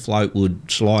bubble float would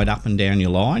slide up and down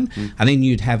your line and then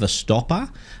you'd have a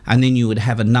stopper and then you would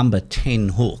have a number 10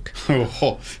 hook.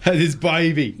 Oh, that is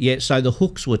baby. Yeah, so the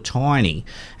hooks were tiny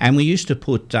and we used to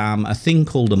put a thing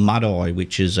called a mud-eye,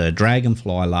 which is a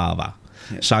dragonfly larva.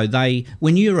 Yep. So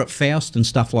when you're at Faust and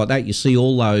stuff like that, you see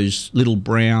all those little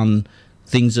brown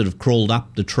things that have crawled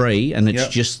up the tree and it's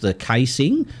just the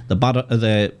casing,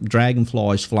 the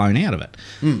dragonflies flown out of it.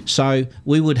 So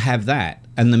we would have that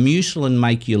and the mucilin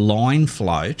make your line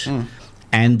float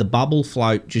and the bubble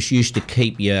float just used to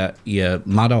keep your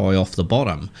mud-eye off the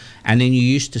bottom and then you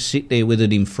used to sit there with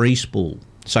it in free spool.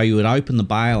 So you would open the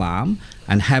bail arm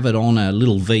and have it on a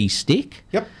little V stick.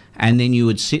 Yep. And then you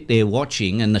would sit there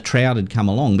watching and the trout would come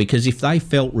along because if they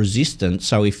felt resistant,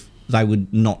 so if they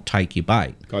would not take your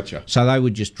bait. Gotcha. So they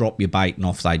would just drop your bait and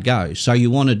off they'd go. So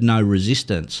you wanted no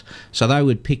resistance. So they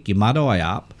would pick your mud-eye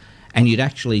up and you'd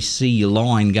actually see your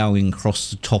line going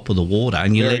across the top of the water,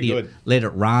 and you let it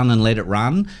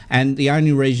run. And the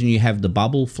only reason you have the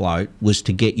bubble float was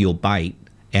to get your bait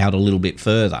out a little bit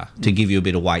further to give you a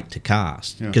bit of weight to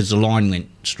cast, because the line went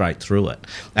straight through it.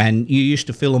 And you used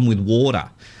to fill them with water.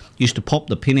 You used to pop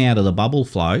the pin out of the bubble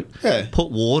float, put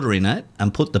water in it,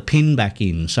 and put the pin back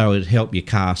in, so it'd help you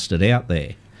cast it out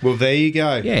there. Well, there you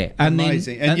go. Yeah.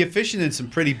 Amazing. And you're fishing in some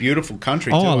pretty beautiful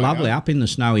country too. Oh, lovely. Up in the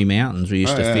Snowy Mountains, we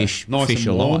used to fish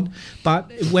a lot.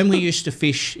 But when we used to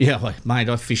fish, mate,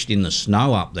 I fished in the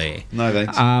snow up there. No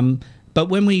thanks. But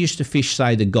when we used to fish,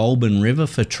 say, the Goulburn River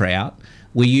for trout,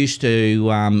 we used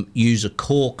to use a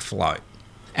cork float.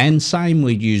 And same,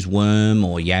 we'd use worm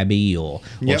or yabby or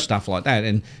stuff like that.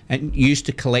 And used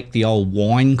to collect the old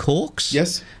wine corks.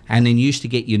 Yes. And then used to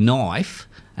get your knife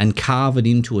and carve it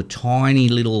into a tiny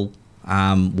little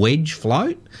wedge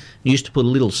float. You used to put a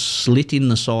little slit in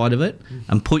the side of it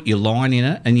and put your line in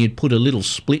it, and you'd put a little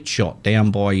split shot down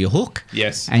by your hook.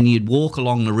 Yes. And you'd walk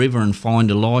along the river and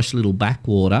find a nice little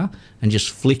backwater and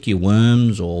just flick your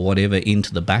worms or whatever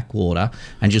into the backwater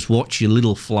and just watch your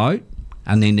little float.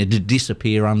 And then it'd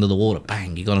disappear under the water.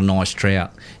 Bang, you got a nice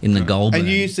trout in the Goulburn. And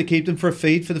you used to keep them for a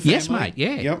feed for the family? Yes,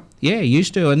 mate, Yeah,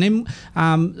 used to. And then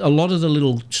a lot of the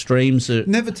little streams that...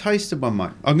 Never tasted one,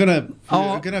 mate. I'm gonna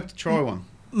have to try one.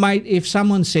 Mate, if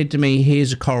someone said to me,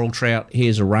 here's a coral trout,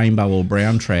 here's a rainbow or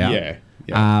brown trout...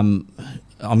 I'm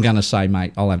going to say,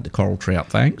 mate, I'll have the coral trout,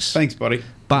 thanks. Thanks, buddy.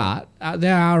 But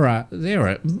there are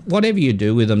whatever you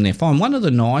do with them, they're fine. One of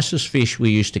the nicest fish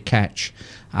we used to catch...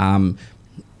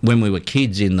 when we were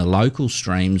kids in the local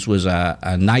streams was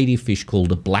a native fish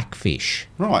called a blackfish.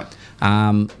 Right.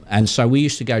 And so we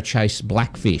used to go chase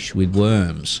blackfish with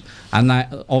worms. And they,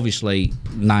 obviously,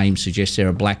 name suggests they're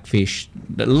a blackfish,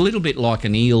 a little bit like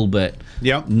an eel, but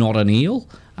not an eel.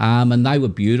 And they were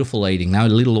beautiful eating. They were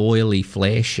little oily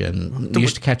flesh, and we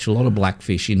used to catch a lot of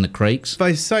blackfish in the creeks.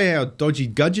 They say our dodgy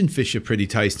gudgeon fish are pretty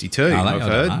tasty too, I've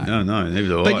heard. No, neither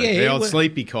do I. The old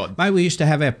sleepy cod. Mate, we used to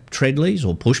have our treadleys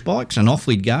or push bikes, and off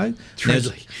we'd go.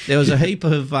 There was a heap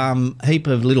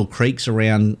of little creeks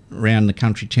around the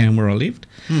country town where I lived,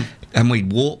 and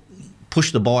we'd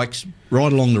push the bikes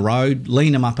right along the road,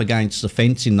 lean them up against the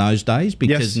fence in those days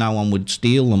because no one would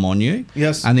steal them on you.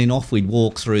 Yes. And then off we'd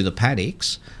walk through the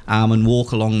paddocks and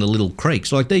walk along the little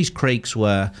creeks. Like these creeks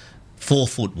were 4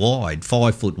 foot wide,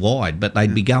 5 foot wide, but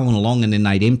they'd be going along and then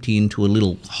they'd empty into a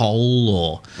little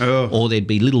hole or there'd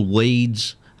be little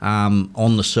weeds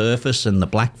on the surface, and the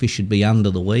blackfish would be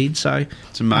under the weeds. So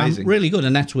it's amazing, really good.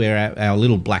 And that's where our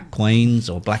little black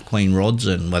queens or black queen rods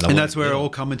and that's where it all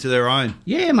come into their own.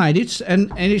 Yeah, mate. It's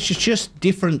and it's just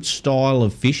different style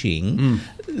of fishing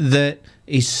that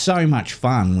is so much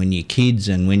fun when you're kids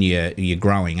and when you're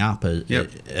growing up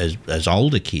as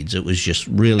older kids. It was just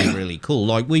really really cool.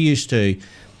 Like we used to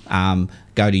go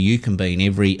to Yukonbean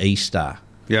every Easter.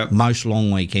 Most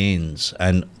long weekends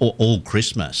and all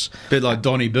Christmas. Bit like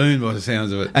Donny Doon by the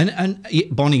sounds of it. And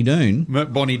Bonnie Doon.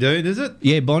 Bonnie Doon, is it?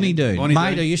 Yeah, Bonnie Doon. Mate,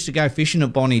 I used to go fishing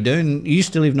at Bonnie Doon.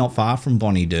 Used to live not far from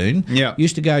Bonnie Doon. Yeah.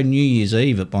 Used to go New Year's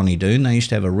Eve at Bonnie Doon. They used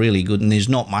to have a really good, and there's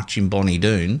not much in Bonnie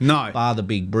Doon. No. Bar the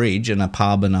big bridge and a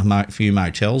pub and a few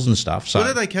motels and stuff. So what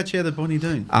do they catch out of Bonnie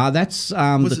Doon? That's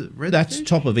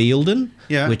top of Eildon,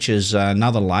 which is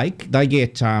another lake. They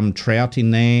get trout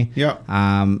in there. Yeah.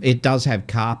 It does have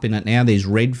carp in it now. There's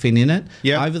redfin in it.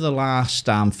 Yeah. Over the last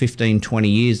 15, 20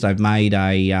 years, they've made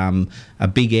a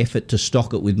big effort to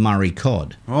stock it with Murray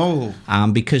cod. Oh.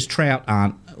 Because trout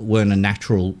weren't a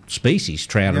natural species.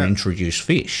 Trout are introduced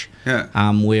fish. Yeah.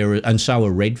 And so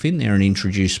are redfin. They're an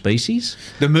introduced species.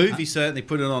 The movie certainly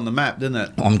put it on the map, didn't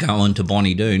it? I'm going to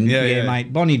Bonnie Doon. Yeah,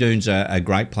 mate. Bonnie Doon's a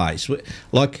great place.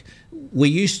 Like, we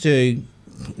used to,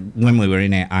 when we were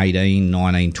in our 18,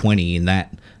 19, 20, in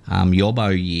that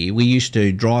Yobbo year, we used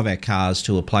to drive our cars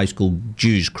to a place called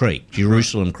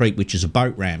Jerusalem Creek, which is a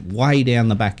boat ramp way down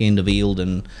the back end of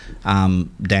Eildon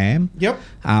Dam. Yep.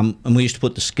 And we used to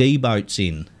put the ski boats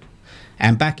in.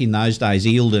 And back in those days,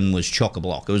 Eildon was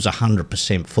chock-a-block. It was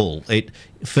 100% full.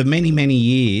 For many, many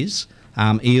years,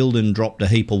 Eildon dropped a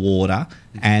heap of water,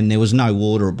 and there was no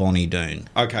water at Bonnie Doon.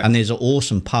 Okay. And there's an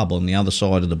awesome pub on the other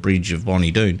side of the bridge of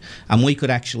Bonnie Doon, and we could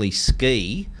actually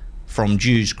ski from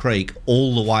Jews Creek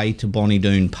all the way to Bonnie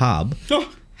Doon pub,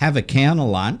 have a counter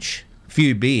lunch,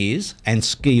 few beers, and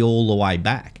ski all the way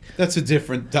back. That's a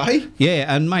different day.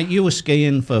 Yeah, and mate, you were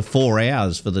skiing for 4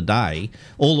 hours for the day,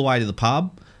 all the way to the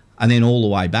pub, and then all the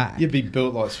way back. You'd be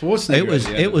built like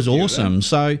Schwarzenegger. It was awesome.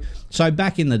 So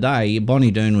back in the day,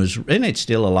 Bonnie Doon was, and it's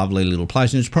still a lovely little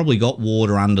place, and it's probably got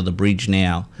water under the bridge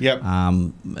now,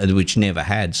 which never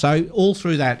had. So all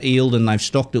through that Eildon, they've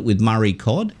stocked it with Murray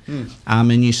cod,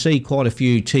 and you see quite a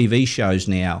few TV shows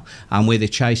now where they're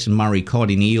chasing Murray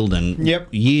cod in Eildon.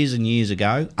 Years and years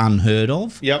ago, unheard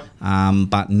of.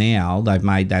 But now they've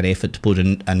made that effort to put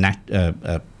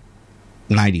a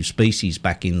native species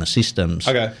back in the systems.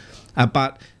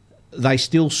 But they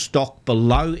still stock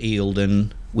below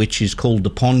Eildon, which is called the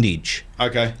pondage.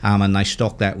 And they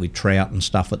stock that with trout and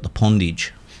stuff at the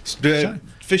pondage.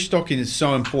 Fish stocking is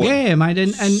so important. Yeah, mate,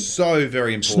 and so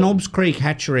very important. Snobs Creek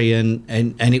Hatchery, and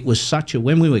it was such a,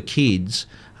 when we were kids,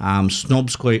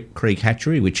 Snobs Creek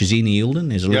Hatchery, which is in Eildon,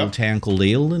 there's a little town called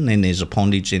Eildon, then there's a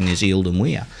pondage, then there's Eildon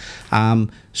Weir.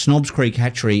 Snobs Creek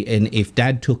Hatchery, and if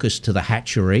Dad took us to the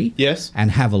hatchery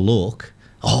and have a look,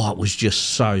 it was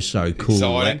just so cool.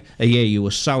 Exciting. You were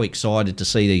so excited to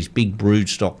see these big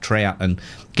broodstock trout and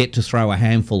get to throw a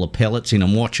handful of pellets in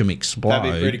and watch them explode.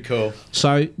 That'd be pretty cool.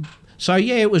 So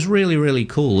yeah, it was really, really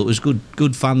cool. It was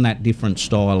good fun, that different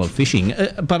style of fishing.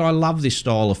 But I love this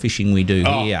style of fishing we do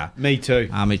here. Me too.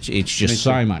 It's just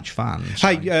so much fun.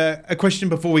 Hey, a question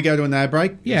before we go to an ad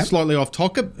break. Yeah. Slightly off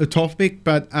topic,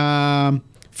 but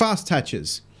fast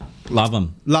hatches. Love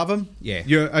them. Love them? Yeah.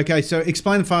 Okay, so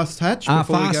explain the fast hatch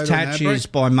before we go fast to an ad hatch break. is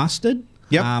by Mustard.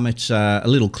 It's a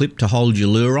little clip to hold your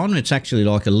lure on. It's actually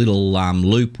like a little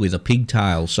loop with a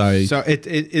pigtail. So it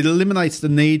eliminates the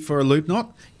need for a loop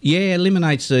knot? Yeah,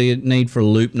 eliminates the need for a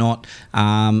loop knot,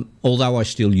 although I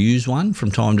still use one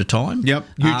from time to time. You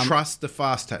trust the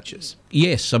fast hatches?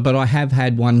 Yes, but I have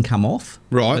had one come off.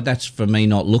 Right. But that's for me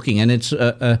not looking. And it's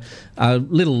a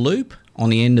little loop on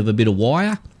the end of a bit of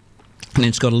wire, and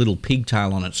it's got a little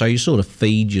pigtail on it. So you sort of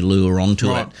feed your lure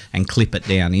onto it and clip it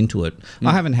down into it.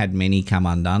 I haven't had many come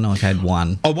undone. I've had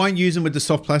one. I won't use them with the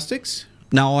soft plastics?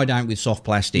 No, I don't with soft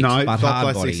plastics, but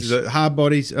hard bodies. Hard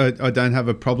bodies I don't have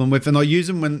a problem with. And I use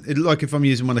them if I'm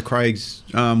using one of Craig's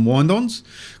wind-ons,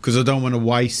 because I don't want to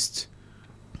waste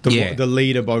the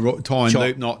leader by tying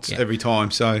loop knots every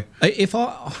time. So if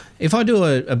I do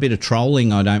a bit of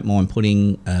trolling, I don't mind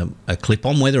putting a clip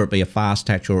on, whether it be a fast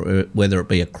hatch or whether it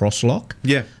be a cross lock.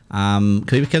 Yeah.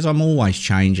 Because I'm always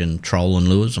changing trolling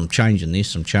lures. I'm changing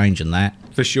this, I'm changing that.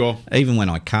 For sure. Even when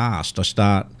I cast, I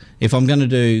start... If I'm going to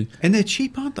do... And they're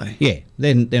cheap, aren't they? Yeah,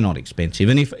 they're not expensive.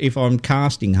 And if I'm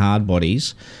casting hard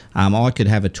bodies, I could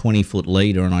have a 20-foot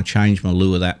leader and I change my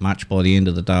lure that much. By the end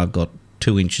of the day, I've got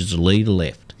 2 inches of leader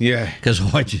left. Yeah.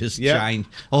 Because I just change.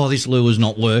 Oh, this lure's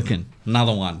not working.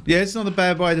 Another one. Yeah, it's not a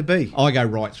bad way to be. I go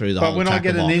right through the whole But when I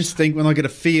get an instinct, when I get a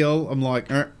feel, I'm like...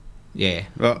 Yeah.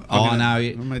 Well, I know.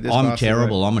 I'm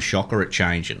terrible. I'm a shocker at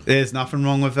changing. There's nothing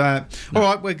wrong with that. All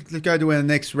right, we'll go to our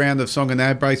next round of song and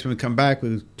ad breaks. When we come back,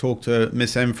 we'll talk to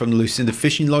Miss M from the Lucinda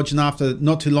Fishing Lodge. And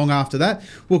not too long after that,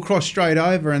 we'll cross straight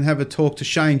over and have a talk to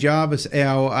Shane Jarvis,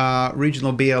 our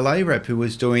regional BLA rep, who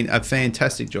was doing a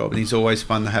fantastic job. And he's always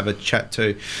fun to have a chat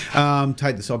to.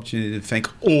 Take this opportunity to thank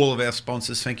all of our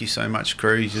sponsors. Thank you so much,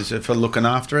 Cruisers, for looking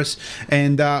after us.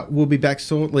 And we'll be back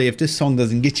shortly. If this song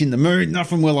doesn't get you in the mood,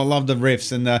 nothing will. I love the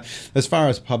riffs, and as far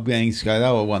as pub gangs go,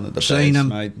 they were one of the best,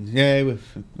 mate. Yeah,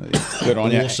 good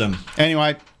on you. Awesome.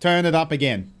 Anyway, turn it up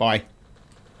again. Bye.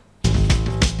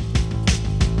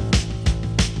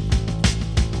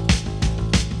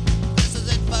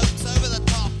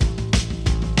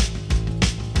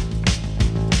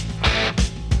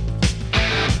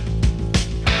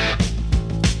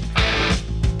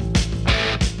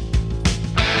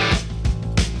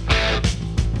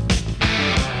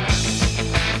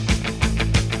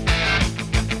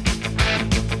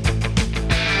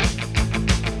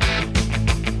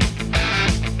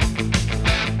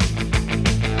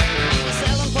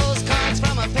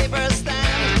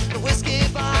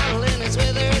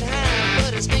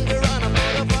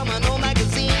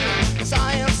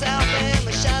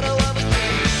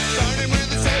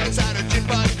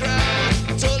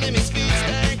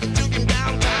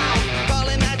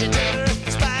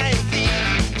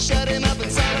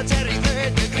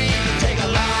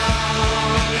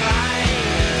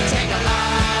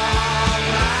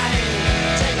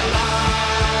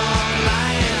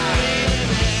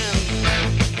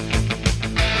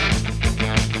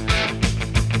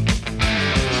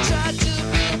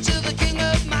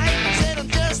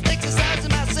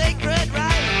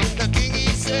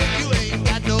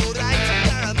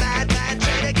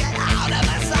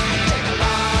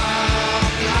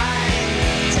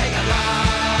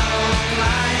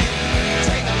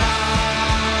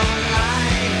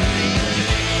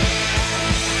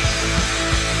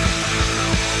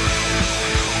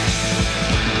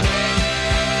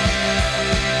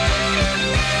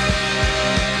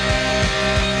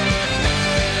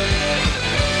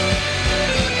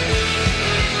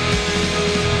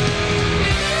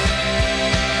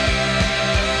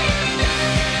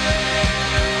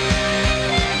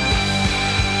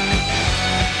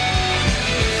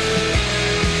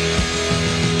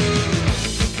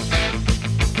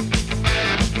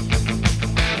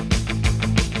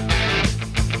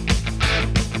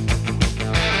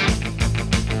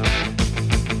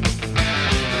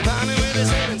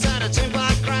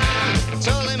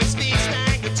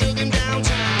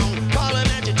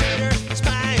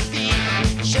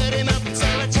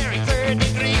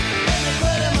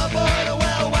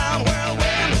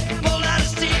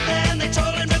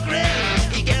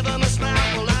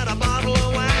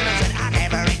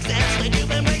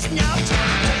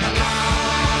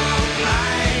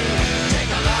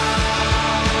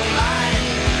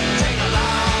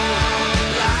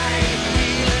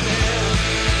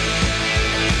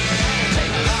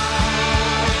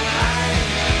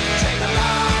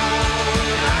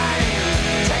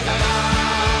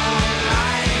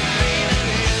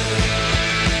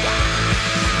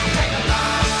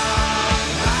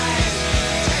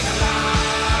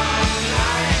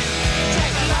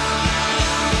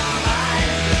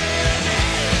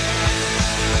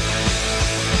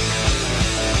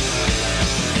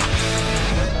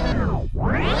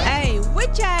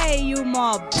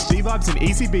 vibes and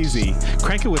easy beasy.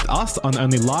 Crank it with us on the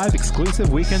only live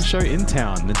exclusive weekend show in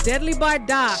town. Deadly by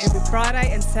Dark every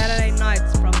Friday and Saturday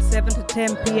nights from 7 to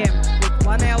 10 p.m. with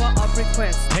 1 hour of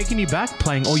requests. Taking you back,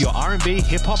 playing all your R&B,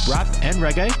 hip-hop, rap and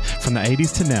reggae from the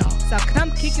 80s to now. So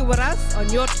come kick it with us on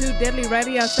your 2 Deadly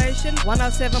radio station,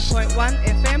 107.1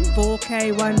 FM,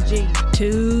 4K1G.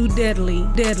 2 Deadly,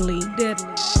 Deadly, Deadly.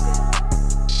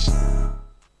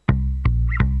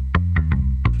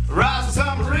 Rise the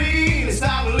submarine, it's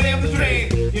time to live the dream.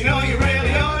 You know you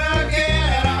really ought to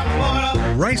get on the water.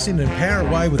 Race in and power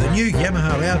away with a new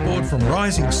Yamaha outboard from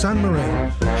Rising Sun Marine,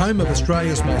 home of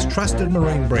Australia's most trusted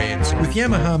marine brands. With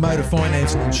Yamaha Motor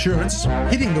Finance and Insurance,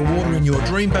 hitting the water in your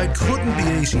dream boat couldn't be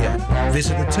easier.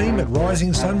 Visit the team at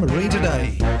Rising Sun Marine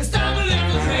today. It's time to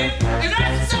live the dream. And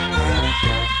that's the submarine.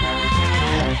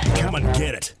 Come and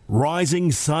get it.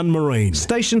 Rising Sun Marine.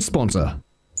 Station sponsor.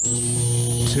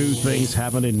 Two things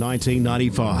happened in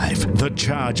 1995. The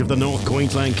charge of the North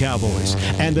Queensland Cowboys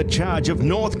and the charge of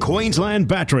North Queensland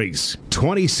batteries.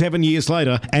 27 years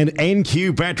later, and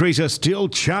NQ batteries are still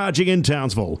charging in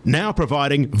Townsville, now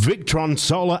providing Victron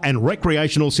solar and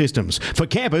recreational systems for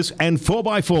campers and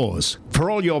 4x4s.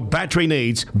 For all your battery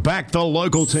needs, back the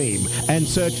local team and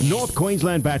search North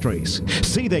Queensland Batteries.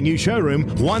 See their new showroom,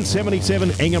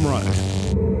 177 Ingham Road.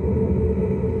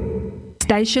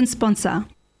 Station sponsor.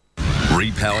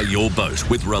 Repower your boat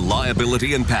with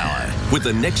reliability and power with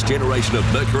the next generation of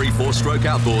Mercury 4-stroke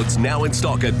outboards now in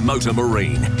stock at Motor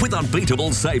Marine with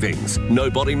unbeatable savings.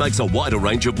 Nobody makes a wider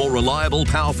range of more reliable,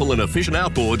 powerful and efficient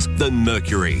outboards than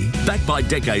Mercury. Backed by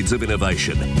decades of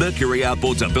innovation, Mercury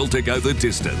outboards are built to go the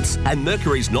distance, and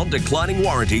Mercury's non-declining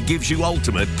warranty gives you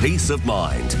ultimate peace of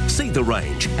mind. See the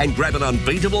range and grab an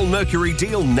unbeatable Mercury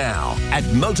deal now at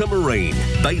Motor Marine,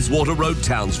 Bayswater Road,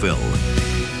 Townsville.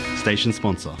 Station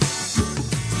sponsor.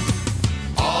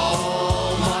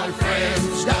 All my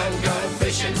friends don't go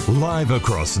fishing. Live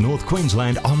across North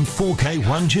Queensland on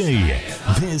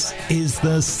 4K1G. This is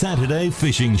the Saturday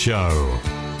Fishing Show.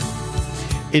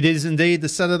 It is indeed the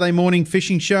Saturday morning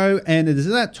fishing show, and it is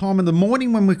that time of the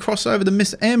morning when we cross over to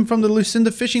Miss M from the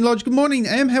Lucinda Fishing Lodge. Good morning,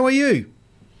 Em. How are you?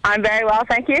 I'm very well,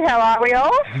 thank you. How are we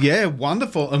all? Yeah,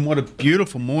 wonderful. And what a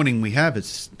beautiful morning we have.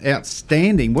 It's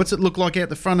outstanding. What's it look like out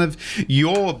the front of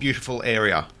your beautiful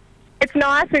area? It's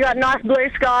nice. We got nice blue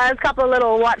skies, a couple of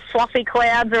little white fluffy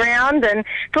clouds around, and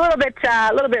it's a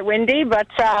little bit windy, but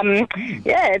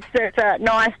yeah, it's a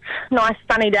nice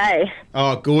sunny day.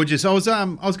 Oh, gorgeous. I was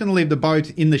going to leave the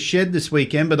boat in the shed this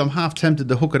weekend, but I'm half tempted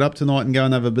to hook it up tonight and go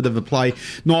and have a bit of a play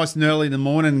nice and early in the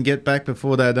morning and get back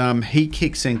before that heat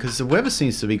kicks in, because the weather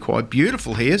seems to be quite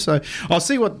beautiful here. So I'll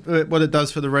see what it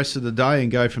does for the rest of the day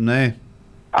and go from there.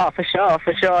 Oh, for sure.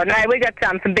 No, we got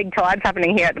some big tides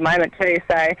happening here at the moment too.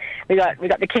 So we got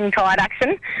the king tide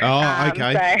action. Oh,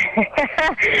 okay.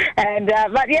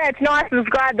 But yeah, it's nice. It's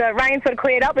glad the rain sort of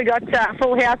cleared up. We got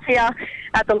full house here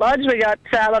at the lodge. We got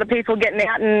a lot of people getting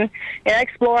out and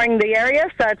exploring the area.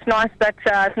 So it's nice that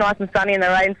it's nice and sunny and the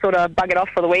rain sort of buggered off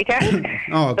for the weekend.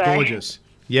 Oh, so, gorgeous.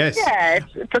 Yes. Yeah,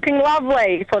 it's looking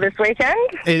lovely for this weekend.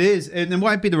 It is, and it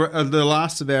won't be the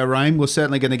last of our rain. We're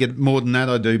certainly going to get more than that,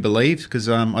 I do believe, because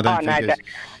I don't think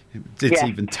it's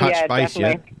even touched base definitely.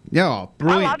 yet. Yeah,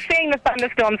 brilliant. I love seeing the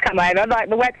thunderstorms come over. Like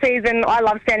the wet season, I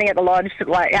love standing at the lodge,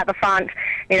 like out the front.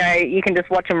 You can just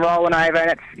watch them rolling over,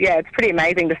 and it's pretty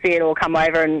amazing to see it all come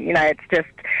over, and it's just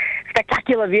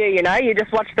spectacular view. You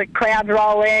just watch the clouds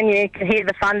roll in, you can hear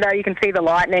the thunder, you can see the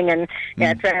lightning, and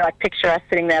it's very picturesque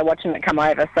sitting there watching it come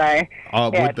over. So it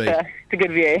would be. It's a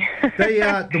good view.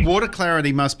 The water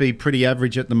clarity must be pretty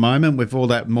average at the moment with all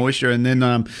that moisture, and then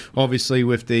obviously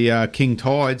with the king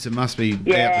tides, it must be out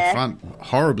the front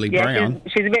horribly brown.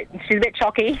 She's a bit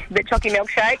chalky,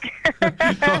 milkshake.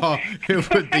 Oh, it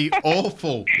would be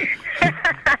awful.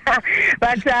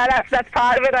 But that's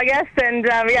part of it, I guess, and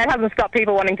it hasn't stopped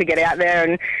people wanting to get out there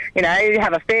and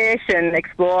have a fish and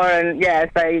explore, and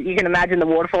so you can imagine the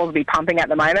waterfalls will be pumping at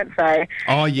the moment. So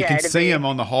you can see them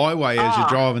on the highway as you're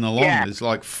driving along. Yeah. It's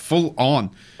like full on.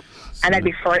 And they'd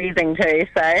be freezing too,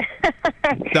 so...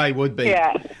 They would be.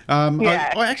 Yeah.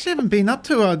 I actually haven't been up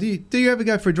to... do you ever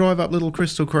go for a drive up Little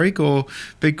Crystal Creek or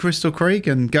Big Crystal Creek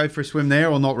and go for a swim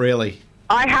there, or not really?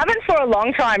 I haven't for a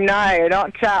long time, no.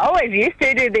 Not always used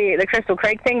to do the Crystal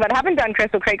Creek thing, but I haven't done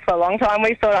Crystal Creek for a long time.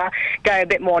 We sort of go a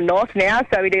bit more north now,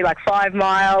 so we do 5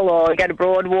 Mile or go to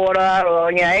Broadwater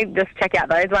or, just check out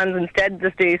those ones instead,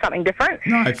 just do something different.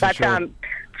 No, for sure.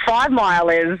 5 Mile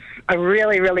is a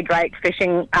really, really great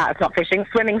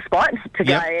swimming spot to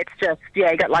go. It's just,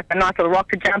 you got a nice little rock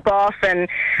to jump off, and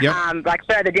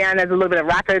further down there's a little bit of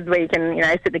rapids where you can,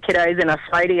 sit the kiddos in a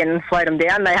floaty and float them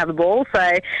down. They have a ball.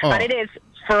 So, but it is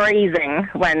freezing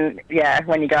when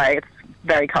you go. It's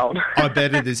very cold. I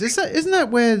bet it is. Isn't that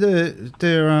where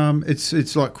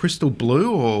it's like crystal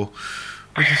blue or?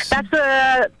 That's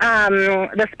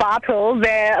the spa pools.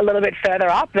 They're a little bit further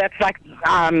up. That's like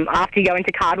after you go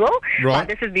into Cardwell. Right.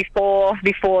 This is before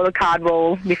the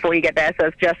Cardwell, before you get there. So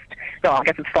it's just, I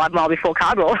guess it's 5 mile before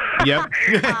Cardwell. Yep.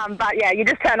 But yeah, you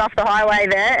just turn off the highway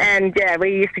there, and yeah,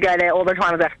 we used to go there all the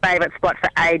time. It was our favourite spot for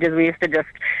ages. We used to just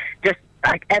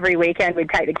like every weekend we'd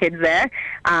take the kids there.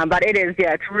 But it is,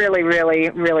 it's really, really,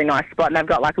 really nice spot. And they've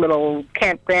got like little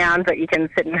campgrounds that you can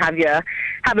sit and have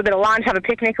a bit of lunch, have a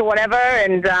picnic or whatever.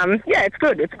 And it's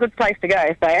good. It's a good place to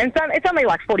go. So, and it's only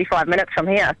like 45 minutes from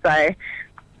here. So.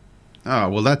 Oh,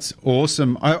 well, that's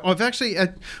awesome. I've actually, we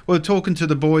were talking to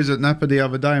the boys at Napa the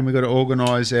other day, and we've got to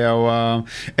organise our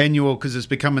annual, because it's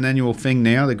become an annual thing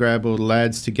now, to grab all the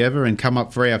lads together and come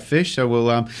up for our fish. So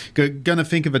we're going to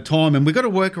think of a time, and we've got to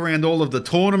work around all of the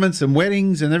tournaments and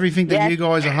weddings and everything that you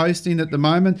guys are hosting at the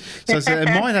moment. So it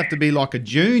might have to be like a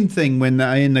June thing when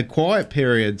they're in the quiet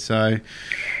period. So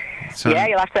yeah,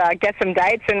 you'll have to get some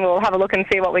dates and we'll have a look and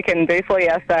see what we can do for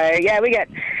you. So yeah,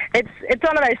 it's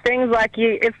one of those things like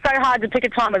it's so hard to pick a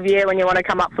time of year when you want to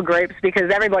come up for groups because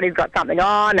everybody's got something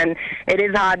on and it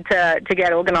is hard to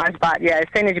get organised. But yeah, as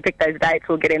soon as you pick those dates,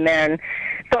 we'll get in there and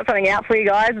sort something out for you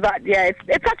guys. But yeah,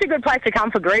 it's such a good place to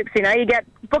come for groups. You know, you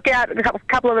book out a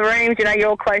couple of the rooms. You know, you're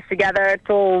all close together.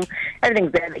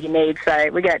 Everything's there that you need. So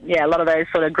we get a lot of those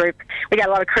sort of group. We get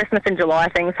a lot of Christmas and July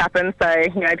things happen. So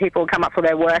people come up for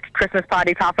their work Christmas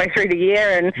parties halfway through the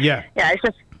year, and it's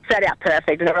just set out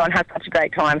perfect, and everyone has such a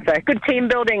great time. So good team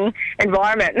building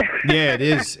environment. Yeah, it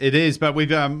is. But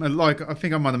we've I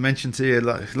think I might have mentioned to you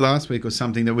last week or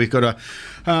something that we've got to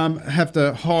have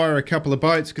to hire a couple of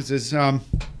boats because there's.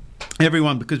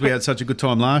 Everyone, because we had such a good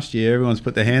time last year, everyone's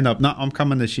put their hand up. No, I'm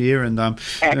coming this year, and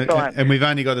and we've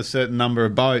only got a certain number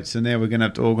of boats, and now we're going to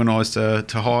have to organise to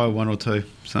hire one or two.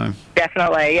 So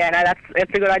definitely,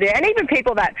 it's a good idea. And even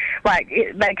people that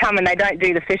they come and they don't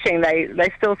do the fishing,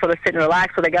 they still sort of sit and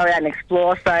relax, or they go out and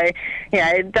explore. So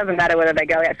it doesn't matter whether they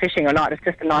go out fishing or not. It's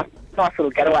just a nice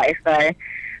little getaway. So.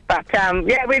 But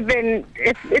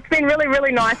it's been really,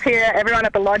 really nice here. Everyone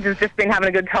at the lodge has just been having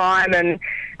a good time, and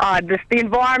just the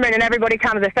environment and everybody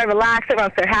comes. They're so relaxed.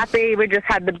 Everyone's so happy. We just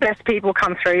had the best people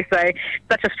come through. So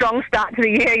such a strong start to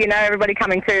the year. Everybody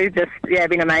coming through. Just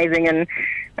been amazing, and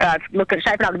it's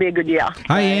shaping up to be a good year.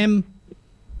 Hey, Em.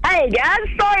 Hey, guys.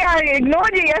 Sorry I ignored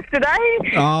you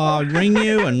yesterday. Oh, ring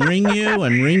you and ring you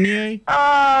and ring you.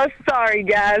 Oh, sorry,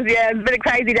 guys. Yeah, it's been a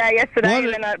crazy day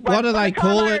yesterday. What do they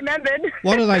call it?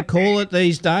 What do they call it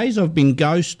these days? I've been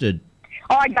ghosted.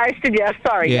 Oh, I ghosted you.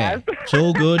 Sorry, guys. It's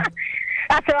all good.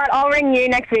 That's all right. I'll ring you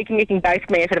next week and you can ghost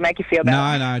me if it'll make you feel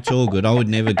better. No, it's all good. I would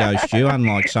never ghost you,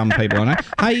 unlike some people I know.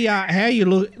 Hey, how are you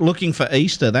looking for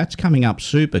Easter? That's coming up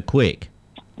super quick.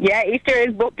 Yeah, Easter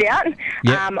is booked out.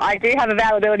 Yep. I do have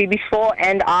availability before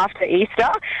and after Easter,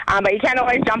 but you can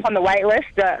always jump on the wait list.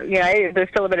 There's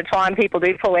still a bit of time. People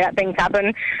do pull out, things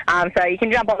happen. So you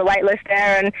can jump on the wait list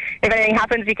there, and if anything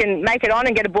happens, you can make it on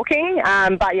and get a booking.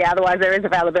 But yeah, otherwise there is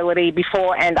availability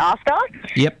before and after.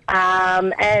 Yep.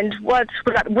 And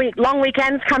we've got long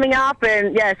weekends coming up,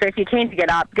 and yeah, so if you're keen to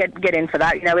get in for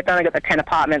that. We've only got the 10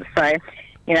 apartments, so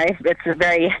it's a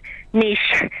very niche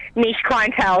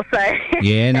clientele, so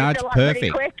it's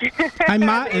perfect. Hey,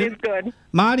 it is good.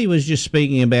 Marty was just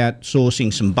speaking about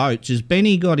sourcing some boats. Has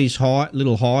Benny got his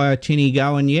little hire tinny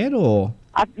going yet, or?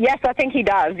 Yes, I think he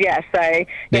does. Yes, so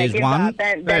there's one.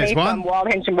 Benny from Wild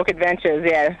Hench Book Adventures.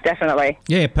 Yeah, definitely.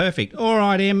 Yeah, perfect. All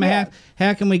right, Em.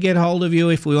 How can we get hold of you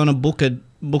if we want to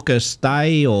book a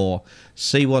stay or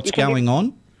see what's going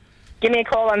on? Give me a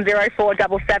call on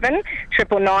 0477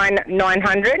 999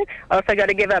 900. I also got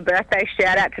to give a birthday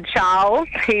shout out to Charles.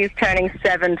 He's turning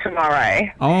 7 tomorrow.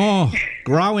 Oh,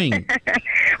 growing.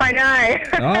 I know.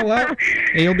 Oh well,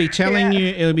 he'll be telling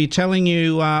you. He'll be telling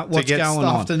you what's going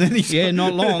on.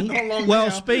 Not long. Well,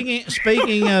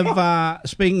 speaking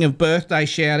of birthday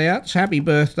shout outs, happy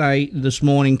birthday this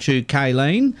morning to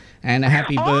Kayleen, and a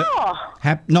happy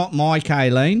not my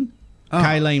Kayleen,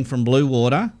 Kayleen from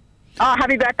Bluewater. Oh,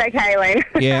 happy birthday, Kayleen.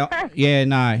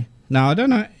 No, I don't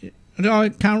know. I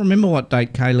can't remember what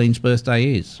date Kayleen's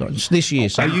birthday is. It's this year.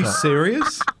 Are you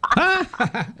serious?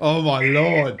 Oh, my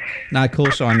Lord. No, of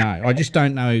course I know. I just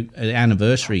don't know the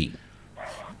anniversary.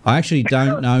 I actually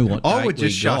don't know what date I would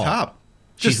just shut up.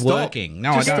 She's working.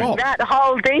 No, I don't. That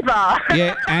whole diva.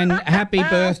 Yeah, and happy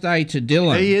birthday to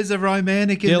Dylan. He is a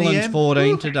romantic. Dylan's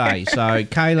 14 today, so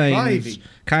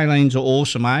Kayleen's an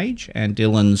awesome age, and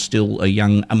Dylan's still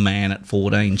a man at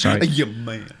 14. So a young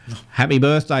man. Happy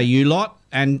birthday, you lot.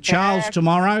 And Charles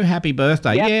tomorrow, happy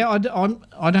birthday. Yep. Yeah, I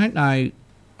don't know.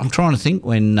 I'm trying to think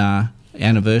when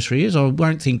anniversary is. I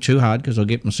won't think too hard because I'll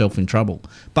get myself in trouble.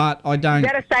 But I don't... You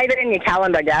better save it in your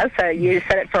calendar, Gaz. So you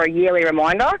set it for a yearly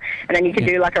reminder, and then you can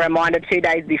do like a reminder 2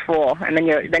 days before, and then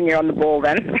you're on the ball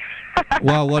then.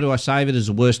 Well, what do I save it as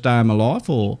the worst day of my life,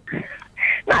 or...?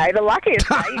 No, the luckiest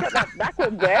day. You got that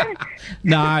backwards there.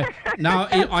 No,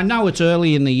 I know it's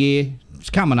early in the year. It's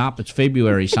coming up. It's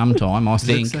February sometime, I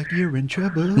think. Looks like you're in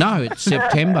trouble. No, it's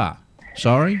September.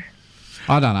 Sorry.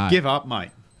 I don't know. Give up,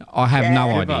 mate. I have no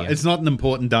Give idea. up. It's not an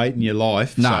important date in your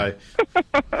life. No.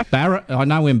 So. I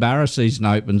know when Barra season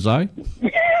opens, though.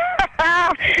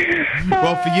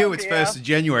 Well, for you, it's 1st of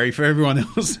January. For everyone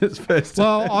else, it's 1st of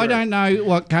Well, February. I don't know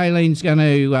what Kayleen's going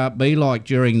to be like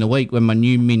during the week when my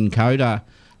new Minn Kota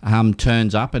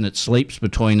turns up and it sleeps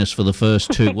between us for the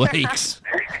first 2 weeks.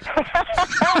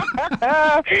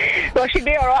 Well, she'd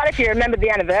be all right if you remembered the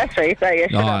anniversary, so you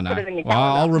should have put it in your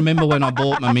calendar. I'll remember when I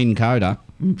bought my Minn Kota.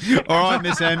 All right,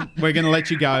 Miss M, we're going to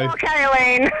let you go. Okay,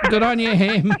 Eileen. Good on you,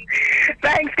 Hem.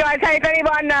 Thanks, guys. Hey, if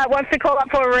anyone wants to call up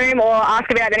for a room or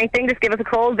ask about anything, just give us a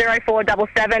call,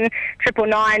 0477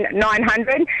 999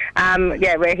 900.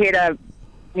 Yeah, we're here to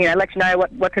let you know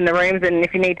what's in the rooms, and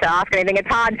if you need to ask anything. It's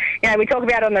hard. We talk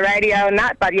about it on the radio and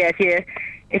that, but yeah,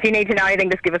 if you need to know anything,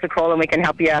 just give us a call and we can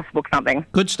help you book something.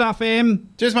 Good stuff, Em.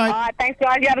 Cheers, mate. All right, thanks,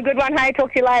 guys. You have a good one. Hey,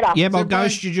 talk to you later. Yep, I'll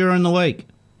ghost you during the week.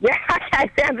 Yeah,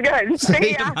 okay, sounds good.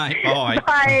 See ya. you, mate. Bye.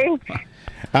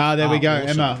 Bye. There we go,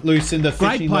 awesome. Emma. Lucinda Fishing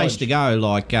Great place Lodge. to go.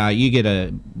 Like, you get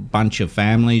a bunch of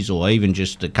families or even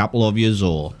just a couple of yous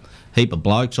or heap of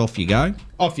blokes, off you go.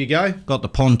 Off you go. Got the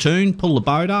pontoon, pull the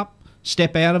boat up,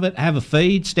 step out of it, have a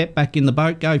feed, step back in the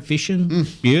boat, go fishing.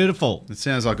 Beautiful. It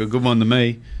sounds like a good one to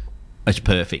me. It's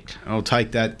perfect. I'll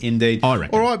take that, indeed. I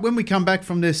reckon. All right, when we come back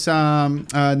from this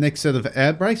next set of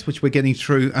outbreaks, which we're getting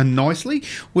through nicely,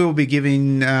 we'll be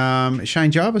giving Shane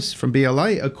Jarvis from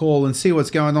BLA a call and see what's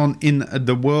going on in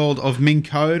the world of Minn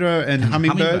Kota and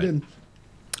Humminbird and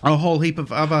a whole heap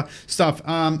of other stuff.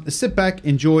 Sit back,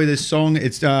 enjoy this song.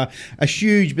 It's a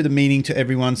huge bit of meaning to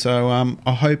everyone, so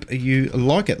I hope you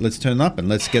like it. Let's turn it up and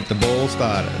let's get the ball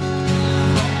started.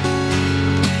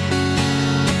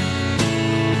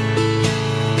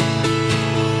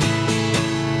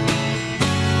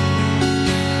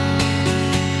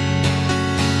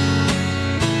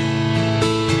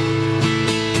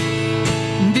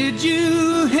 Did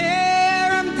you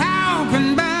hear him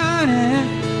talking about it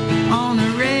on the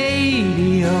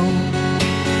radio?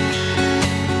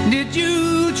 Did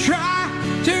you try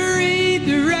to read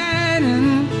the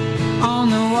writing on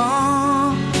the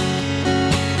wall?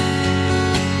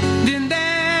 Did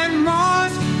that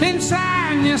voice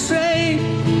inside you say,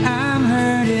 I've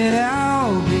heard it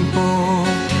all before?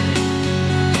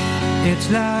 It's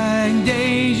like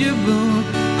deja vu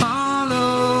all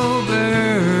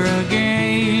over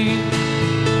again.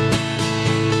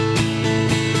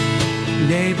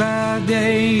 Day by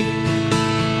day,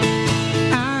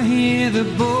 I hear the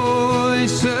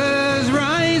voices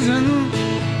rising.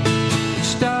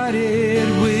 Started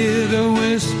with a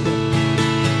whisper,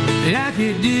 like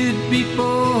it did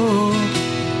before.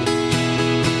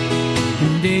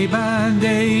 And day by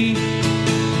day,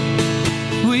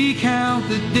 we count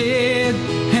the dead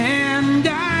and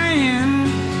dying,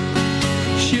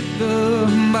 ship the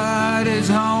bodies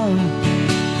home,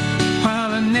 while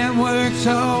the networks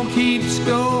all keep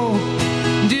score.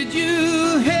 Did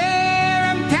you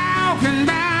hear him talking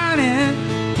about it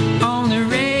on the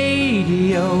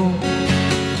radio?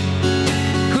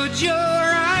 Could your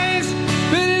eyes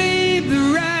believe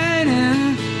the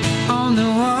writing on the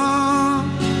wall?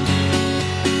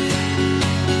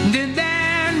 Did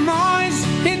that voice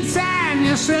inside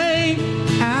you say,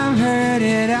 I've heard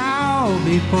it all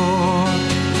before?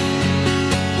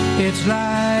 It's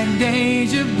like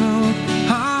deja vu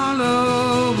all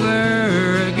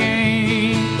over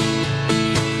again.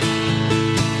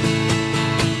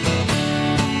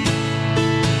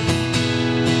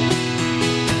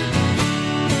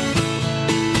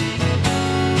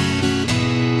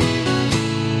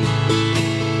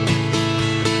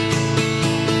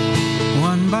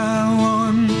 One by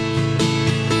one,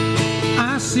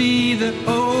 I see the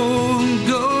old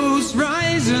ghosts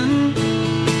rising,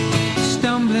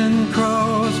 stumbling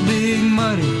across big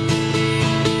muddy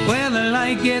where the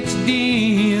light gets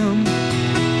dim.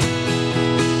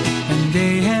 And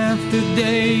day after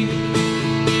day,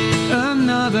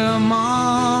 another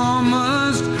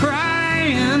mama's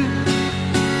crying.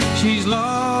 She's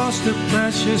lost a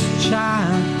precious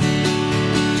child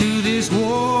to this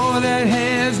war that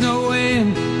has no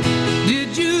end.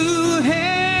 Did you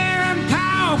hear him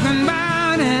talking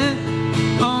about it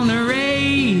on the radio?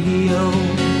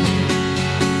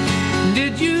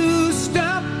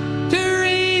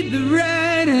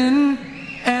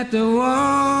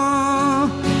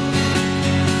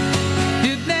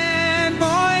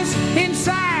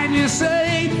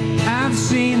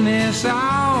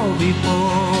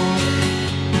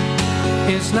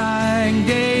 It's like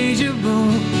deja vu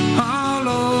all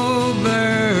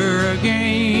over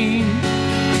again.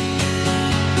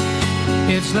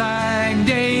 It's like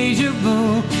deja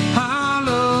vu all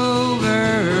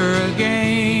over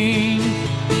again.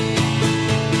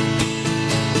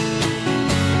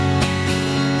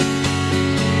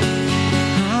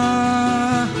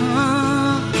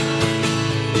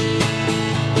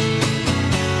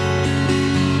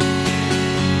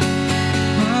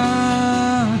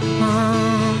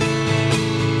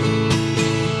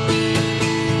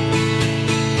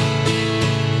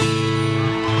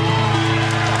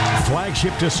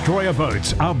 Flagship destroyer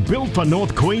boats are built for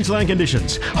North Queensland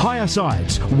conditions. Higher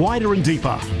sides, wider and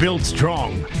deeper. Built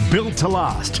strong, built to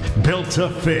last, built to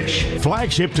fish.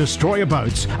 Flagship destroyer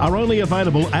boats are only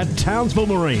available at Townsville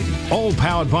Marine. All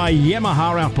powered by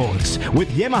Yamaha outboards with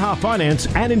Yamaha finance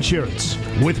and insurance.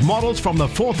 With models from the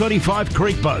 435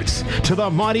 Creek boats to the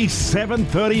mighty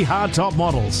 730 hardtop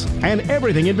models and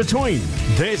everything in between.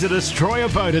 There's a destroyer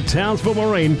boat at Townsville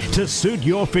Marine to suit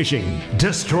your fishing.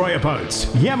 Destroyer boats,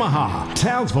 Yamaha,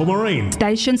 Townsville Marine.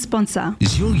 Station sponsor.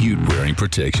 Is your ute wearing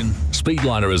protection?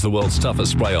 Speedliner is the world's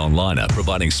toughest spray-on liner,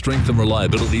 providing strength and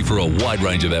reliability for a wide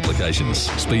range of applications.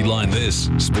 Speedline this,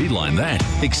 Speedline that.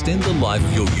 Extend the life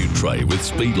of your ute tray with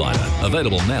Speedliner.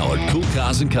 Available now at Cool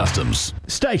Cars and Customs.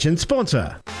 Station sponsor.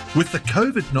 With the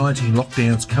COVID-19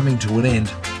 lockdowns coming to an end,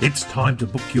 it's time to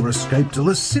book your escape to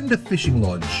Lucinda Fishing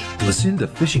Lodge. Lucinda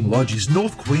Fishing Lodge is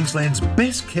North Queensland's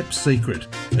best kept secret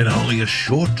and only a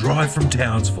short drive from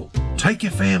Townsville. Take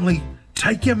your family,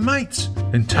 take your mates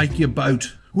and take your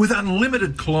boat. With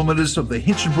unlimited kilometres of the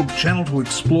Hinchinbrook Channel to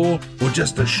explore or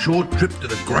just a short trip to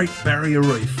the Great Barrier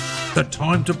Reef. The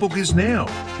time to book is now.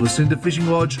 Lucinda Fishing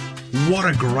Lodge, what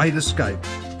a great escape.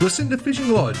 Lucinda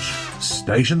Fishing Lodge,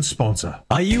 station sponsor.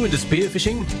 Are you into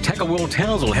spearfishing? Tackle World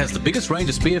Townsville has the biggest range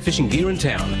of spearfishing gear in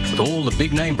town, with all the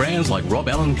big name brands like Rob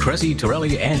Allen, Cressy,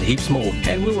 Torelli and heaps more.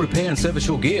 And we'll repair and service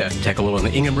your gear. Tackle World on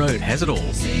the Ingham Road has it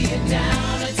all. See it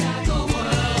down at Tackle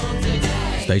World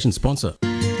today. Station sponsor.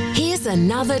 Here's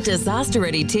another disaster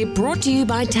ready tip brought to you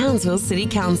by Townsville City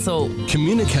Council.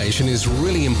 Communication is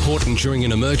really important during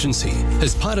an emergency.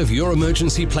 As part of your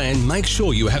emergency plan, make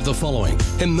sure you have the following: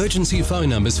 emergency phone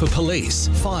numbers for police,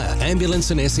 fire,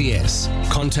 ambulance and SES,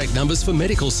 contact numbers for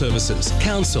medical services,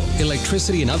 council,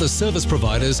 electricity and other service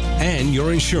providers, and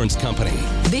your insurance company.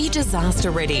 Be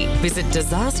disaster ready. Visit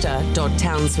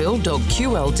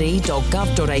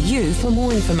disaster.townsville.qld.gov.au for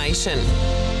more information.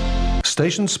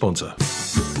 Station sponsor.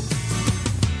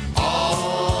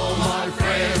 All my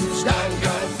friends don't go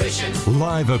fishing.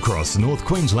 Live across North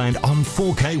Queensland on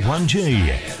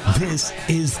 4K1G. This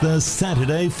is the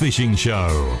Saturday Fishing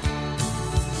Show.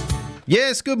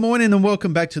 Yes, good morning and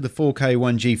welcome back to the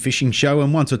 4K1G Fishing Show.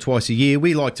 And once or twice a year,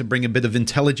 we like to bring a bit of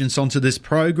intelligence onto this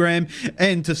program.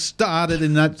 And to start it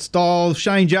in that style,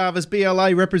 Shane Jarvis,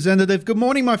 BLA representative. Good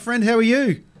morning, my friend. How are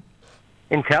you?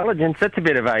 Intelligence, that's a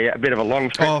bit of a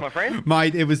long stretch, my friend.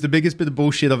 Mate, it was the biggest bit of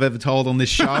bullshit I've ever told on this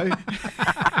show. I'm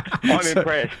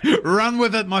impressed. Run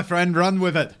with it, my friend, run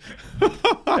with it.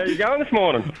 How are you going this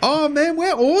morning? Oh, man,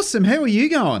 we're awesome. How are you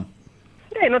going?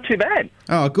 Yeah, not too bad.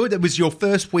 Oh, good. It was your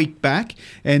first week back,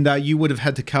 and you would have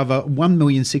had to cover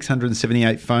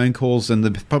 1,678 phone calls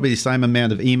and probably the same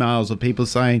amount of emails of people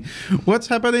saying, "What's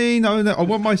happening? I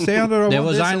want my sounder. There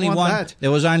was only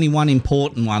one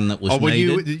important one that was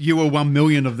needed. You were 1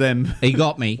 million of them. He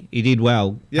got me. He did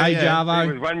well. Yeah, hey, yeah. Jarvo.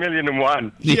 It was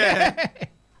 1,000,001. Yeah.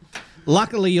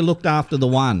 Luckily, you looked after the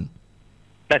one.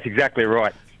 That's exactly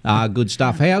right. Good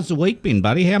stuff. How's the week been,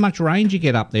 buddy? How much range you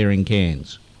get up there in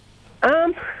Cairns?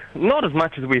 Not as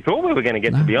much as we thought we were going to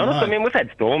get, to be honest. right. I mean, we've had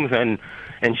storms and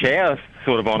showers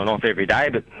sort of on and off every day,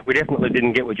 but we definitely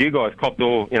didn't get what you guys copped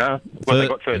or, when they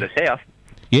got further south.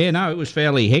 Yeah, no, it was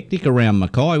fairly hectic around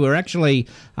Mackay. We were actually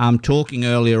talking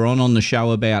earlier on the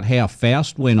show about how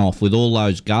Faust went off with all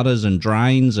those gutters and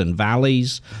drains and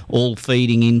valleys all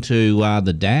feeding into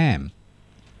the dam.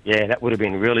 Yeah, that would have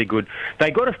been really good. They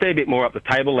got a fair bit more up the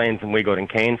tablelands than we got in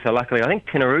Cairns, so luckily I think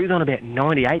Tinaroo's on about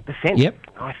 98%. Yep.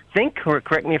 I think, or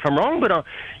correct me if I'm wrong, but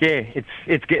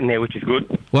it's getting there, which is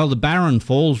good. Well, the Barron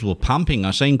Falls were pumping.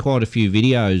 I've seen quite a few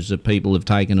videos that people have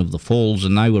taken of the falls,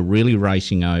 and they were really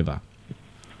racing over.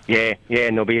 Yeah,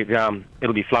 and it'll be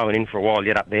flowing in for a while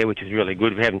yet up there, which is really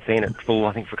good. We haven't seen it full,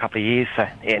 I think, for a couple of years. So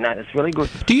yeah, no, it's really good.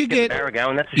 Do you get the barra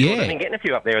going? That's for sure. I've been getting a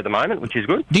few up there at the moment, which is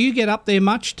good. Do you get up there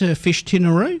much to fish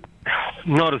Tinaroo?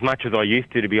 Not as much as I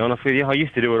used to be honest with you. I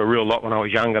used to do it a real lot when I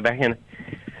was younger, back in,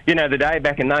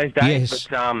 back in those days. Yes.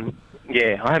 But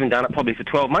I haven't done it probably for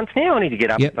 12 months now. I need to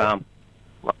get up. Yep.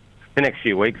 The next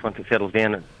few weeks, once it settles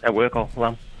down at work,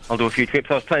 I'll do a few trips.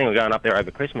 I was planning on going up there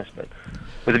over Christmas, but it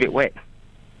was a bit wet.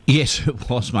 Yes, it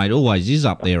was, mate. Always is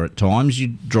up there at times.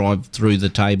 You drive through the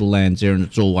tablelands there and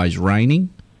it's always raining.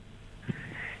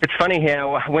 It's funny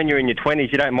how when you're in your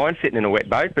 20s, you don't mind sitting in a wet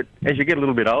boat, but as you get a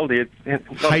little bit older,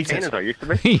 it's not as keen as I used to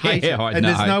be. And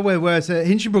there's nowhere worse.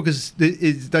 Hinchinbrook is,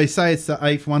 they say it's the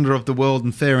 8th wonder of the world,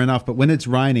 and fair enough, but when it's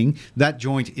raining, that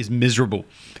joint is miserable.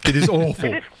 It is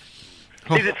awful. Is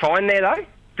it fine there, though?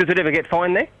 Does it ever get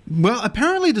fine there? Well,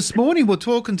 apparently this morning we're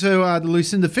talking to the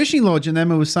Lucinda Fishing Lodge, and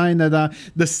Emma was saying that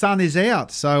the sun is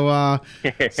out, so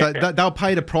they'll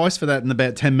pay the price for that in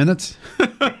about 10 minutes.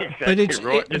 But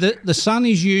the sun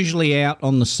is usually out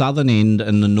on the southern end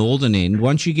and the northern end.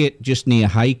 Once you get just near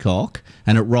Haycock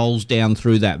and it rolls down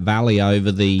through that valley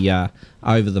over the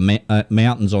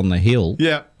mountains on the hill,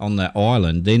 on the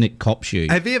island, then it cops you.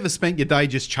 Have you ever spent your day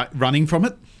just running from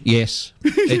it? Yes.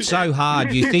 It's so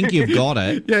hard. You think you've got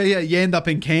it. Yeah. You end up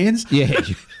in Cairns. Yeah.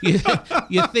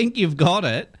 You think you've got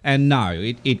it, and no,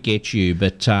 it gets you.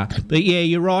 But yeah,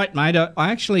 you're right, mate.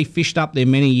 I actually fished up there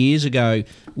many years ago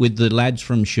with the lads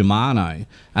from Shimano,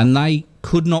 and they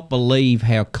could not believe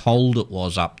how cold it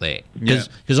was up there.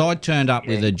 Because I turned up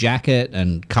with a jacket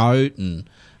and coat,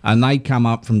 and they'd come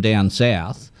up from down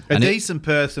south. A decent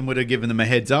person would have given them a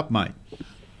heads up, mate.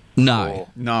 No.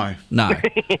 No.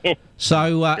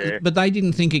 So, but they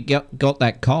didn't think it got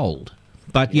that cold.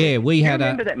 But yeah, we had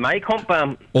remember that May comp?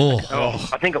 I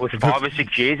think it was 5 or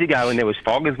 6 years ago, and there was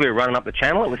fog as we were running up the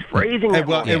channel. It was freezing.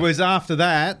 It was after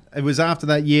that. It was after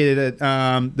that year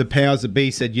that the powers that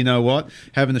be said, you know what,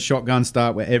 having the shotgun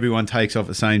start where everyone takes off at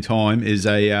the same time is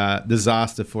a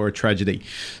disaster for a tragedy.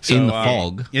 So, in the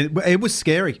fog, it was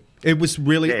scary. It was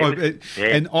really,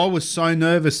 and I was so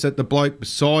nervous that the bloke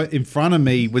in front of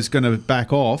me was going to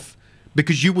back off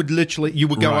because you would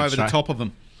go over the top of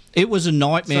him. It was a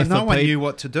nightmare. So no one knew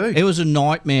what to do. It was a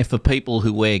nightmare for people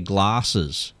who wear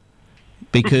glasses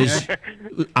because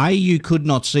A, you could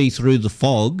not see through the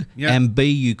fog, and B,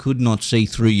 you could not see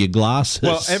through your glasses.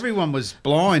 Well, everyone was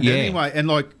blind anyway, and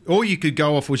all you could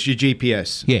go off was your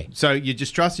GPS. Yeah. So you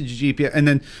just trusted your GPS, and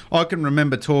then I can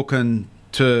remember talking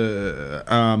to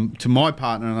my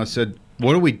partner, and I said,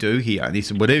 "What do we do here?" And he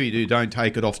said, "Whatever you do, don't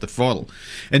take it off the throttle."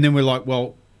 And then we're like,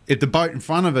 "Well, if the boat in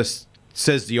front of us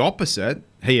says the opposite,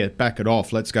 here, back it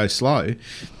off, let's go slow,"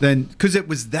 then because it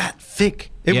was that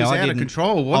thick, it was out of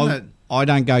control, wasn't it? I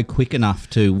don't go quick enough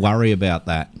to worry about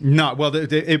that. No, well,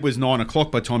 it was 9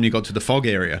 o'clock by the time you got to the fog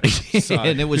area,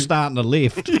 and it was starting to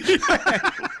lift.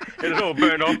 It was all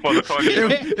burned off by the time.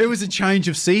 It was a change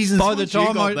of seasons. By the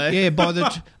time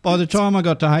by the time I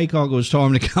got to Haycock, it was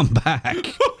time to come back.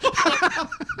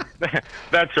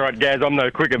 That's right, Gaz. I'm no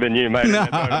quicker than you, mate. No.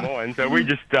 Mine. So we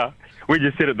just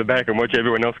sit at the back and watch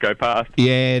everyone else go past.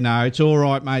 Yeah, no, it's all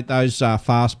right, mate. Those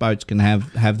fast boats can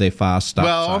have their fast stuff.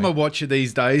 Well, I'm a watcher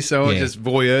these days, so I just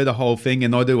voyeur the whole thing,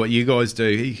 and I do what you guys do.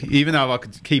 Even though I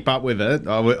could keep up with it,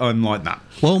 I'm like, nah.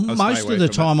 Well, most of the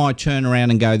time I turn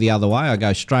around and go the other way. I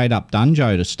go straight up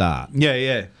Dunjo to start.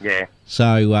 Yeah.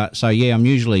 So yeah, I'm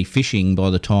usually fishing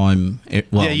by the time. Do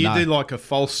like a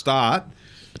false start.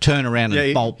 Turn around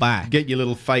and bolt back. Get your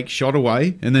little fake shot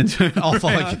away and then turn off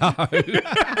around. I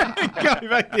go. Go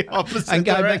back the opposite and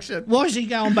go direction. Back. Why is he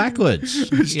going backwards?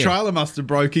 His trailer must have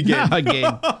broke again. No,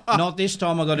 again. Not this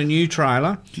time. I got a new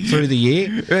trailer through the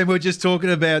year. And we're just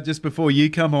talking about, just before you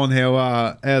come on,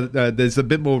 how there's a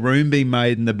bit more room being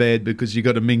made in the bed because you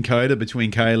got a Minn Kota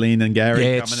between Kayleen and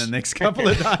Gary coming in the next couple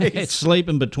of days. It's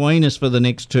sleeping between us for the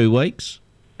next 2 weeks.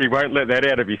 He won't let that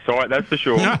out of his sight, that's for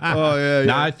sure.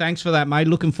 No, thanks for that, mate.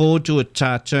 Looking forward to it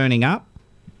turning up.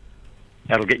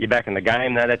 That'll get you back in the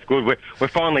game. No, that's good. We're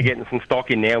finally getting some stock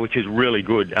in now, which is really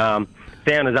good.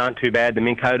 Sounders aren't too bad, the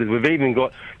Minn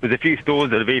Kotas. There's a few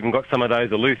stores that have even got some of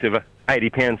those elusive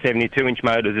 80-pound, 72-inch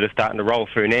motors that are starting to roll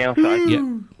through now.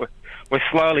 So we're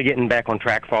slowly getting back on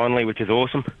track finally, which is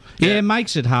awesome. Yeah, it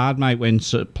makes it hard, mate, when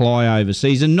supply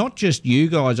overseas. And not just you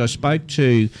guys. I spoke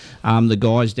to the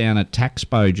guys down at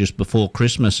Taxpo just before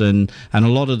Christmas, and a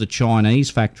lot of the Chinese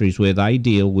factories where they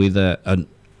deal with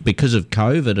because of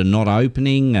COVID and not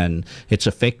opening, and it's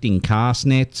affecting cast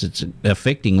nets, it's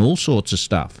affecting all sorts of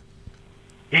stuff.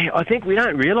 Yeah, I think we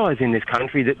don't realise in this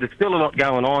country that there's still a lot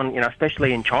going on,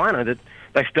 especially in China, that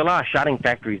they still are shutting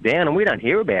factories down, and we don't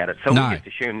hear about it. So we just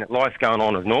assume that life's going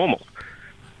on as normal.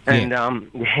 And,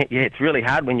 it's really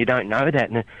hard when you don't know that.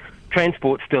 And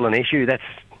transport's still an issue. That's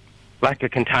lack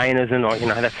of containers, and,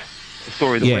 that's the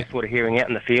story that we're sort of hearing out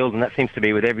in the field, and that seems to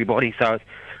be with everybody. So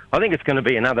I think it's going to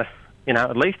be another,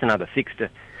 at least another 6 to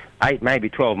 8, maybe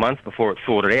 12 months before it's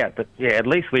sorted out. But, at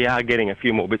least we are getting a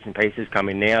few more bits and pieces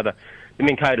coming now. The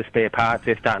Minn Kota spare parts,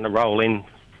 they're starting to roll in.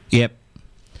 Yep.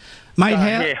 Mate, So,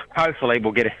 how- yeah, hopefully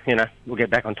we'll get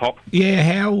back on top. Yeah,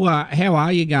 how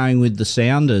are you going with the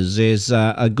sounders? There's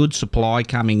a good supply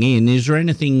coming in. Is there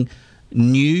anything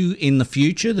new in the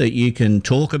future that you can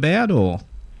talk about, or?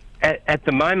 At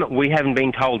the moment, we haven't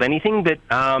been told anything, but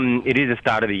it is the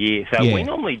start of the year, so Yeah. we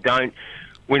normally don't.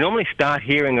 We normally start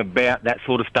hearing about that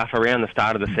sort of stuff around the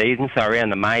start of the season, so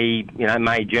around the May,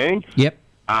 June. Yep.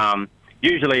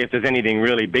 Usually, if there's anything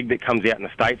really big that comes out in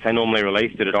the States, they normally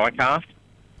release it at ICAST.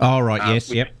 Oh, right,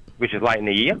 yes, yep. Which is late in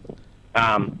the year.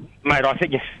 Mate, I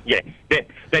think,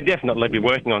 they'd definitely be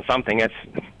working on something. That's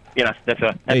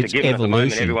a It's given at the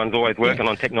moment. evolution. Everyone's always working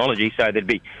on technology, so there'd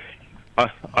be...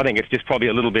 I think it's just probably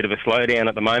a little bit of a slowdown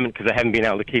at the moment because they haven't been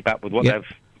able to keep up with what they've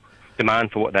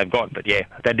demand for what they've got. But yeah,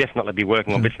 they'd definitely be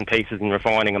working on bits and pieces and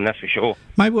refining them, that's for sure.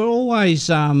 Mate, we're always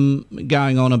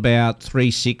going on about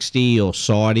 360 or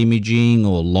side imaging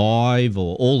or live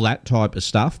or all that type of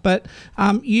stuff, but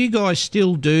you guys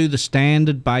still do the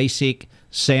standard basic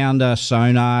sounder,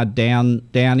 sonar, down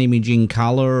imaging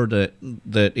colour that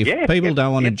if people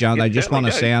don't want to jump, they just want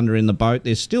a sounder in the boat.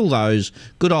 There's still those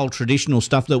good old traditional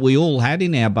stuff that we all had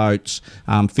in our boats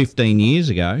 15 years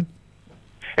ago.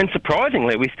 And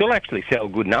surprisingly, we still actually sell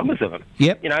good numbers of them.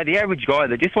 Yep. The average guy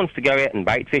that just wants to go out and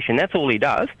bait fish, and that's all he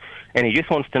does, and he just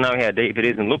wants to know how deep it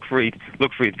is and look for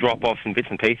his drop-offs and bits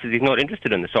and pieces. He's not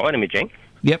interested in the side imaging.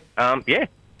 Yep.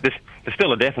 There's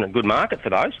still a definite good market for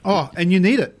those. Oh, and you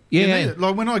need it. You Yeah. need it.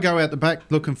 Like when I go out the back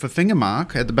looking for finger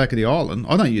mark at the back of the island,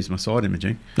 I don't use my side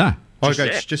imaging. No. I go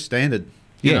it's just standard.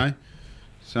 You know.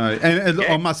 So, and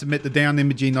I must admit, the down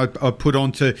imaging I put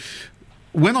onto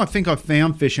when I think I've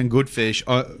found fish and good fish,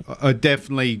 I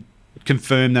definitely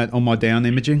confirm that on my down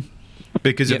imaging.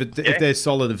 Because if they're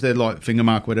solid, if they're like finger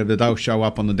mark, whatever, they'll show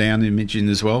up on the down imaging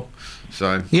as well.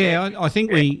 So I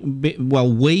think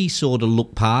we sort of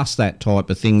look past that type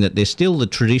of thing. That there's still the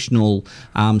traditional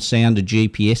sounder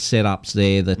GPS setups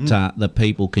there that that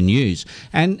people can use,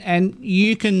 and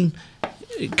you can.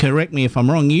 Correct me if I'm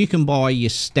wrong. You can buy your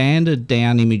standard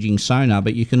down imaging sonar,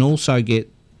 but you can also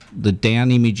get the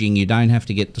down imaging. You don't have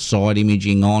to get the side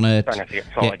imaging on it. Don't have to get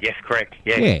side. Yes, correct.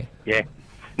 Yeah.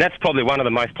 That's probably one of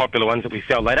the most popular ones that we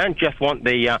sell. They don't just want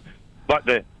the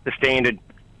standard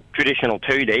traditional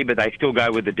 2D, but they still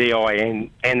go with the DI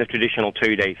and the traditional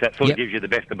 2D. So that sort of gives you the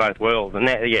best of both worlds. And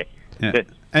that,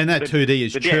 and that 2D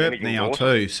is the chirp imaging now awesome.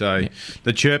 too. So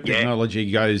the chirp technology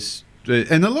goes,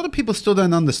 and a lot of people still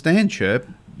don't understand chirp.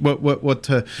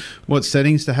 What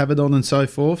settings to have it on and so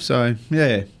forth. So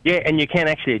yeah, and you can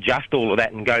actually adjust all of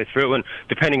that and go through, and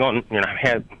depending on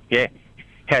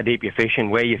how deep you're fishing,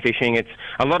 where you're fishing, it's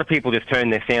a lot of people just turn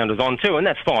their sounders on too, and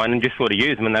that's fine, and just sort of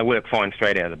use them, and they work fine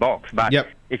straight out of the box. But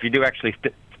if you do actually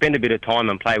spend a bit of time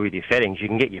and play with your settings, you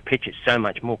can get your pictures so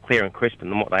much more clear and crisp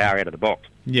than what they are out of the box.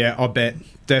 Yeah, I bet.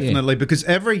 Definitely, because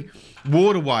every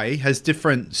waterway has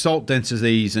different salt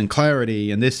densities and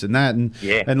clarity and this and that,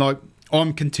 and like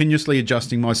I'm continuously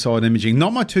adjusting my side imaging,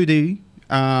 not my 2D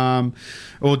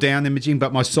or down imaging,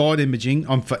 but my side imaging,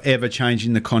 I'm forever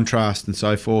changing the contrast and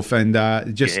so forth, and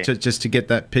just to get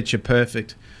that picture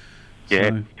perfect.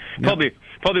 Yeah, so,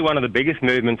 probably one of the biggest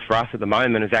movements for us at the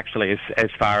moment is actually as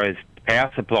far as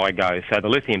power supply goes. So the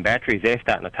lithium batteries, they're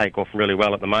starting to take off really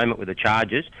well at the moment with the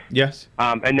chargers. Yes.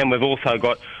 And then we've also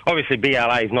got, obviously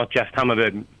BLA is not just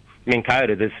Humminbird, Minn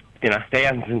Kota, there's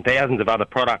thousands and thousands of other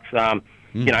products. For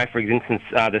instance,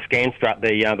 the Scanstrut,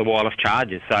 the wireless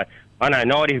chargers. So I know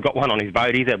Nighty's got one on his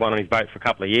boat. He's had one on his boat for a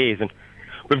couple of years, and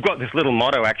we've got this little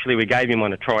motto. Actually, we gave him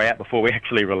one to try out before we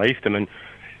actually released him, and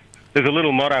there's a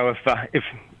little motto: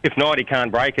 if Nighty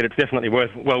can't break it, it's definitely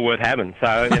well worth having.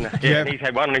 So he's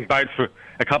had one on his boat for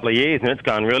a couple of years, and it's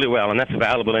going really well, and that's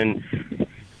available in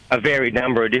a varied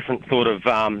number of different sort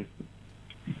of.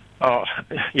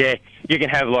 You can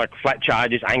have like flat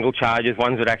chargers, angle chargers,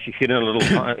 ones that actually sit in a little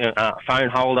phone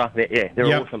holder.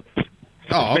 They're awesome.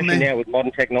 Especially now with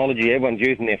modern technology, everyone's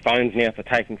using their phones now for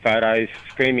taking photos,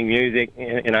 streaming music.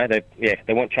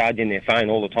 They want charge in their phone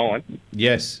all the time.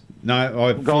 Yes, no,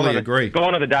 I fully agree.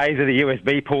 Gone are the days of the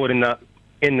USB port in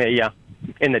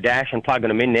the dash and plugging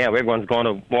them in. Now everyone's gone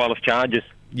to wireless chargers.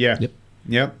 Yeah.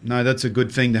 Yep. No, that's a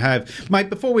good thing to have. Mate,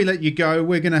 before we let you go,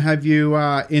 we're going to have you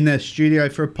in the studio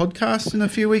for a podcast in a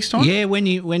few weeks' time. Yeah, when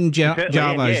Jarvo's...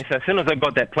 Yeah, so as soon as I've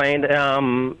got that planned,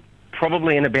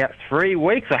 probably in about 3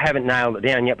 weeks. I haven't nailed it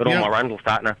down yet, but all my runs will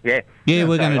start now. Yeah,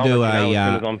 we're going to do as soon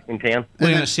as I'm in town. We're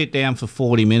going to sit down for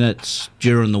 40 minutes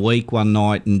during the week one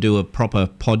night and do a proper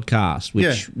podcast,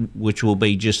 which will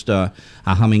be just a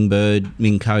Humminbird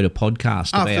Minn Kota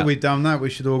podcast. After we've done that,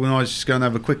 we should organise just go and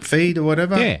have a quick feed or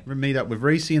whatever. Yeah. We'll meet up with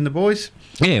Reese and the boys.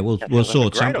 Yeah, we'll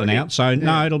sort something out. So,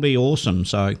 no, it'll be awesome.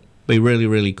 So, be really,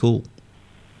 really cool.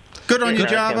 Good on you,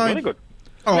 sounds Jarvo. really good.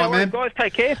 All No right, worries, man. guys,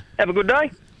 take care. Have a good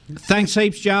day. Thanks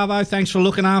heaps, Jarvo. Thanks for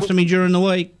looking after me during the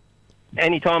week.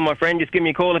 Anytime, my friend. Just give me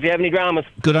a call if you have any dramas.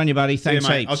 Good on you, buddy. See you, Thanks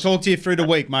mate. heaps. I'll talk to you through the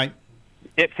week, mate.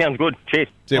 Yep, sounds good. Cheers.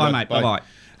 See you, Bye, bud. mate.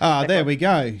 Bye-bye. There we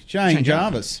go. Shane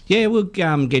Jarvis. Yeah, we'll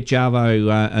get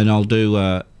Jarvo and I'll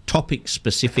do topic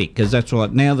specific because that's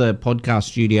right. Now the podcast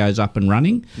studio's up and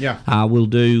running. Yeah. We'll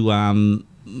do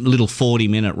little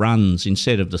 40-minute runs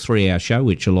instead of the 3-hour show,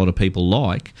 which a lot of people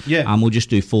like. Yeah. We'll just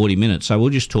do 40 minutes. So we'll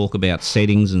just talk about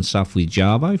settings and stuff with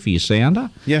Jarvo for your sounder.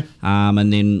 Yeah.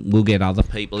 And then we'll get other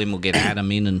people in. We'll get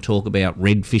Adam in and talk about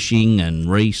red fishing and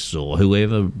Reese or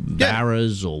whoever,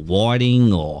 barras or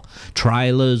whiting or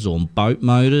trailers or boat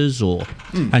motors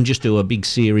and just do a big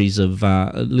series of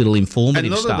little informative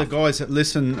And a lot stuff. of the guys that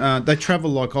listen, they travel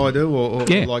like I do or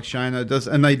like Shane does,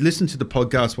 and they listen to the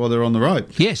podcast while they're on the road.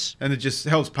 Yes. And it just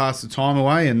helps pass the time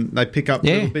away, and they pick up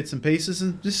little bits and pieces,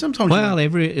 and just sometimes... Well,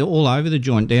 all over the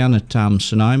joint, down at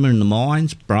Sonoma and the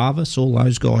mines, Bravas, all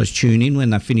those guys tune in when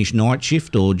they finish night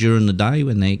shift or during the day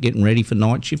when they're getting ready for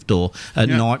night shift or at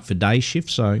night for day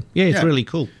shift. So, it's really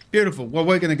cool. Beautiful. Well,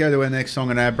 we're going to go to our next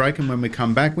song and our break, and when we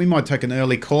come back, we might take an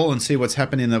early call and see what's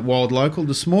happening at Wild Local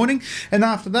this morning. And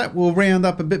after that, we'll round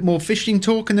up a bit more fishing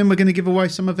talk, and then we're going to give away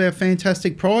some of our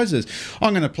fantastic prizes.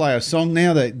 I'm going to play a song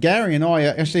now that Gary and I,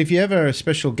 actually, if you ever are a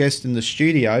special guest in the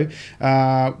studio,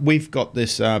 we've got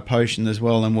this potion as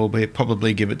well, and we'll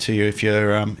probably give it to you if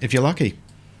you're lucky.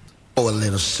 Oh, a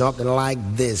little something like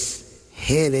this.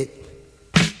 Hit it.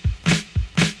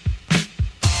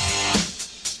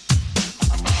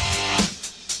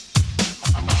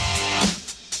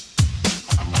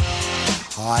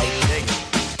 All right, nigga.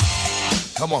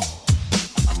 Come on.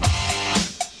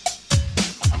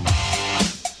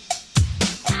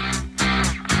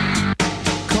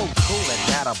 Cool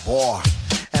and at a bar,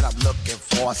 and I'm looking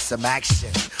for some action.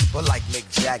 But like Mick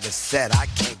Jagger said, I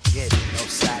can't get no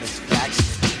satisfaction.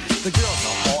 The girls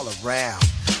are all around,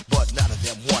 but none of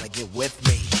them wanna get with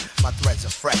me. My threads are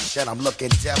fresh and I'm looking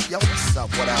deaf. Yo, what's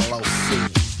up with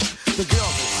LOC? The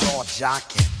girls is all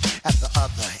jocking at the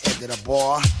other end of the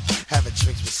bar, having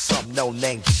drinks with some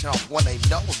no-name chump when they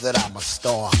know that I'm a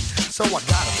star. So I got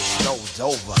him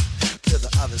strolled over to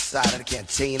the other side of the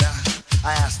cantina.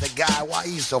 I asked the guy why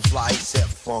he's so fly. He said,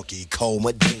 Funky Cold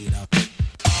Medina.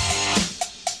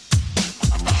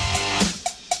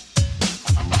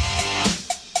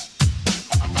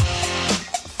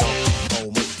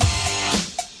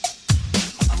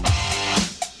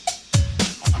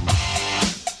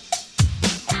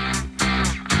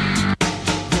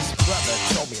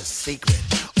 Secret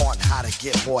on how to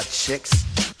get more chicks.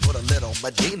 Put a little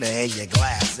Medina in your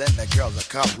glass and the girls will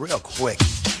come real quick.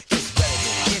 It's better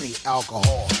than any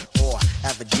alcohol or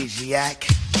aphrodisiac.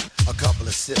 A couple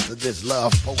of sips of this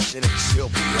love potion and she'll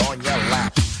be on your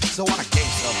lap. So I gave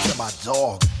some to my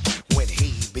dog when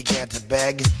he began to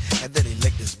beg. And then he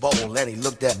licked his bowl and he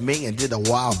looked at me and did a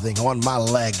wild thing on my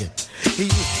leg. He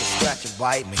used to scratch and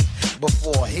bite me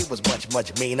before he was much,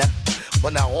 much meaner.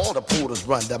 But now all the poodles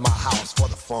run to my house for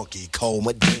the Funky Cold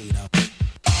Medina.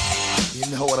 You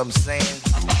know what I'm saying?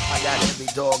 I got every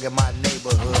dog in my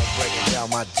neighborhood breaking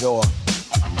down my door.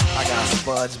 I got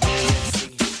Spuds,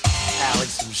 McKenzie,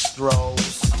 Alex, and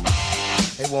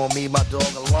Strohs. They want me, my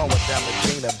dog, along with that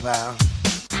Medina pal.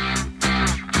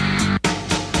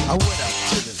 I went up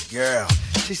to this girl.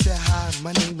 She said, hi,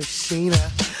 my name is Sheena.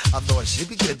 I thought she'd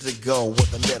be good to go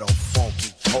with a little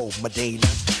Funky Cold Medina.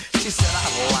 She said,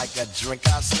 I like a drink.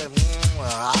 I said,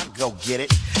 I'll go get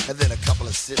it. And then a couple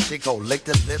of sips, she go lick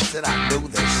the lips, and I knew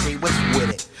that she was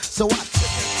with it. So I took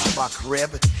her to my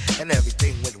crib, and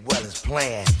everything went well as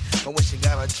planned. But when she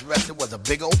got her dress, it was a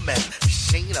big old mess.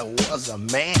 Sheena was a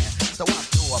man, so I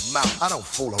threw her mouth. I don't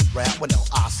fool around with no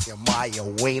Oscar Mayer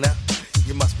wiener.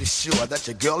 You must be sure that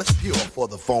your girl is pure for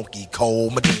the Funky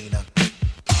Cold Medina.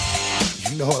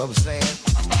 You know what I'm saying?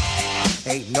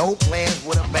 Ain't no plans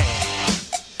with a man.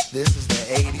 This is the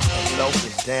 80s and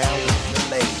locals down with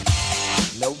the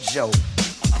ladies. No joke.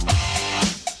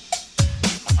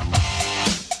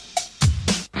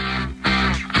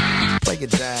 Break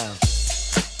it down.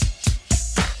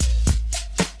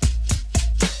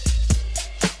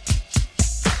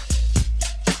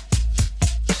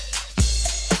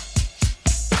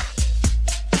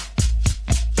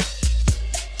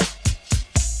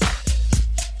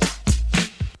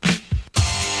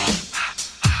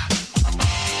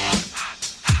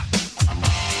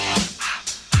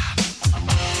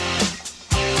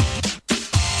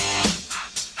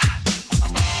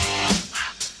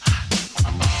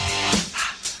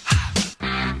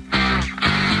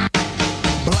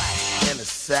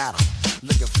 Saddle,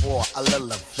 looking for a little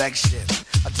affection.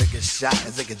 I took a shot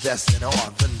as a contestant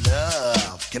on the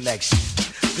Love Connection.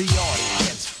 The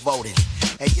audience voted,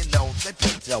 and you know they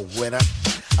picked a winner.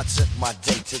 I took my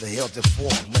date to the Hilton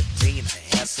for Medina,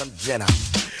 had some dinner.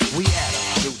 We had a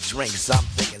few drinks, I'm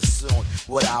thinking soon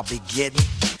what I'll be getting.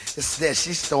 Instead,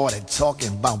 she started talking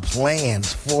about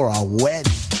plans for our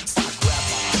wedding. So I grabbed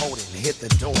my coat and hit the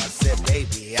door. I said,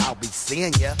 baby, I'll be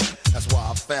seeing ya. That's why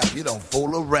I found you don't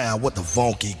fool around with the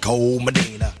funky cold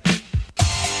Medina.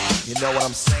 You know what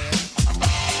I'm saying?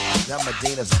 That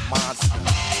Medina's a monster.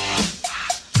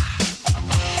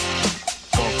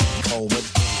 Funky cold Medina.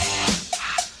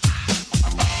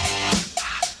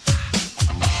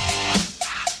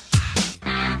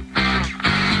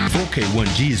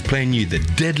 4K1G is playing you the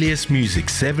deadliest music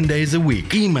 7 days a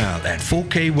week. Email at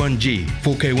 4K1G.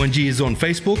 4K1G is on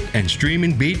Facebook and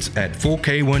streaming beats at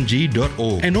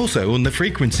 4K1G.org. And also on the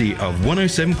frequency of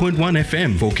 107.1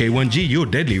 FM. 4K1G, your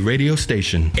deadly radio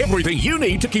station. Everything you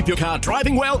need to keep your car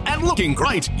driving well and looking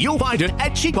great. You'll find it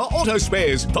at Cheaper Auto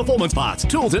Spares. Performance parts,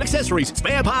 tools and accessories,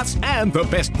 spare parts, and the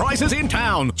best prices in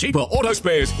town. Cheaper Auto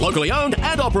Spares, locally owned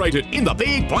and operated in the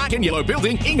big black and yellow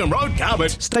building, Ingham Road,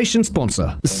 Carbet. Station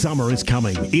sponsor. Summer is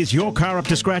coming. Is your car up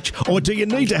to scratch or do you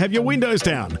need to have your windows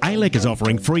down? ALEC is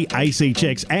offering free AC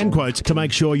checks and quotes to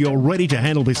make sure you're ready to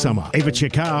handle this summer. If it's your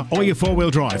car or your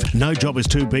four-wheel drive, no job is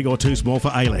too big or too small for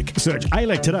ALEC. Search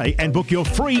ALEC today and book your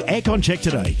free aircon check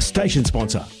today. Station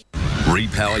sponsor.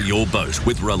 Repower your boat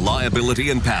with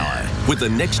reliability and power with the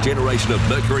next generation of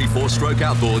Mercury 4-stroke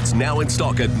outboards now in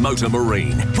stock at Motor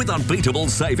Marine with unbeatable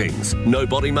savings.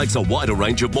 Nobody makes a wider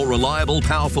range of more reliable,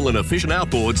 powerful and efficient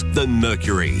outboards than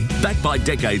Mercury. Backed by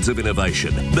decades of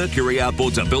innovation, Mercury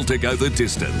outboards are built to go the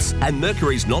distance, and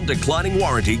Mercury's non-declining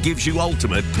warranty gives you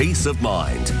ultimate peace of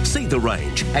mind. See the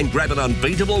range and grab an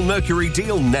unbeatable Mercury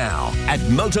deal now at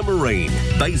Motor Marine,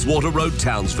 Bayswater Road,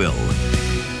 Townsville.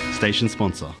 Station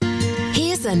sponsor.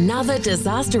 Here's another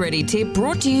disaster-ready tip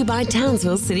brought to you by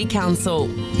Townsville City Council.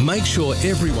 Make sure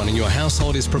everyone in your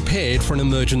household is prepared for an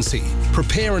emergency.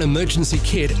 Prepare an emergency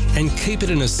kit and keep it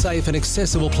in a safe and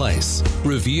accessible place.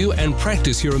 Review and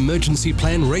practice your emergency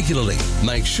plan regularly.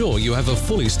 Make sure you have a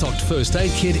fully stocked first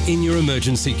aid kit in your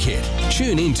emergency kit.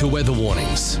 Tune in to weather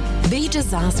warnings. Be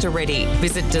disaster ready.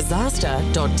 Visit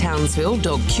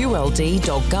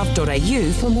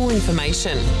disaster.townsville.qld.gov.au for more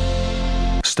information.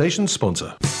 Station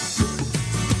sponsor.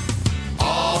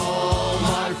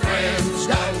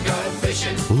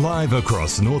 Live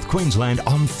across North Queensland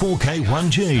on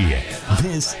 4K1G.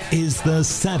 This is the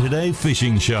Saturday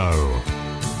Fishing Show.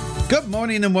 Good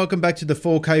morning and welcome back to the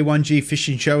 4K1G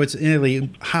Fishing Show. It's nearly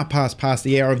past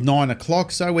the hour of 9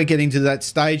 o'clock, so we're getting to that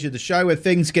stage of the show where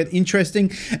things get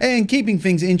interesting. And keeping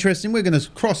things interesting, we're going to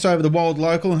cross over the Wild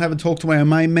Local and have a talk to our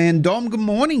main man, Dom. Good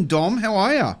morning, Dom. How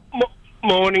are you?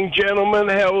 Morning, gentlemen.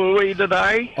 How are we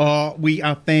today? Oh, we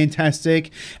are fantastic.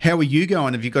 How are you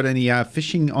going? Have you got any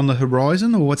fishing on the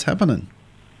horizon, or what's happening?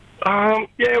 Yeah,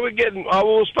 we're getting. We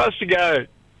were supposed to go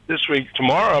this week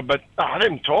tomorrow, but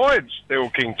them tides, they're all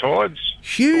king tides.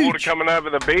 Huge. The water coming over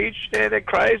the beach. Yeah, they're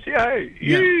crazy. Hey,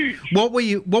 huge. What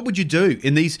would you do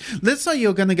in these? Let's say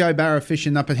you're going to go barra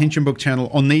fishing up at Hinchinbrook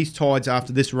Channel on these tides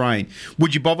after this rain.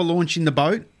 Would you bother launching the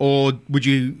boat, or would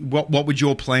you? What would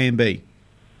your plan be?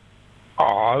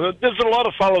 Oh, there's a lot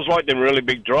of fellas like them really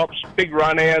big drops, big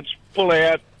run-outs, pull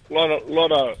out,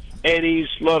 lot of eddies,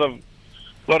 lot of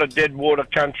dead water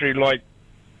country, like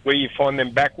where you find them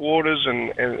backwaters,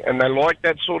 and they like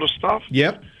that sort of stuff.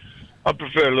 Yep. I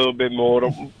prefer a little bit more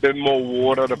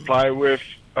water to play with,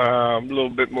 a little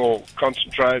bit more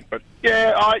concentrate. But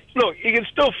yeah, look, you can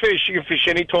still fish. You can fish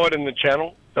any tide in the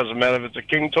channel. Doesn't matter if it's a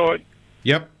king tide.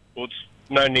 Yep. Or it's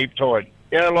no neap tide.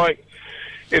 You know, like.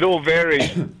 It all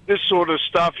varies. This sort of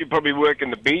stuff, you probably work in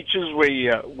the beaches where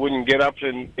you wouldn't get up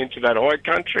into that high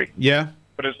country. Yeah.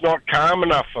 But it's not calm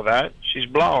enough for that. She's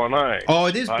blowing, eh? Oh,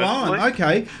 it is blowing.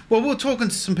 Okay. Well, we were talking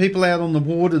to some people out on the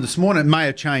water this morning. It may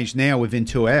have changed now within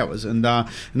 2 hours. And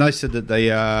they said that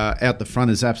the out the front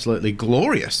is absolutely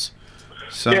glorious.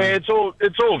 So. Yeah, it's all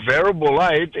variable,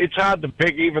 eh? It's hard to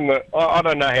pick even I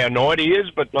don't know how night he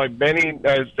is, but like Benny,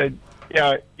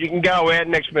 you can go out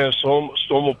next minute, a storm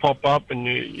will pop up, and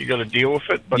you got to deal with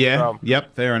it. But,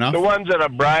 yep, fair enough. The ones that are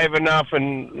brave enough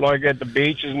and like at the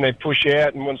beaches and they push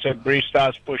out, and once that breeze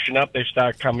starts pushing up, they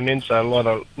start coming in. So a lot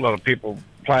of people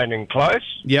playing in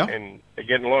close. Yeah, and they're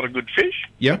getting a lot of good fish.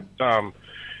 Yeah. But,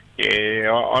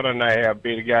 I don't know how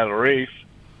big to go to the reef.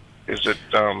 Is it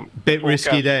bit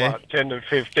risky there? 10 to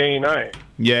 15, eh?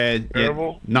 Yeah.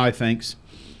 Terrible. No thanks.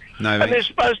 No. And there's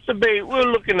supposed to be, we were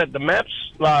looking at the maps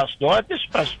last night, there's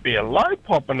supposed to be a low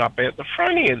popping up out the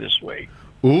front here this week.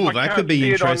 Ooh, that could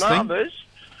be interesting. On others,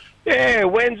 Yeah,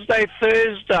 Wednesday,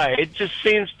 Thursday. It just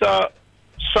seems to.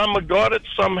 Some have got it,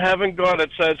 some haven't got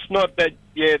it. So it's not that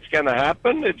it's going to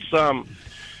happen. It's some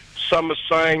are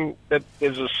saying that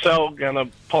there's a cell going to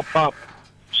pop up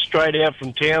straight out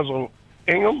from Townsville,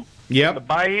 Ingham, Yep. the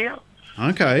bay here.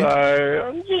 Okay. So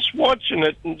I'm just watching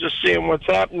it and just seeing what's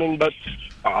happening. But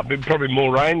I've been probably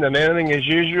more rain than anything as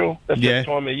usual. That's that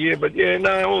time of year. But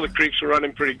all the creeks are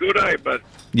running pretty good, eh? But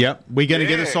Yep. We going to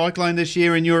get a cyclone this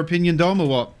year, in your opinion, Dom, or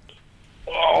what?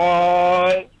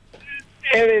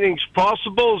 Anything's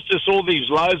possible. It's just all these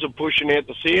lows are pushing out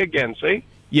to sea again, see?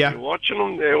 Yeah. You're watching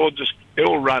them, they're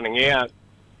all running out.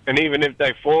 And even if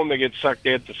they form, they get sucked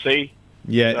out to sea.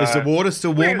 Yeah. Is So- the water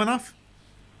still warm enough?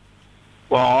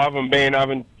 Well, I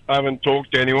haven't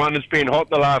talked to anyone. It's been hot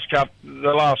the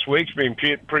last week's been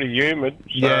pretty humid. So,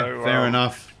 Yeah, fair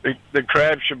enough. The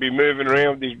crabs should be moving around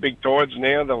with these big tides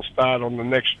now. They'll start on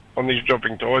these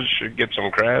dropping tides, should get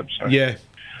some crabs. So. Yeah.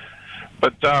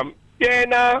 But,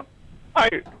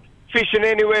 hey, fishing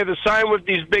anywhere the same with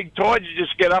these big tides. You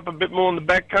just get up a bit more in the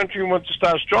back country, and once it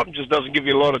starts dropping, it just doesn't give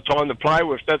you a lot of time to play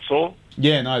with, that's all.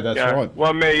 Yeah, no, that's right.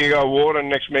 One minute you go water, and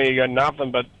next minute you go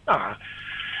nothing, but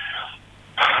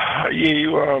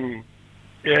you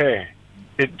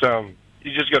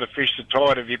just got to fish the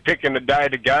tide. If you're picking a day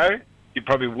to go, you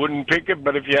probably wouldn't pick it,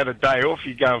 but if you had a day off,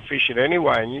 you go and fish it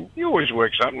anyway, and you always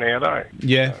work something out, eh?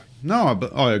 Yeah. No,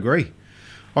 but I agree.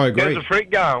 There's a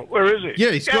freak going. Where is it?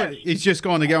 Yeah, he's just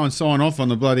gone to go and sign off on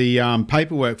the bloody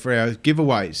paperwork for our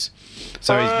giveaways.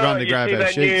 So he's run to grab our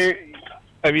sheets.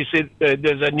 Have you seen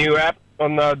there's a new app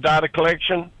on the data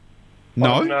collection?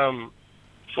 No.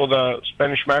 For the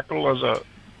Spanish mackerel, as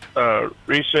a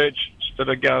research that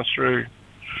are going through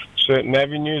certain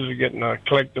avenues. We're getting a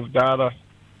collective data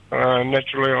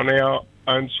naturally on our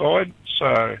own side.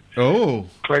 So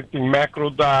collecting mackerel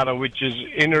data, which is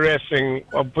interesting.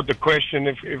 I'll put the question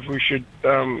if we should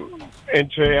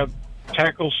enter our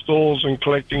tackle stores and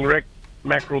collecting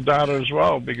mackerel data as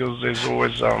well, because there's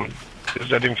always there's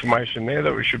that information there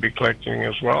that we should be collecting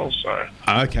as well. So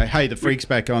Okay. Hey, the freak's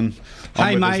back on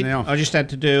Hey, with us mate, now. I just had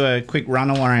to do a quick run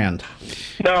around.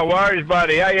 no worries,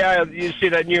 buddy. Hey, you see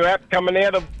that new app coming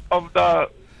out of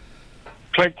the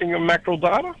collecting of mackerel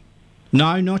data?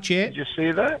 No, not yet. Did you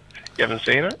see that? You haven't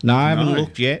seen it? No, I haven't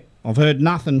looked yet. I've heard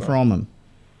nothing from him.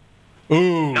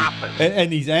 Ooh. Nothing.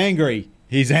 And he's angry.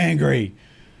 He's angry.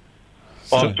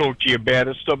 I'll talk to you about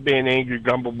it. Stop being angry,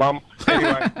 grumble bum.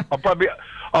 Anyway,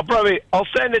 I'll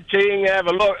send it to you and have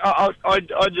a look.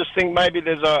 I just think maybe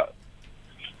there's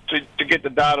to get the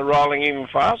data rolling even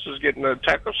faster is getting the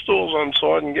tackle stores on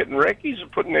side and getting reckies and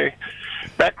putting their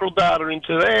mackerel data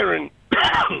into there and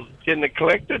getting it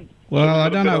collected. Well, I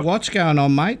don't know what's going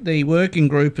on, mate. The working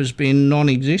group has been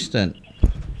non-existent.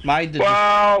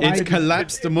 It's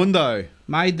collapsed the mundo.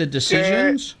 Made the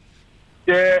decisions.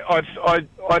 Yeah,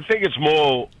 I think it's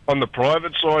more on the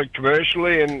private side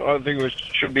commercially, and I think it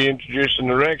should be introduced in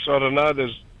the Rex. I don't know.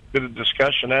 There's a bit of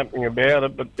discussion happening about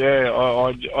it, but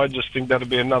I just think that'll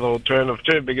be another alternative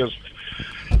too, because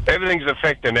everything's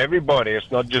affecting everybody.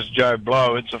 It's not just Joe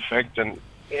Blow. It's affecting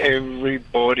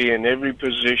everybody in every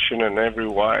position and every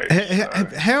way.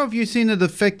 How have you seen it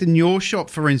affecting your shop,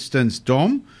 for instance,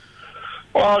 Dom?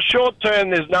 Well, short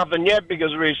term, there's nothing yet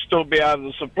because we still be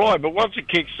able to supply. But once it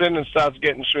kicks in and starts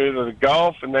getting through to the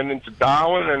Gulf and then into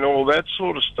Darwin and all that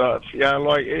sort of stuff,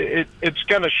 it's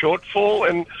going to shortfall.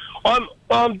 And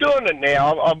I'm doing it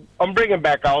now. I'm bringing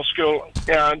back old school.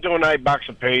 I'm doing $8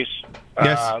 a piece.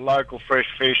 Yes. Local fresh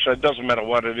fish. So it doesn't matter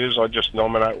what it is. I just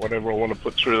nominate whatever I want to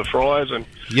put through the fries, and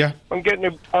I'm getting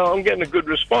a good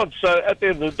response. So at the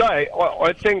end of the day,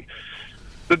 I think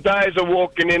the days of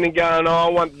walking in and going, I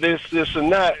want this,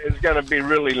 and that is going to be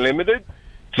really limited.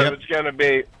 So it's going to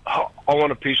be, I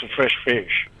want a piece of fresh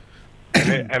fish.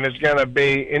 And it's going to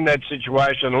be in that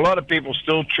situation. A lot of people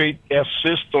still treat our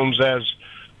systems as,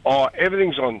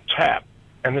 everything's on tap,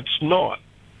 and it's not.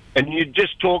 And you're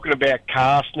just talking about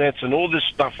cast nets and all this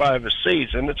stuff overseas,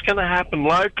 and it's going to happen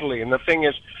locally. And the thing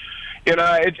is,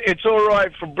 it's all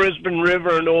right for Brisbane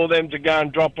River and all them to go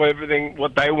and drop everything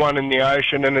what they want in the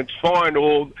ocean, and it's fine.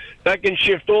 They can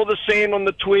shift all the sand on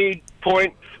the Tweed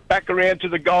Point back around to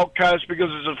the Gold Coast because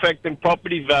it's affecting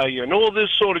property value and all this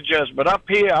sort of jazz. But up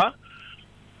here,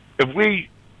 if we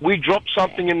drop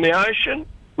something in the ocean,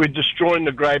 we're destroying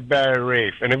the Great Barrier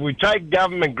Reef. And if we take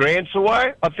government grants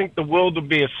away, I think the world will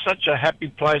be such a happy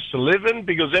place to live in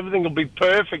because everything will be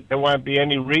perfect. There won't be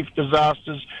any reef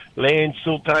disasters, land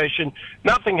siltation,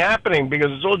 nothing happening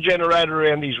because it's all generated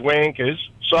around these wankers.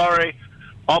 Sorry,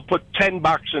 I'll put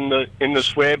 $10 in the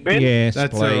swear bin. Yes,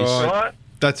 That's please. all right.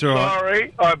 That's all right.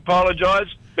 Sorry, I apologise.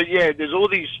 But yeah, there's all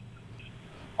these...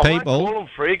 I won't people. call them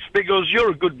freaks because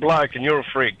you're a good bloke and you're a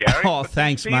freak, Gary. Oh,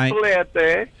 thanks, mate.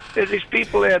 There's these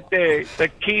people out there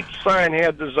that keep saying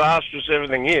how disastrous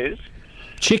everything is.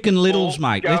 Chicken Littles,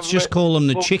 mate. Let's just call them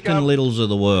the Chicken Littles of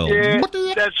the world. Yeah,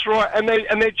 that's right. And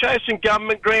they're chasing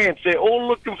government grants. They're all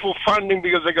looking for funding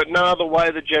because they've got no other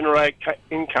way to generate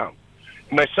income.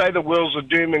 And they say the world's a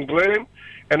doom and gloom.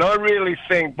 And I really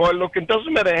think by looking,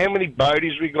 doesn't matter how many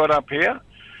boaties we got up here,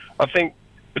 I think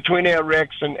between our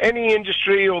wrecks and any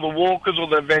industry or the walkers or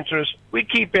the adventurers, we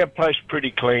keep our place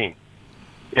pretty clean,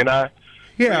 you know.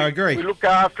 Yeah, I agree. We look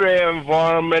after our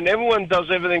environment. Everyone does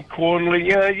everything quarterly.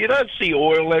 You know, you don't see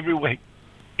oil everywhere.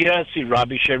 You don't see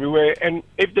rubbish everywhere. And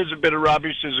if there's a bit of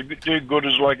rubbish, there's a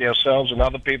do-gooders like ourselves and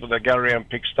other people that go around and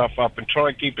pick stuff up and try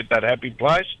and keep it that happy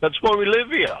place. That's why we live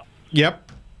here.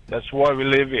 Yep. That's why we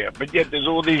live here. But yet there's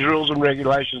all these rules and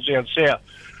regulations down south.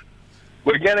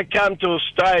 We're going to come to a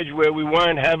stage where we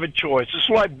won't have a choice. It's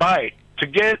like bait. To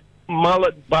get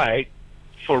mullet bait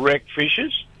for wrecked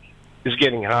fishes is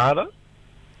getting harder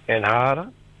and harder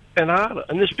and harder.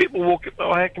 And there's people walking,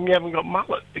 oh, how come you haven't got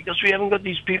mullet? Because we haven't got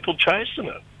these people chasing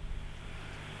it.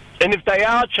 And if they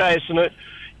are chasing it,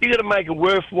 you got to make it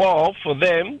worthwhile for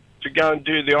them to go and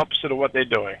do the opposite of what they're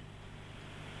doing.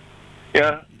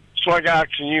 Yeah. It's like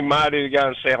asking you, Marty, to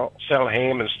go and sell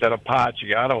ham instead of parts.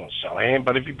 You go, I don't want to sell ham,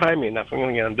 but if you pay me enough, I'm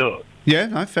going to go and do it. Yeah,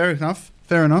 no, fair enough.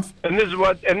 Fair enough. And this is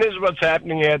what's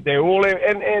happening out there.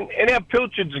 And our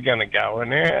pilchards are going to go. And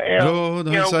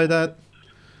don't say that.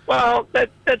 Well,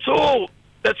 that's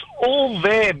all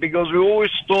there because we always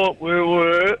thought we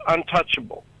were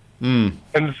untouchable. Mm.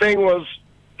 And the thing was,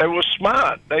 they were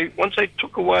smart. Once they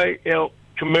took away our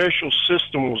commercial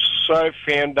system was so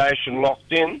foundation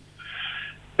locked in.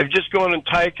 They've just gone and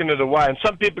taken it away. And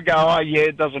some people go, oh, yeah,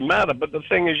 it doesn't matter. But the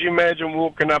thing is, you imagine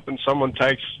walking up and someone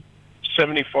takes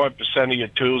 75% of your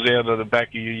tools out of the back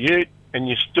of your ute and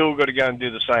you still got to go and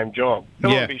do the same job.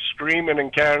 They'll Yeah. be screaming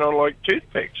and carrying on like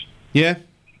toothpicks. Yeah.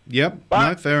 Yep.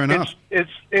 No, fair enough.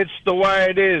 It's the way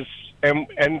it is.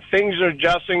 And things are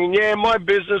adjusting. And, yeah, my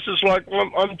business is like,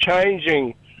 I'm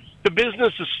changing. The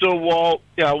business is still wild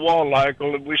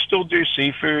local. We still do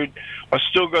seafood. I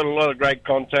still got a lot of great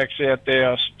contacts out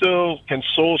there. I still can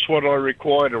source what I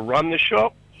require to run the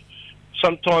shop.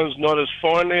 Sometimes not as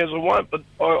finely as I want, but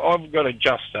I've got to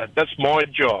adjust that. That's my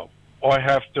job. I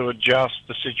have to adjust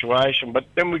the situation. But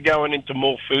then we're going into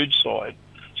more food side.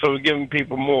 So we're giving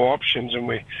people more options, and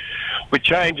we're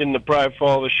changing the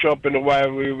profile of the shop in a way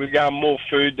we're going more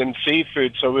food than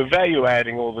seafood. So we're value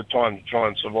adding all the time to try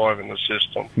and survive in the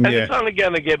system. And it's only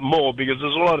going to get more because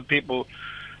there's a lot of people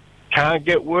can't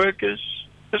get workers.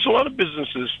 There's a lot of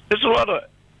businesses. There's a lot of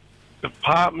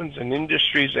departments and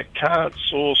industries that can't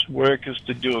source workers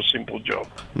to do a simple job.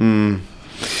 Mm.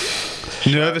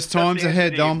 Nervous times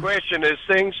ahead, Dom. The question is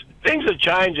things are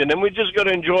changing, and we just got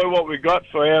to enjoy what we got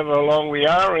for however long we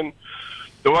are. And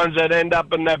the ones that end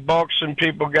up in that box and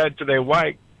people go to their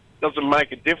wake doesn't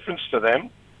make a difference to them.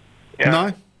 You know,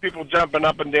 No. people jumping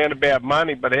up and down about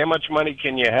money, but how much money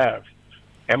can you have?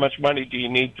 How much money do you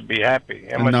need to be happy?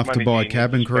 How much Enough money to do buy a you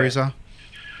cabin need to spend? cruiser.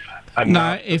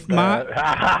 No, if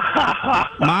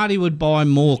Marty would buy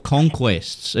more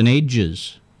Conquests and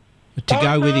Edges to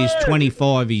go with his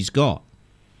 25 he's got.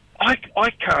 I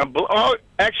can't believe.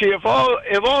 Actually, if I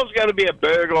was going to be a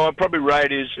burglar, I'd probably raid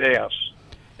his house.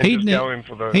 And just go in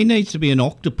for the. He needs to be an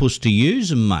octopus to use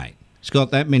them, mate. He's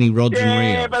got that many rods and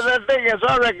reels. Yeah, but the thing is,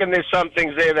 I reckon there's some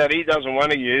things there that he doesn't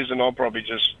want to use, and I'll probably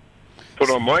just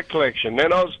put on my collection.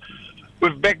 Then I was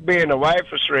with Beck being away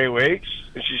for 3 weeks,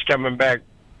 and she's coming back,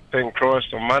 thank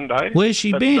Christ, on Monday. Where's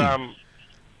she been?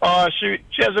 She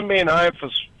hasn't been home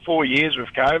for 4 years with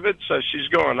COVID, so she's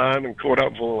gone home and caught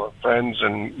up with all her friends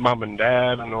and mum and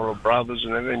dad and all her brothers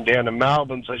and everything down in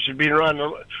Melbourne. So she's been running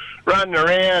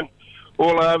around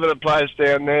all over the place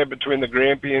down there between the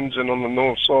Grampians and on the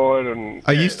north side. And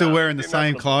Are you still wearing the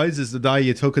same clothes as the day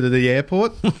you took her to the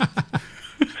airport?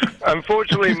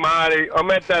 Unfortunately, Marty, I'm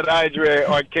at that age where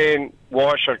I can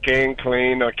wash, I can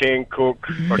clean, I can cook.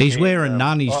 He's wearing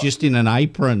none. He's just in an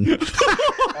apron.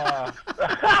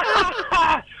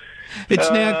 It's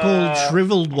now called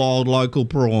shriveled wild local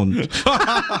prawns.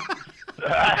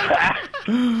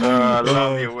 I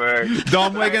love your work.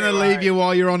 Dom, we're going to leave you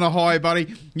while you're on a high,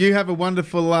 buddy. You have a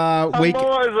wonderful week. I'm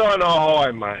always on a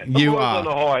high, mate. You I'm always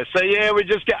on a high. So, yeah, we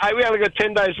only got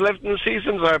 10 days left and the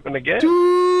season's open again.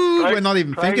 We're not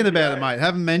even thinking about it, mate.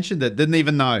 Haven't mentioned it. Didn't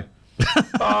even know.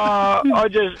 We're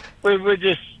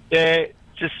just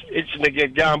itching to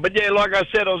get going. But, yeah, like I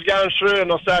said, I was going through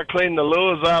and I started cleaning the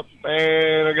lures up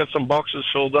and I got some boxes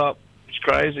filled up. It's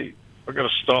crazy. I've got to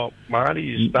stop. Marty,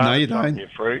 you start. No, you don't. You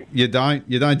freak. You don't.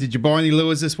 Did you buy any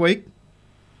lures this week?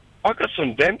 I got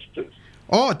some Dempsters.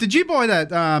 Oh, did you buy that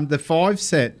the 5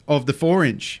 set of the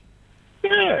 4-inch?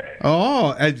 Yeah.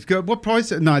 Oh, it's good. What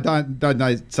price? No,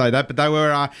 don't say that. But they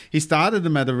were. He started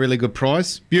them at a really good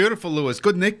price. Beautiful lures,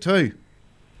 good nick too.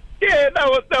 Yeah,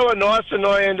 they were nice, and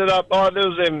I ended up. There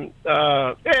was them.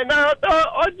 I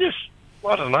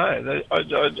don't know.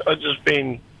 I just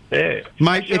been there,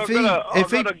 mate. Actually, I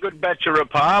got a good batch of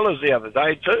Rapalas the other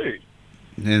day too.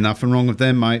 Yeah, nothing wrong with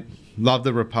them, mate. Love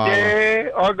the Rapala. Yeah,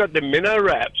 I got the minnow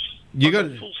wraps. You I got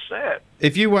the full set.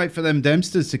 If you wait for them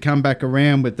Dempsters to come back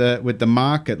around with the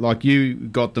market, like you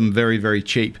got them very, very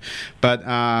cheap. But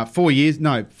 5 years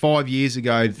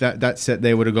ago, that set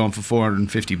there would have gone for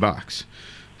 $450.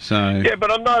 So Yeah,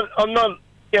 but I'm not.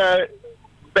 You know,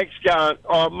 Beck's going.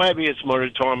 Oh, maybe it's my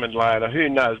retirement later. Who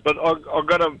knows? But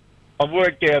I've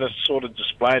worked out a sort of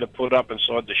display to put up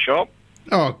inside the shop.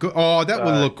 Oh, good. Oh, that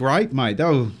would look great, mate. That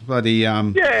was bloody.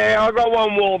 Yeah, I got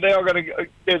one wall there. I've got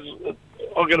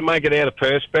to make it out of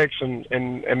perspex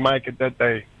and make it that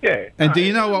they. Yeah. And do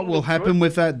you know what will happen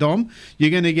with that, Dom?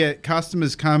 You're going to get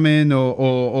customers come in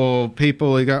or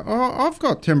people who go, oh, I've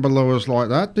got timber lures like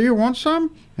that. Do you want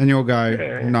some? And you'll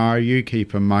go, no, you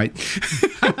keep them, mate.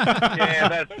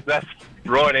 Yeah, that's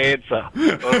right answer. All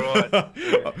right.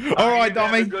 All right,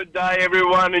 Dommy. Have a good day,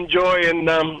 everyone. Enjoy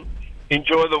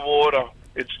the water.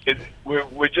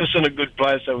 We're just in a good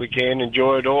place so we can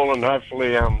enjoy it all, and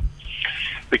hopefully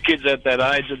the kids at that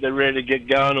age that they're ready to get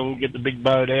going and we'll get the big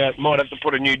boat out. Might have to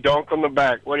put a new donk on the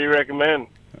back. What do you recommend?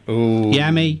 Ooh.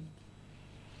 Yummy.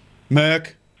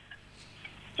 Merc.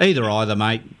 Either,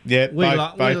 mate. Yeah, we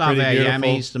love our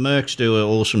yammies. The Mercs do an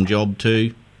awesome job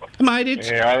too. Mate,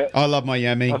 I love my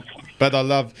yammy. But I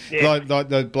love like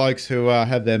the blokes who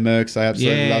have their Mercs. They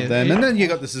absolutely love them. And then you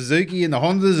got the Suzuki and the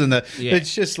Hondas, and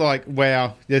it's just like,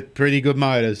 wow, they're pretty good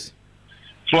motors.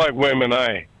 It's like women,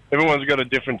 eh? Everyone's got a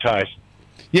different taste.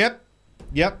 Yep,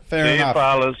 fair enough. See you,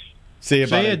 fellas. See you,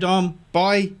 buddy. See you, Dom.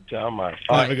 Bye. Ciao, mate.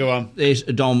 Have a good one. There's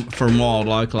Dom from Wild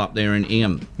Local up there in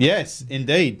Ingham. Yes,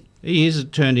 indeed. He is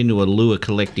turned into a lure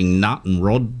collecting nut and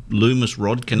Loomis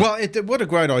rod. Well, what a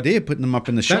great idea, putting them up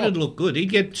in the shop. That'd look good. He'd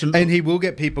get some, and he will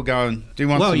get people going. Do you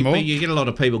want some more? Well, you get a lot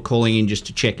of people calling in just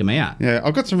to check them out. Yeah,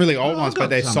 I've got some really old ones, but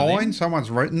they're signed.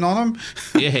 Someone's written on them.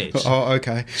 Yes. Oh,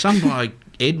 okay. Some bloke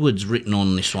Edward's written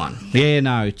on this one. Yeah,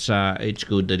 no, it's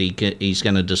good that he's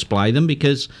going to display them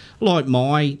because, like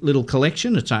my little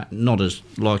collection, it's not as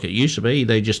like it used to be.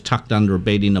 They just tucked under a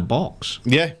bed in a box.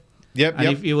 Yeah. Yep. And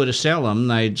if you were to sell them,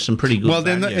 they'd some pretty good. Well,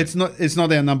 then value. it's not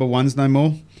our number ones no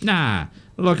more. Nah,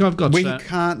 like I've got. We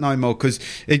can't no more because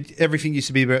everything used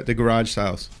to be about the garage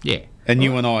sales. Yeah. And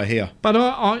you and I are here. But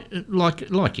I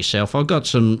like yourself. I got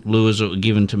some lures that were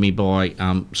given to me by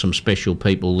some special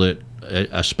people that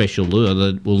a special lure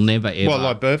that will never ever. Well,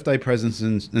 like birthday presents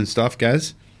and stuff,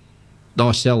 Gaz.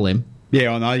 I sell them.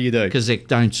 Yeah, I know you do. Because they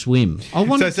don't swim. I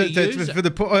wanted to use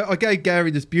I gave Gary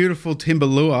this beautiful timber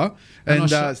lure, and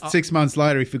 6 months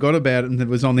later he forgot about it and it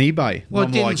was on eBay. Well,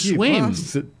 it didn't swim.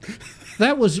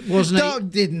 That wasn't it?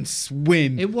 Didn't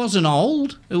swim. It wasn't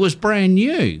old. It was brand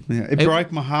new. Yeah, it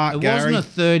broke my heart, It Gary.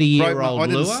 wasn't a 30-year-old lure. I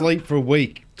didn't sleep for a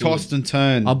week. Tossed and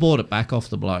turned. I bought it back off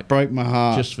the bloke. Broke my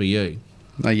heart. Just for you.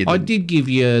 No, you didn't. I did give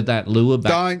you that lure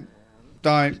back. Don't.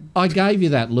 I gave you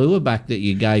that lure back that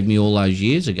you gave me all those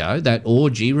years ago, that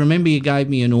orgy. Remember you gave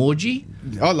me an orgy?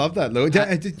 I love that lure.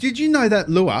 Did you know that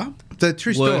lure? The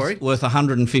true story? Worth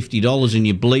 $150 and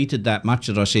you bleated that much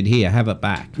that I said, here, have it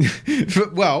back.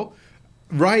 Well,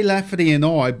 Ray Lafferty and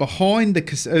I, behind the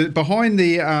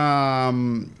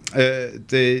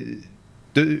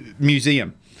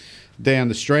museum down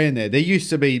the Strand there used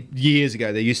to be, years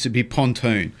ago, there used to be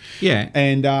pontoon. Yeah.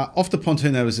 And off the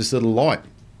pontoon there was this little light.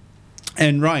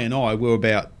 And Ray and I were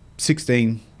about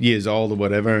 16 years old or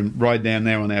whatever and ride down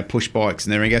there on our push bikes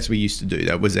and everything. That's what we used to do.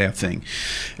 That was our thing.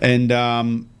 And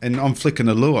I'm flicking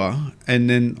a lure and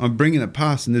then I'm bringing it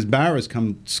past and this barra's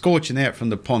come scorching out from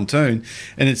the pontoon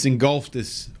and it's engulfed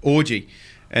this orgy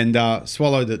and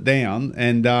swallowed it down.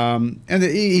 And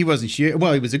he wasn't sure.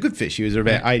 Well, he was a good fish. He was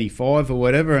about 85 or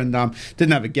whatever and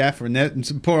didn't have a gaffer and that. And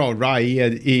some poor old Ray,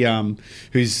 he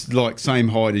who's like same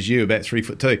height as you, about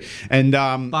 3'2". And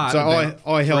but so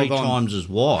I held three on. times as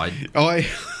wide.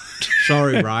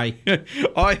 Sorry, Ray.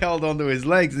 I held onto his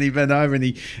legs and he bent over and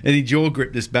he jaw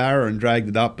gripped this barra and dragged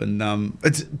it up and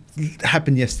it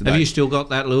happened yesterday. Have you still got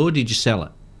that lure? Did you sell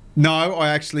it? No, I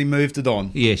actually moved it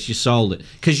on. Yes, you sold it.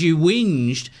 Because you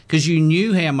whinged, because you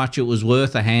knew how much it was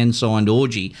worth, a hand-signed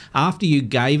orgy. After you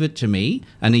gave it to me,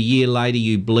 and a year later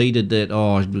you bleated that,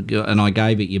 and I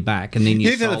gave it you back, and then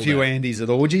you You've had a few Andys at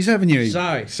orgies, haven't you?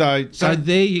 So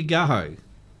there you go.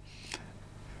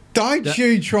 Don't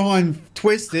you try and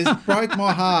twist this. Broke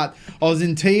my heart. I was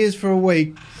in tears for a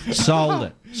week. Sold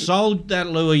it. Sold that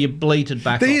lure, you bleated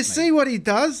back. Do you off me. see what he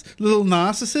does? Little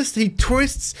narcissist. He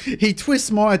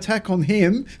twists my attack on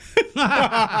him.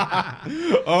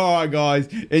 All right, guys,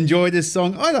 enjoy this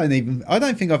song. I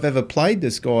don't think I've ever played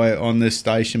this guy on this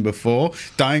station before.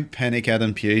 Don't panic,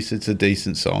 Adam Puce. It's a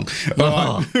decent song.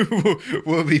 All right.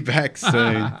 We'll be back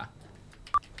soon.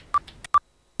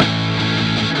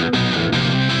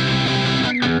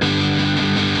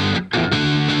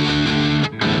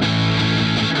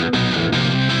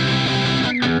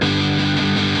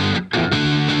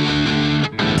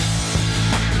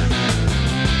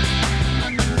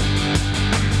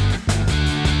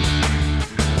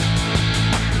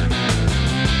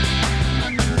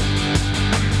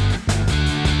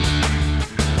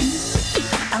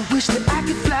 I wish that I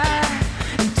could fly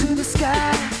into the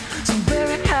sky so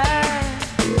very high,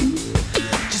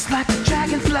 just like a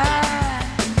dragonfly.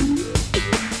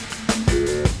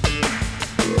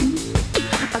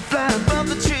 I'd fly above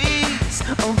the trees,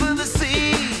 over the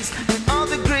seas, in all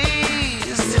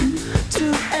degrees, to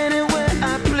anywhere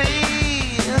I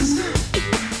please.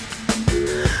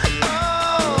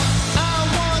 Oh, I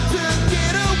want to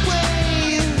get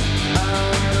away. I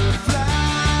want to fly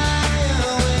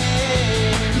away.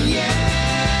 Yeah,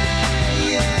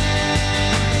 yeah,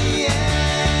 yeah.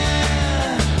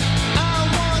 I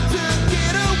want to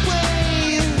get away.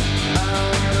 I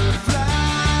want to fly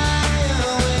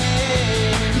away.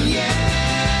 Yeah,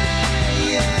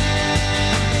 yeah,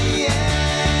 yeah.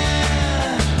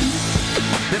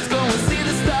 Let's go and see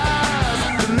the stars,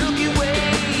 the Milky Way,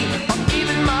 or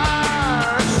even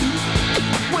Mars,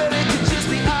 where it could just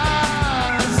be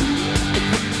ours.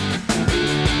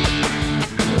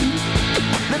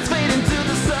 Let's fade into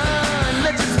the sun,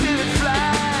 let your spirit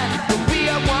fly, we'll be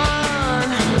at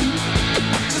one,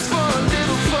 just for a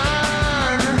little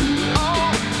fun.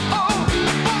 Oh, oh,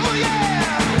 oh yeah.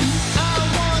 I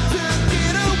want to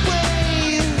get away,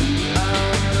 I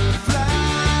want to fly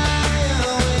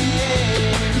away.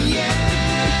 Yeah,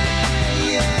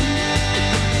 yeah,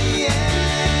 yeah.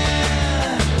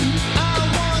 I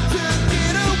want to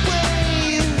get away,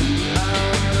 I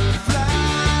want to fly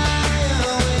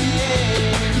away.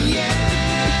 Yeah,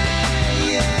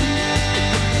 yeah,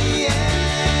 yeah.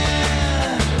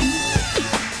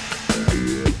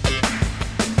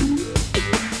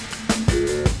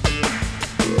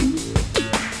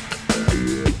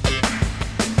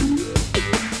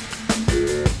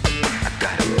 I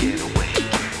gotta get away,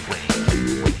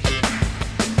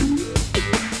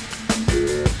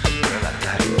 Girl, I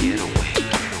gotta get away,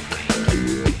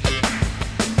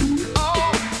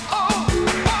 Oh, oh,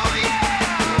 oh yeah.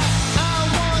 I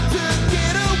want to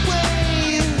get away.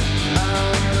 I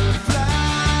wanna fly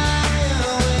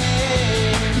away.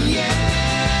 Yeah,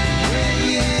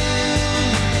 yeah,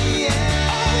 yeah.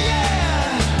 Oh yeah.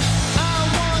 I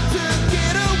want to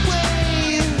get away.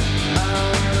 I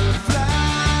wanna fly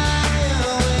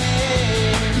away.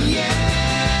 Yeah,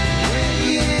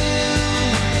 yeah,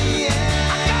 yeah.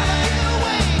 I gotta get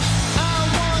away. I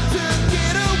want to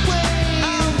get away.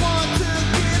 I want to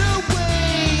get away.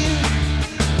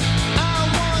 I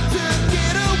want to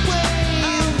get away.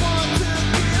 I want to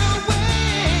get away.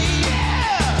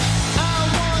 Yeah. I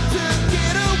want to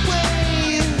get away.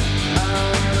 I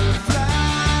wanna fly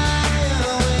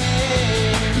away.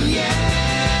 Yeah,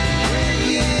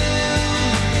 yeah,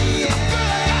 yeah.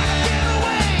 Girl, I gotta get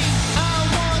away. I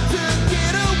want to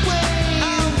get away.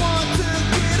 I want to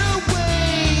get away.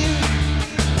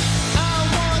 I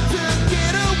want to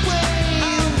get away.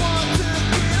 I want to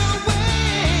get away.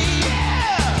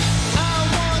 Yeah. I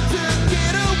want to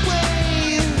get away.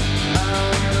 I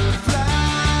wanna fly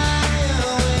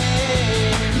away.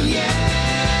 Yeah,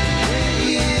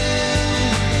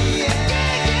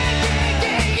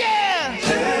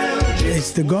 yeah.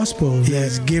 It's the gospel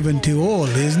that's given to all,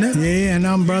 isn't it? Yeah, and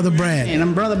I'm Brother Brad. And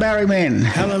I'm Brother Barry Man.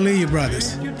 Hallelujah,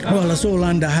 brothers. Well, it's all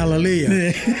under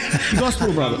hallelujah.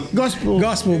 Gospel, brother. Gospel.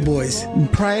 Gospel boys.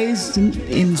 Praise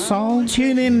in song.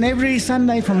 Tune in every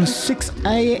Sunday from 6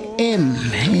 a.m.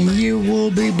 and you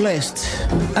will be blessed.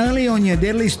 Only on your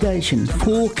deadly station,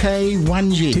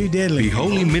 4K1G. Too deadly. Be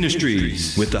Holy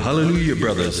Ministries with the Hallelujah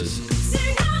Brothers.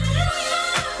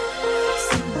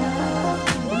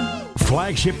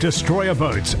 Flagship destroyer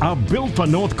boats are built for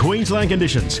North Queensland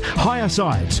conditions. Higher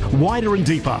sides, wider and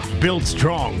deeper. Built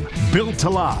strong, built to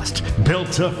last, built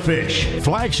to fish.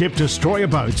 Flagship destroyer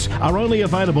boats are only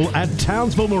available at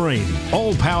Townsville Marine.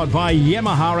 All powered by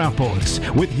Yamaha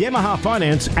outboards with Yamaha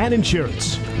finance and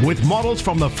insurance. With models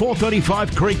from the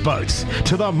 435 Creek boats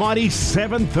to the mighty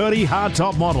 730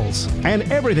 hardtop models and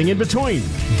everything in between.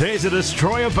 There's a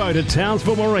destroyer boat at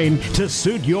Townsville Marine to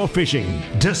suit your fishing.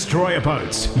 Destroyer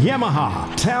boats, Yamaha,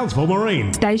 Townsville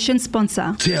Marine. Station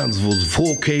sponsor. Townsville's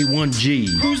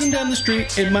 4K1G. Cruising down the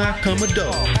street in my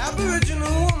Commodore. Aboriginal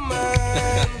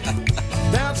woman,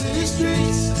 down to the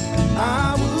streets,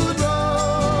 I would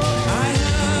roll. I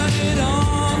heard it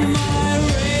on my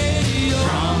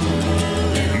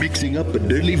radio. Mixing up a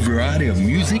deadly variety of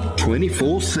music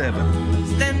 24/7.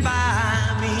 Stand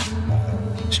by me.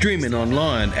 Streaming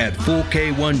online at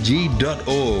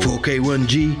 4k1g.org.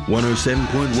 4K1G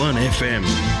 107.1 FM.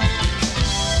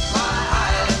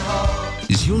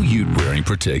 Is your ute wearing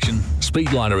protection?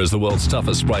 Speedliner is the world's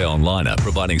toughest spray-on liner,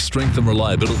 providing strength and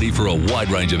reliability for a wide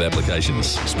range of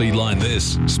applications. Speedline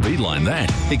this, Speedline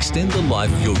that. Extend the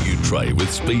life of your ute tray with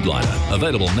Speedliner.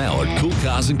 Available now at Cool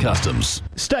Cars and Customs.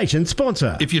 Station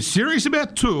sponsor. If you're serious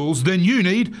about tools, then you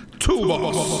need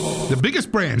Toolbox. The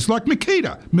biggest brands like Minn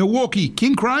Kota, Milwaukee,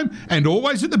 King Chrome, and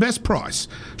always at the best price.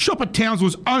 Shop at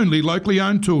Townsville's only locally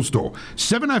owned tool store,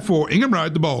 704 Ingham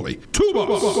Road, the Bowley.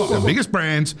 Toolbox, the biggest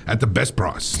brands at the best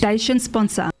price. Station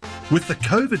sponsor. With the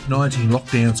COVID-19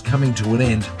 lockdowns coming to an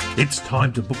end, it's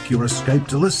time to book your escape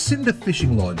to Lucinda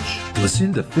Fishing Lodge.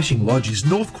 Lucinda Fishing Lodge is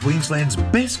North Queensland's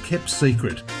best kept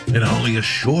secret and only a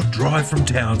short drive from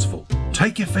Townsville.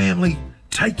 Take your family,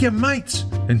 take your mates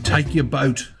and take your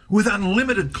boat. With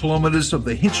unlimited kilometres of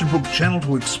the Hinchinbrook Channel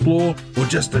to explore or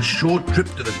just a short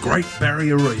trip to the Great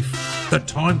Barrier Reef. The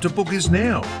time to book is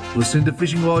now. Lucinda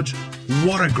Fishing Lodge,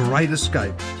 what a great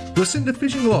escape. Lucinda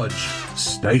Fishing Lodge,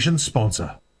 station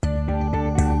sponsor.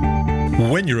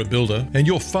 When you're a builder and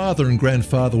your father and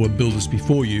grandfather were builders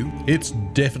before you, it's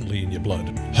definitely in your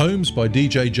blood. Homes by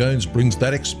DJ Jones brings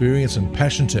that experience and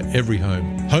passion to every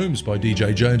home. Homes by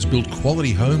DJ Jones build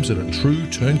quality homes at a true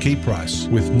turnkey price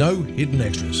with no hidden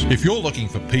extras. If you're looking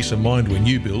for peace of mind when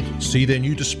you build, see their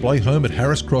new display home at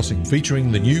Harris Crossing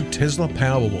featuring the new Tesla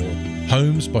Powerwall.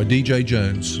 Homes by DJ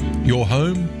Jones. Your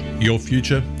home, your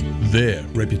future, their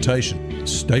reputation.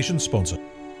 Station sponsor.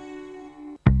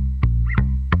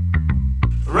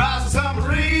 Rise and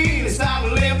submarine, it's time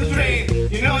to live the dream.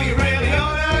 You know you really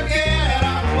ought to get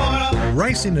on the water.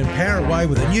 Race in and power away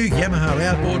with a new Yamaha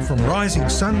outboard from Rising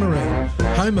Sun Marine,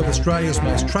 home of Australia's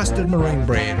most trusted marine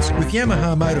brands. With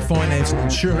Yamaha Motor Finance and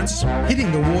Insurance,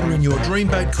 hitting the water in your dream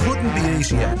boat couldn't be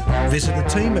easier. Visit the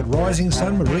team at Rising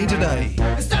Sun Marine today.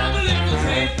 It's time to live the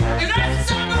dream. It's Rising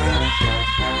Sun Marine.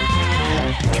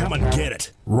 Come and get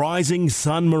it. Rising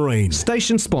Sun Marine.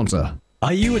 Station sponsor.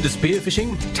 Are you into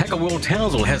spearfishing? Tackle World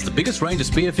Townsville has the biggest range of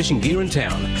spearfishing gear in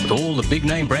town, with all the big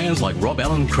name brands like Rob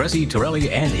Allen, Cressy,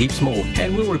 Torelli, and heaps more.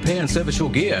 And we'll repair and service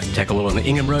your gear. Tackle World on the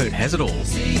Ingham Road has it all.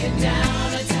 See it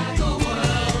down at Tackle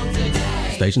World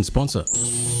today. Station sponsor.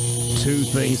 Two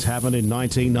things happened in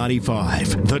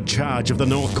 1995. The charge of the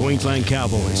North Queensland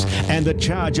Cowboys and the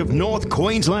charge of North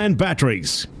Queensland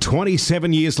batteries.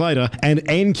 27 years later, and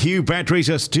NQ batteries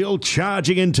are still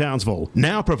charging in Townsville,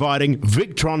 now providing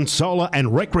Victron solar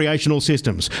and recreational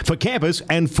systems for campers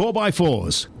and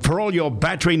 4x4s. For all your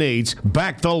battery needs,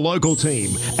 back the local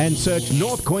team and search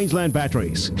North Queensland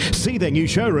Batteries. See their new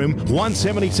showroom,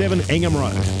 177 Ingham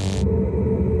Road.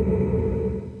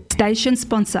 Station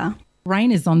sponsor.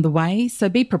 Rain is on the way, so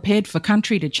be prepared for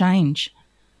country to change.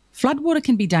 Floodwater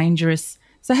can be dangerous,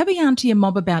 so have a yarn to your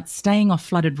mob about staying off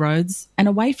flooded roads and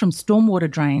away from stormwater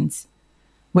drains.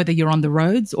 Whether you're on the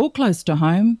roads or close to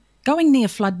home, going near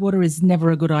floodwater is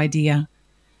never a good idea.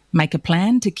 Make a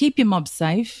plan to keep your mob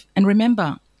safe, and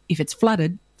remember, if it's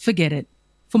flooded, forget it.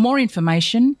 For more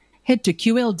information, head to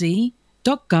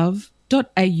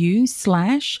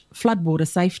qld.gov.au/floodwater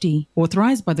safety,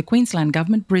 authorised by the Queensland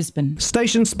Government, Brisbane.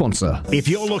 Station sponsor. If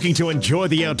you're looking to enjoy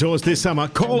the outdoors this summer,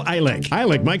 call ALEC.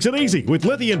 ALEC makes it easy with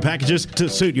lithium packages to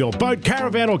suit your boat,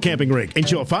 caravan or camping rig.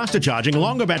 Ensure faster charging,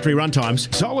 longer battery run times,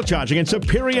 solar charging and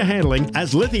superior handling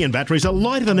as lithium batteries are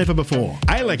lighter than ever before.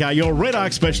 ALEC are your red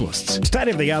arc specialists.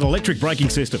 State-of-the-art electric braking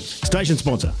systems. Station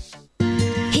sponsor.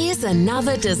 Here's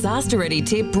another disaster ready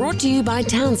tip brought to you by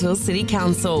Townsville City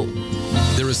Council.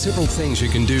 There are several things you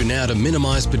can do now to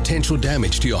minimise potential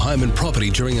damage to your home and property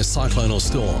during a cyclone or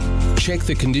storm. Check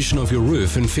the condition of your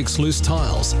roof and fix loose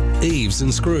tiles, eaves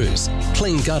and screws.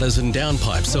 Clean gutters and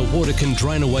downpipes so water can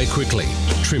drain away quickly.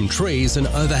 Trim trees and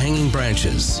overhanging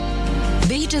branches.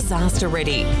 Be disaster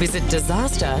ready. Visit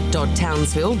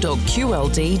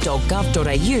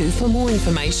disaster.townsville.qld.gov.au for more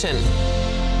information.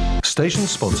 Station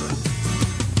sponsor.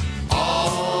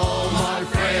 All my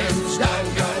friends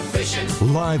don't go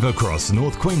fishing. Live across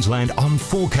North Queensland on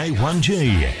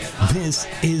 4K1G. This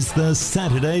is the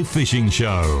Saturday Fishing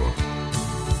Show.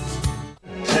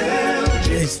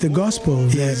 It's the gospel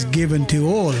that's given to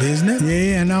all, isn't it?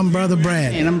 Yeah, and I'm Brother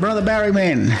Brad. And I'm Brother Barry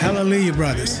Man. Hallelujah,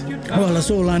 brothers. Well, it's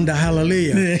all under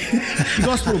hallelujah.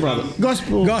 Gospel, brother.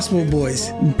 Gospel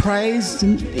boys. Praise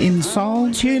in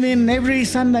soul. Tune in every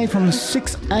Sunday from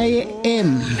 6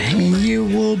 a.m. and you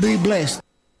will be blessed.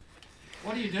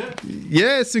 What do you do?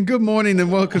 Yes, and good morning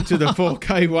and welcome to the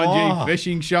 4K1G Oh.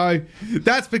 Fishing Show.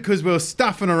 That's because we were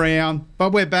stuffing around,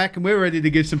 but we're back and we're ready to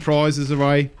give some prizes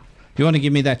away. You want to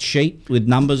give me that sheet with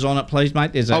numbers on it, please,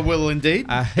 mate? There's I will indeed.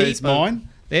 There's mine.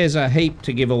 There's a heap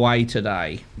to give away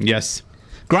today. Yes.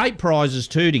 Great prizes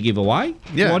too to give away.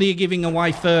 Yeah. What are you giving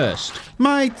away first?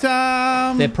 Mate,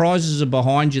 Their prizes are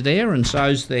behind you there, and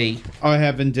so's the... I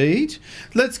have indeed.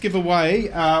 Let's give away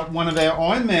one of our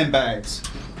Iron Man bags.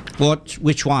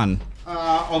 Which one?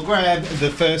 I'll grab the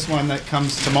first one that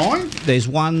comes to mind. There's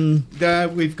one...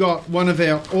 We've got one of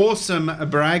our awesome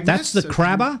brag That's nets. the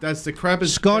crabber. That's the crabber.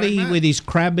 Scotty with his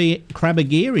crabber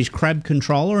gear, his crab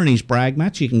controller and his brag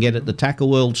mats you can get at the Tackle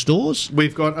World stores.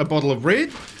 We've got a bottle of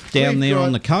red. Down We've there got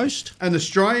on the coast. An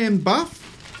Australian buff.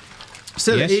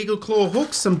 Set Yes. of eagle claw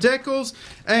hooks, some decals,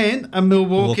 and a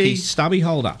Milwaukee stubby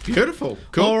holder. Beautiful.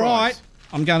 Cool. All prize. right,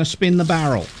 I'm going to spin the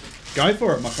barrel. Go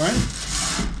for it, my friend.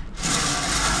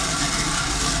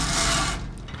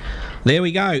 There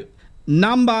we go.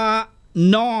 Number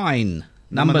 9.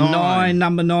 Number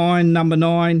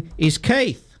nine is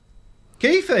Keith.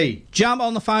 Keithy. Jump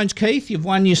on the phones, Keith. You've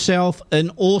won yourself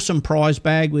an awesome prize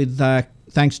bag with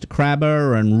thanks to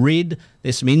Crabber and Rid.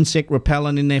 There's some insect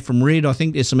repellent in there from Rid. I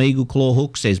think there's some eagle claw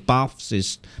hooks. There's buffs.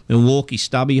 There's Milwaukee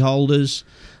stubby holders.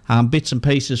 Bits and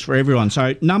pieces for everyone.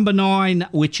 So number 9,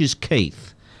 which is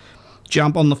Keith.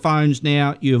 Jump on the phones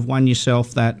now. You have won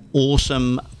yourself that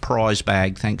awesome prize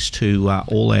bag thanks to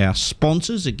all our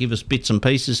sponsors that give us bits and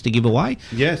pieces to give away.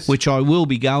 Yes. Which I will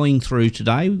be going through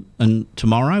today and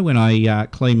tomorrow when I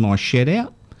clean my shed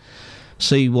out.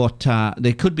 See what...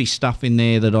 there could be stuff in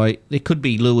there that there could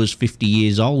be lures 50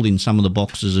 years old in some of the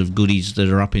boxes of goodies that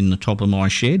are up in the top of my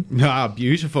shed. Ah,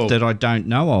 beautiful. That I don't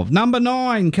know of. Number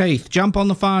 9, Keith. Jump on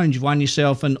the phones. You've won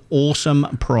yourself an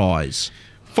awesome prize.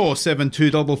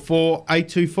 4724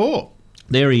 824.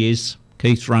 There he is.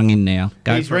 Keith's rung in now.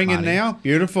 He's for it, ringing Marty. now.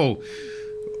 Beautiful.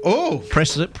 Oh.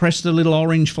 Press the little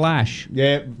orange flash.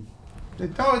 Yeah.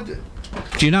 Do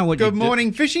you know what Good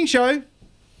morning, fishing show.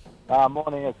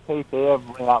 Morning, it's Keith here.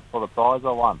 Ring up for the prize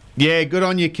I won. Yeah, good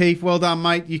on you, Keith. Well done,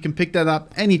 mate. You can pick that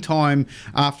up any time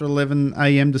after 11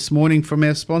 a.m. this morning from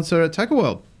our sponsor at Tackle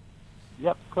World.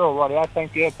 Yep, cool. Rightio.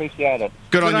 Thank you. Appreciate it.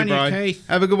 Good on you, bro. Keith.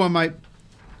 Have a good one, mate.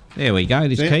 There we go.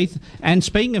 There's Yeah. Keith. And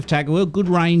speaking of Tackle World, good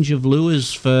range of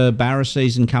lures for barra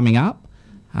season coming up.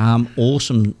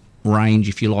 Awesome range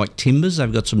if you like timbers.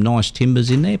 They've got some nice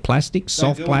timbers in there, plastics, They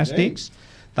soft do plastics.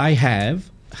 They have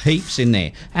heaps in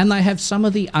there. And they have some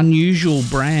of the unusual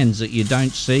brands that you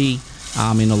don't see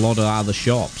in a lot of other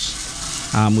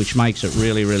shops, which makes it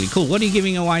really, really cool. What are you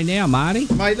giving away now, Marty?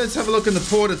 Mate, let's have a look in the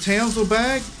Port of Townsville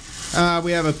bag.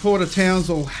 We have a Port of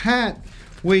Townsville hat.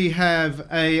 We have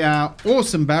a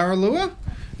awesome barra lure.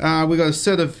 We got a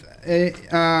set of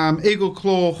eagle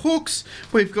claw hooks.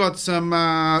 We've got some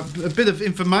a bit of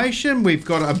information. We've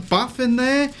got a buff in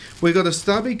there. We've got a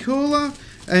stubby cooler,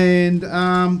 and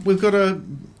we've got a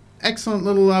excellent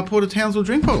little Port of Townsville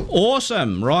drink bottle.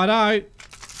 Awesome. Righto.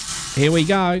 Here we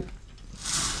go.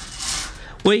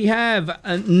 We have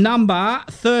number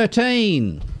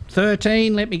 13.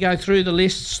 13, let me go through the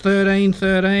lists.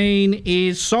 13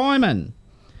 is Simon.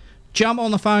 Jump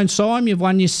on the phone, Simon. You've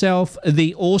won yourself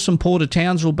the awesome Port of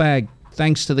Townsville bag.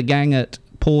 Thanks to the gang at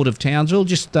Port of Townsville.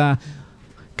 Just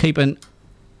keep an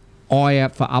eye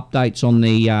out for updates on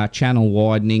the channel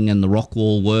widening and the rock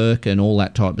wall work and all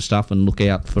that type of stuff, and look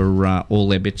out for all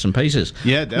their bits and pieces.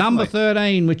 Yeah, definitely. Number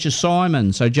 13, which is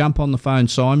Simon. So jump on the phone,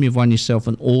 Simon. You've won yourself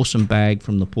an awesome bag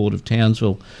from the Port of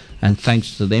Townsville, and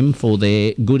thanks to them for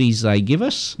their goodies they give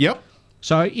us. Yep.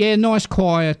 So, yeah, nice,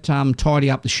 quiet, tidy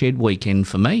up the shed weekend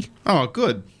for me. Oh,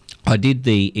 good. I did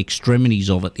the extremities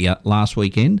of it the last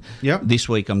weekend. Yep. This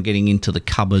week I'm getting into the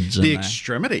cupboards. The and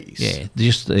extremities? Yeah,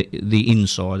 just the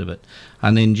inside of it.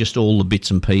 And then just all the bits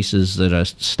and pieces that are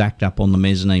stacked up on the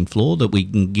mezzanine floor that we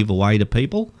can give away to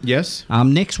people. Yes.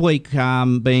 Next week,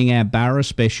 being our Barra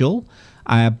special,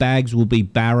 our bags will be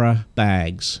Barra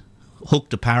bags.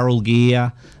 hooked apparel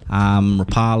gear,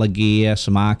 Rapala gear,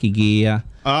 Samaki gear.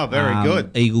 Oh, very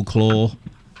good. Eagle Claw.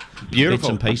 Beautiful. Bits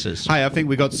and pieces. Hey, I think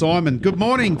we got Simon. Good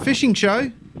morning, fishing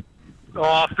show.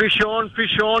 Oh, fish on,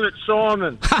 it's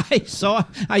Simon. Hey, Si,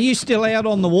 are you still out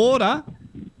on the water?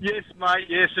 Yes, mate,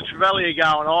 yes, the trevally are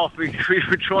going off. We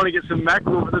were trying to get some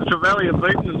mackerel, but the trevally are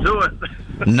beating them to it.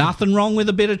 Nothing wrong with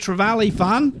a bit of trevally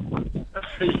fun.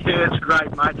 Yeah, it's great,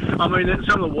 mate. I mean,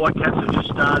 some of the white cats have just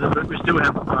started, but we still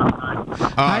have fun, mate.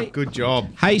 Ah, good job.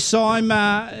 Hey,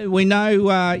 Simon, we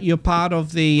know you're part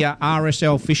of the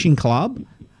RSL Fishing Club.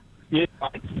 Yeah,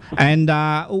 mate. And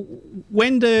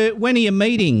when are your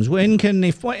meetings? When can,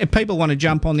 if people want to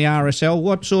jump on the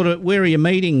RSL, where are your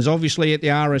meetings? Obviously at the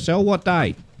RSL, what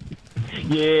day?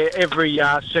 Yeah, every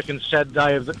second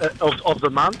Saturday of the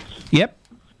month. Yep.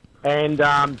 And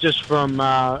just from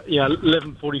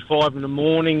 11:45 in the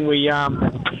morning, we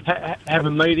have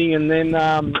a meeting, and then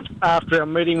after our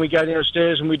meeting, we go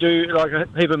downstairs and we do like a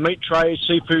heap of meat trays,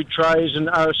 seafood trays, and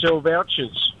RSL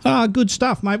vouchers. Ah, good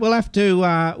stuff, mate. We'll have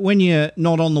to, when you're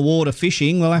not on the water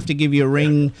fishing, we'll have to give you a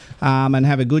ring and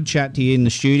have a good chat to you in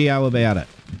the studio about it.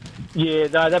 Yeah,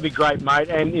 no, that'd be great, mate.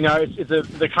 And,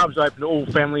 the club's open to all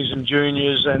families and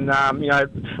juniors, and,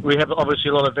 we have obviously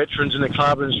a lot of veterans in the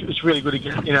club, and it's really good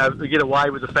to get away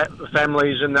with the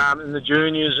families and the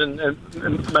juniors,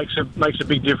 and makes a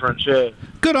big difference, yeah.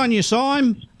 Good on you,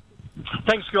 Simon.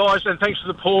 Thanks, guys, and thanks for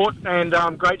the support, and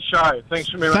great show. Thanks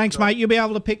very much. Thanks, mate. You'll be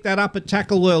able to pick that up at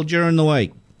Tackle World during the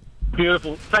week.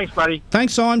 Beautiful. Thanks, buddy.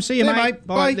 Thanks, Simon. See you, mate.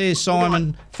 Bye. There's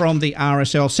Simon from the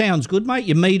RSL. Sounds good, mate.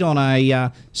 You meet on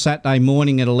a Saturday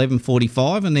morning at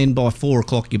 11:45, and then by 4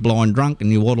 o'clock you're blind drunk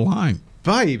and you waddle home.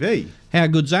 Baby. How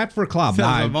good's that for a club?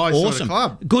 Sounds like my awesome. sort of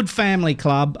club. Good family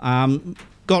club.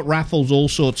 Got raffles, all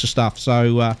sorts of stuff.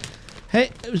 So,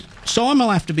 Simon will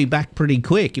have to be back pretty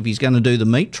quick if he's going to do the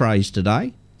meat trays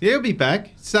today. Yeah, he'll be back.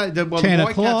 So the 10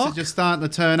 White o'clock. Cats are just starting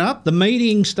to turn up. The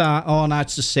meetings start. Oh no,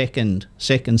 it's the second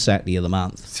Saturday of the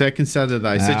month. Second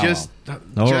Saturday. So just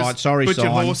all right. Sorry, put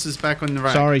Simon. your horses back on the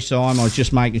rack. Sorry, Simon. I was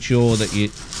just making sure that you.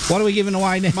 What are we giving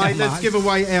away now, Mate, let's give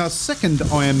away our second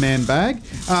Iron Man bag.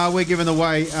 We're giving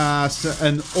away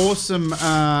an awesome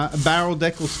barrel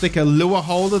decal sticker lure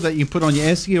holder that you can put on your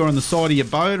esky or on the side of your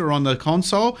boat or on the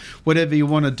console, whatever you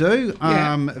want to do.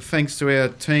 Thanks to our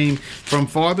team from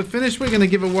Fibre Finish, we're going to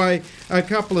give away a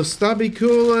couple of stubby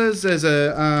coolers. There's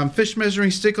a fish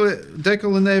measuring sticker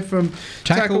decal in there from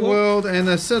Tackle World, and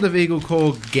a set of Eagle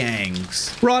Claw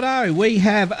gangs. Righto, we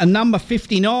have a number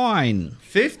 59.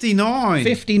 59.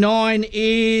 59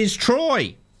 is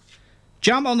Troy.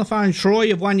 Jump on the phone, Troy.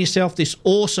 You've won yourself this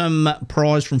awesome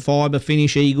prize from Fibre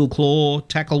Finish, Eagle Claw,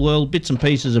 Tackle World, bits and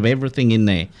pieces of everything in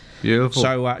there. Beautiful.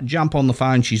 So jump on the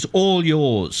phone. She's all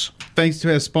yours. Thanks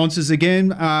to our sponsors again,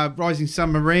 Rising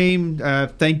Sun Marine.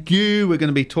 Thank you. We're going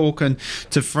to be talking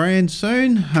to Fran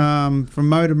soon from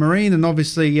Motor Marine, and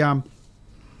obviously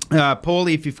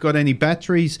Paulie, if you've got any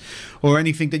batteries or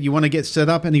anything that you want to get set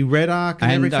up, any red arc and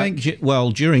everything.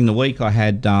 During the week I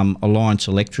had Alliance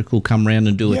Electrical come round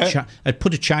and do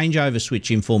put a changeover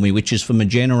switch in for me, which is for my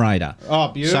generator. Oh,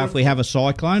 beautiful. So if we have a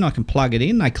cyclone, I can plug it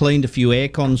in. They cleaned a few air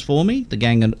cons for me, the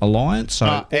gang at Alliance. So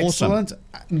awesome. Excellent.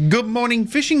 Good morning,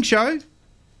 fishing show.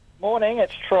 Morning,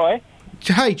 it's Troy.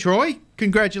 Hey, Troy.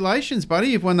 Congratulations,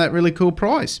 buddy. You've won that really cool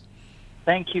prize.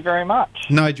 Thank you very much.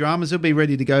 No dramas. They'll be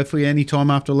ready to go for you any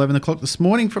time after 11 o'clock this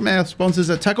morning from our sponsors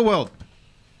at Tackle World.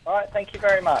 All right, thank you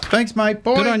very much. Thanks, mate.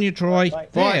 Bye. Good on you, Troy. Bye.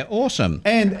 Yeah, awesome.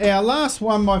 And our last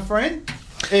one, my friend,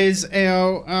 is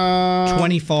our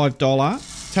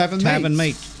 $25 Tavern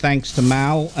Meat. Thanks to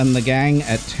Mal and the gang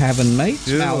at Tavern Meat.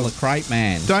 Mal the Crate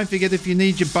Man. Don't forget, if you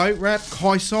need your boat wrap,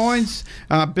 high signs,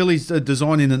 Billy's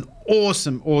designing an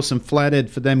awesome flathead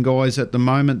for them guys at the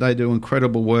moment. They do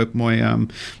incredible work. My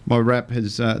wrap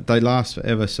has they last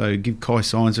forever, so give Kai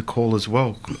Signs a call as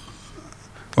well.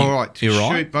 All right, you're shoot,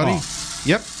 right, buddy. Oh.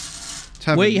 Yep.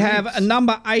 We have a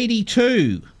number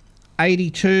 82.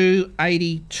 82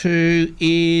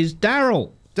 is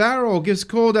Daryl. Daryl, give us a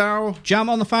call, Daryl. Jump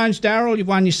on the phones, Daryl. You've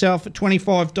won yourself a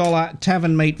 $25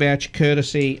 Tavern Meat voucher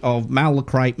courtesy of Mal the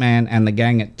Crate Man and the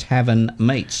gang at Tavern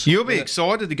Meats. You'll be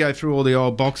excited to go through all the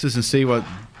old boxes and see what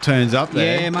turns up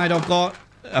there. Yeah, mate, I've got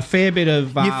a fair bit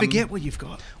of... you forget what you've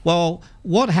got. Well,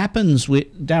 what happens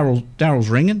with... Daryl's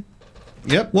ringing.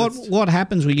 Yep. What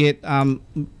happens, we get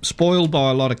spoiled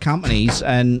by a lot of companies,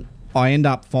 and I end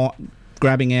up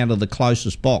grabbing out of the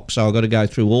closest box, so I've got to go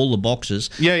through all the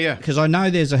boxes. Yeah. Because I know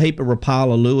there's a heap of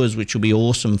Rapala lures, which will be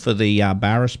awesome for the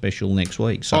Barra special next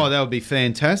week. So. Oh, that would be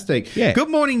fantastic. Yeah. Good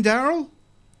morning, Daryl.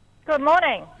 Good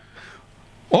morning.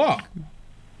 Oh.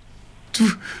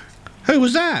 Who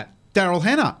was that? Daryl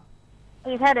Hanna.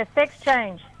 He's had a sex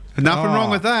change. Nothing wrong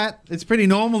with that. It's pretty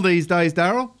normal these days,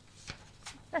 Daryl.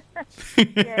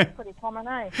 Yeah, it's pretty common,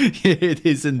 eh? Yeah, it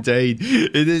is indeed.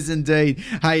 It is indeed.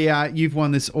 Hey, you've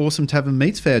won this awesome Tavern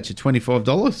Meats voucher,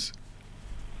 $25.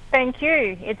 Thank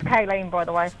you. It's Kayleen, by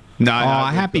the way. No,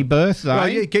 happy birthday. Well,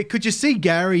 yeah, could you see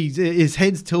Gary? His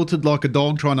head's tilted like a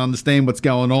dog trying to understand what's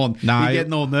going on. No. He's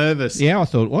getting all nervous. Yeah, I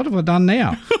thought, what have I done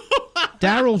now?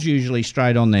 Daryl's usually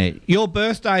straight on there. Your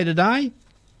birthday today?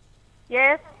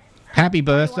 Yes. Happy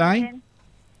birthday. 21.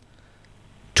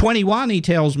 21, he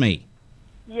tells me.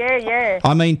 Yeah.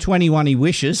 I mean, 21 he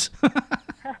wishes.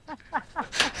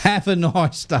 Have a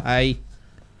nice day.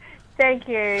 Thank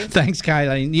you. Thanks,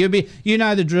 Kayleen. You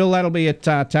know the drill. That'll be at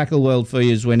Tackle World for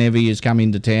you whenever you come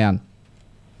into town.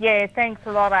 Yeah, thanks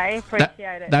a lot, eh?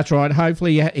 Appreciate it. That's right.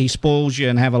 Hopefully he spoils you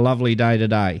and have a lovely day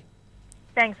today.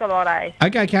 Thanks a lot, eh?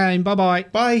 Okay, Kayleen. Bye-bye.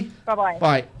 Bye. Bye-bye.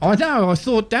 Bye. I know. I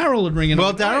thought Daryl would ring it.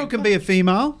 Well, Daryl can be a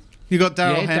female. You got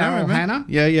Daryl Hannah. Daryl remember? Hannah.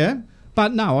 Yeah.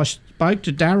 But no, I spoke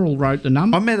to Daryl, wrote the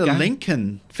number. I met a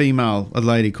Lincoln female, a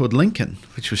lady called Lincoln,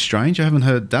 which was strange. I haven't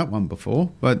heard that one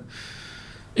before. But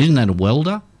isn't that a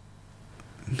welder?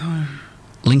 No.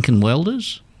 Lincoln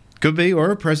Welders? Could be,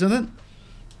 or a president.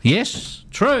 Yes,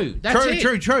 true. That's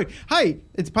True. Hey,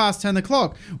 it's past 10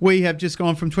 o'clock. We have just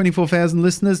gone from 24,000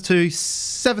 listeners to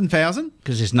 7,000.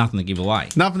 Because there's nothing to give away.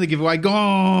 Nothing to give away.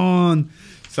 Gone.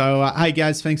 So, hey,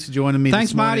 guys, thanks for joining me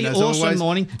Thanks, this morning. Marty. As Awesome always.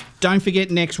 morning. Don't forget,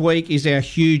 next week is our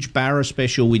huge Barra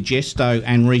special with Jesto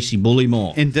and Reese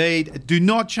Bullymore. Indeed. Do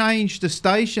not change the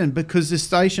station because the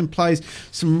station plays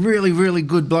some really, really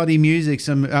good bloody music,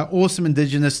 some awesome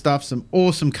Indigenous stuff, some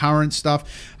awesome current stuff.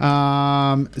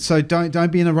 So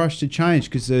don't be in a rush to change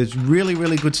because there's really,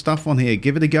 really good stuff on here.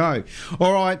 Give it a go.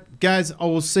 All right, guys, I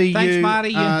will see Thanks, you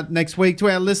Marty. next week. To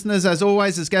our listeners, as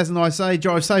always, as Gaz and I say,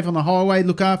 drive safe on the highway.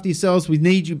 Look after yourselves. We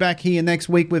need you back here next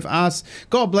week with us.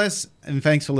 God bless and thanks for listening.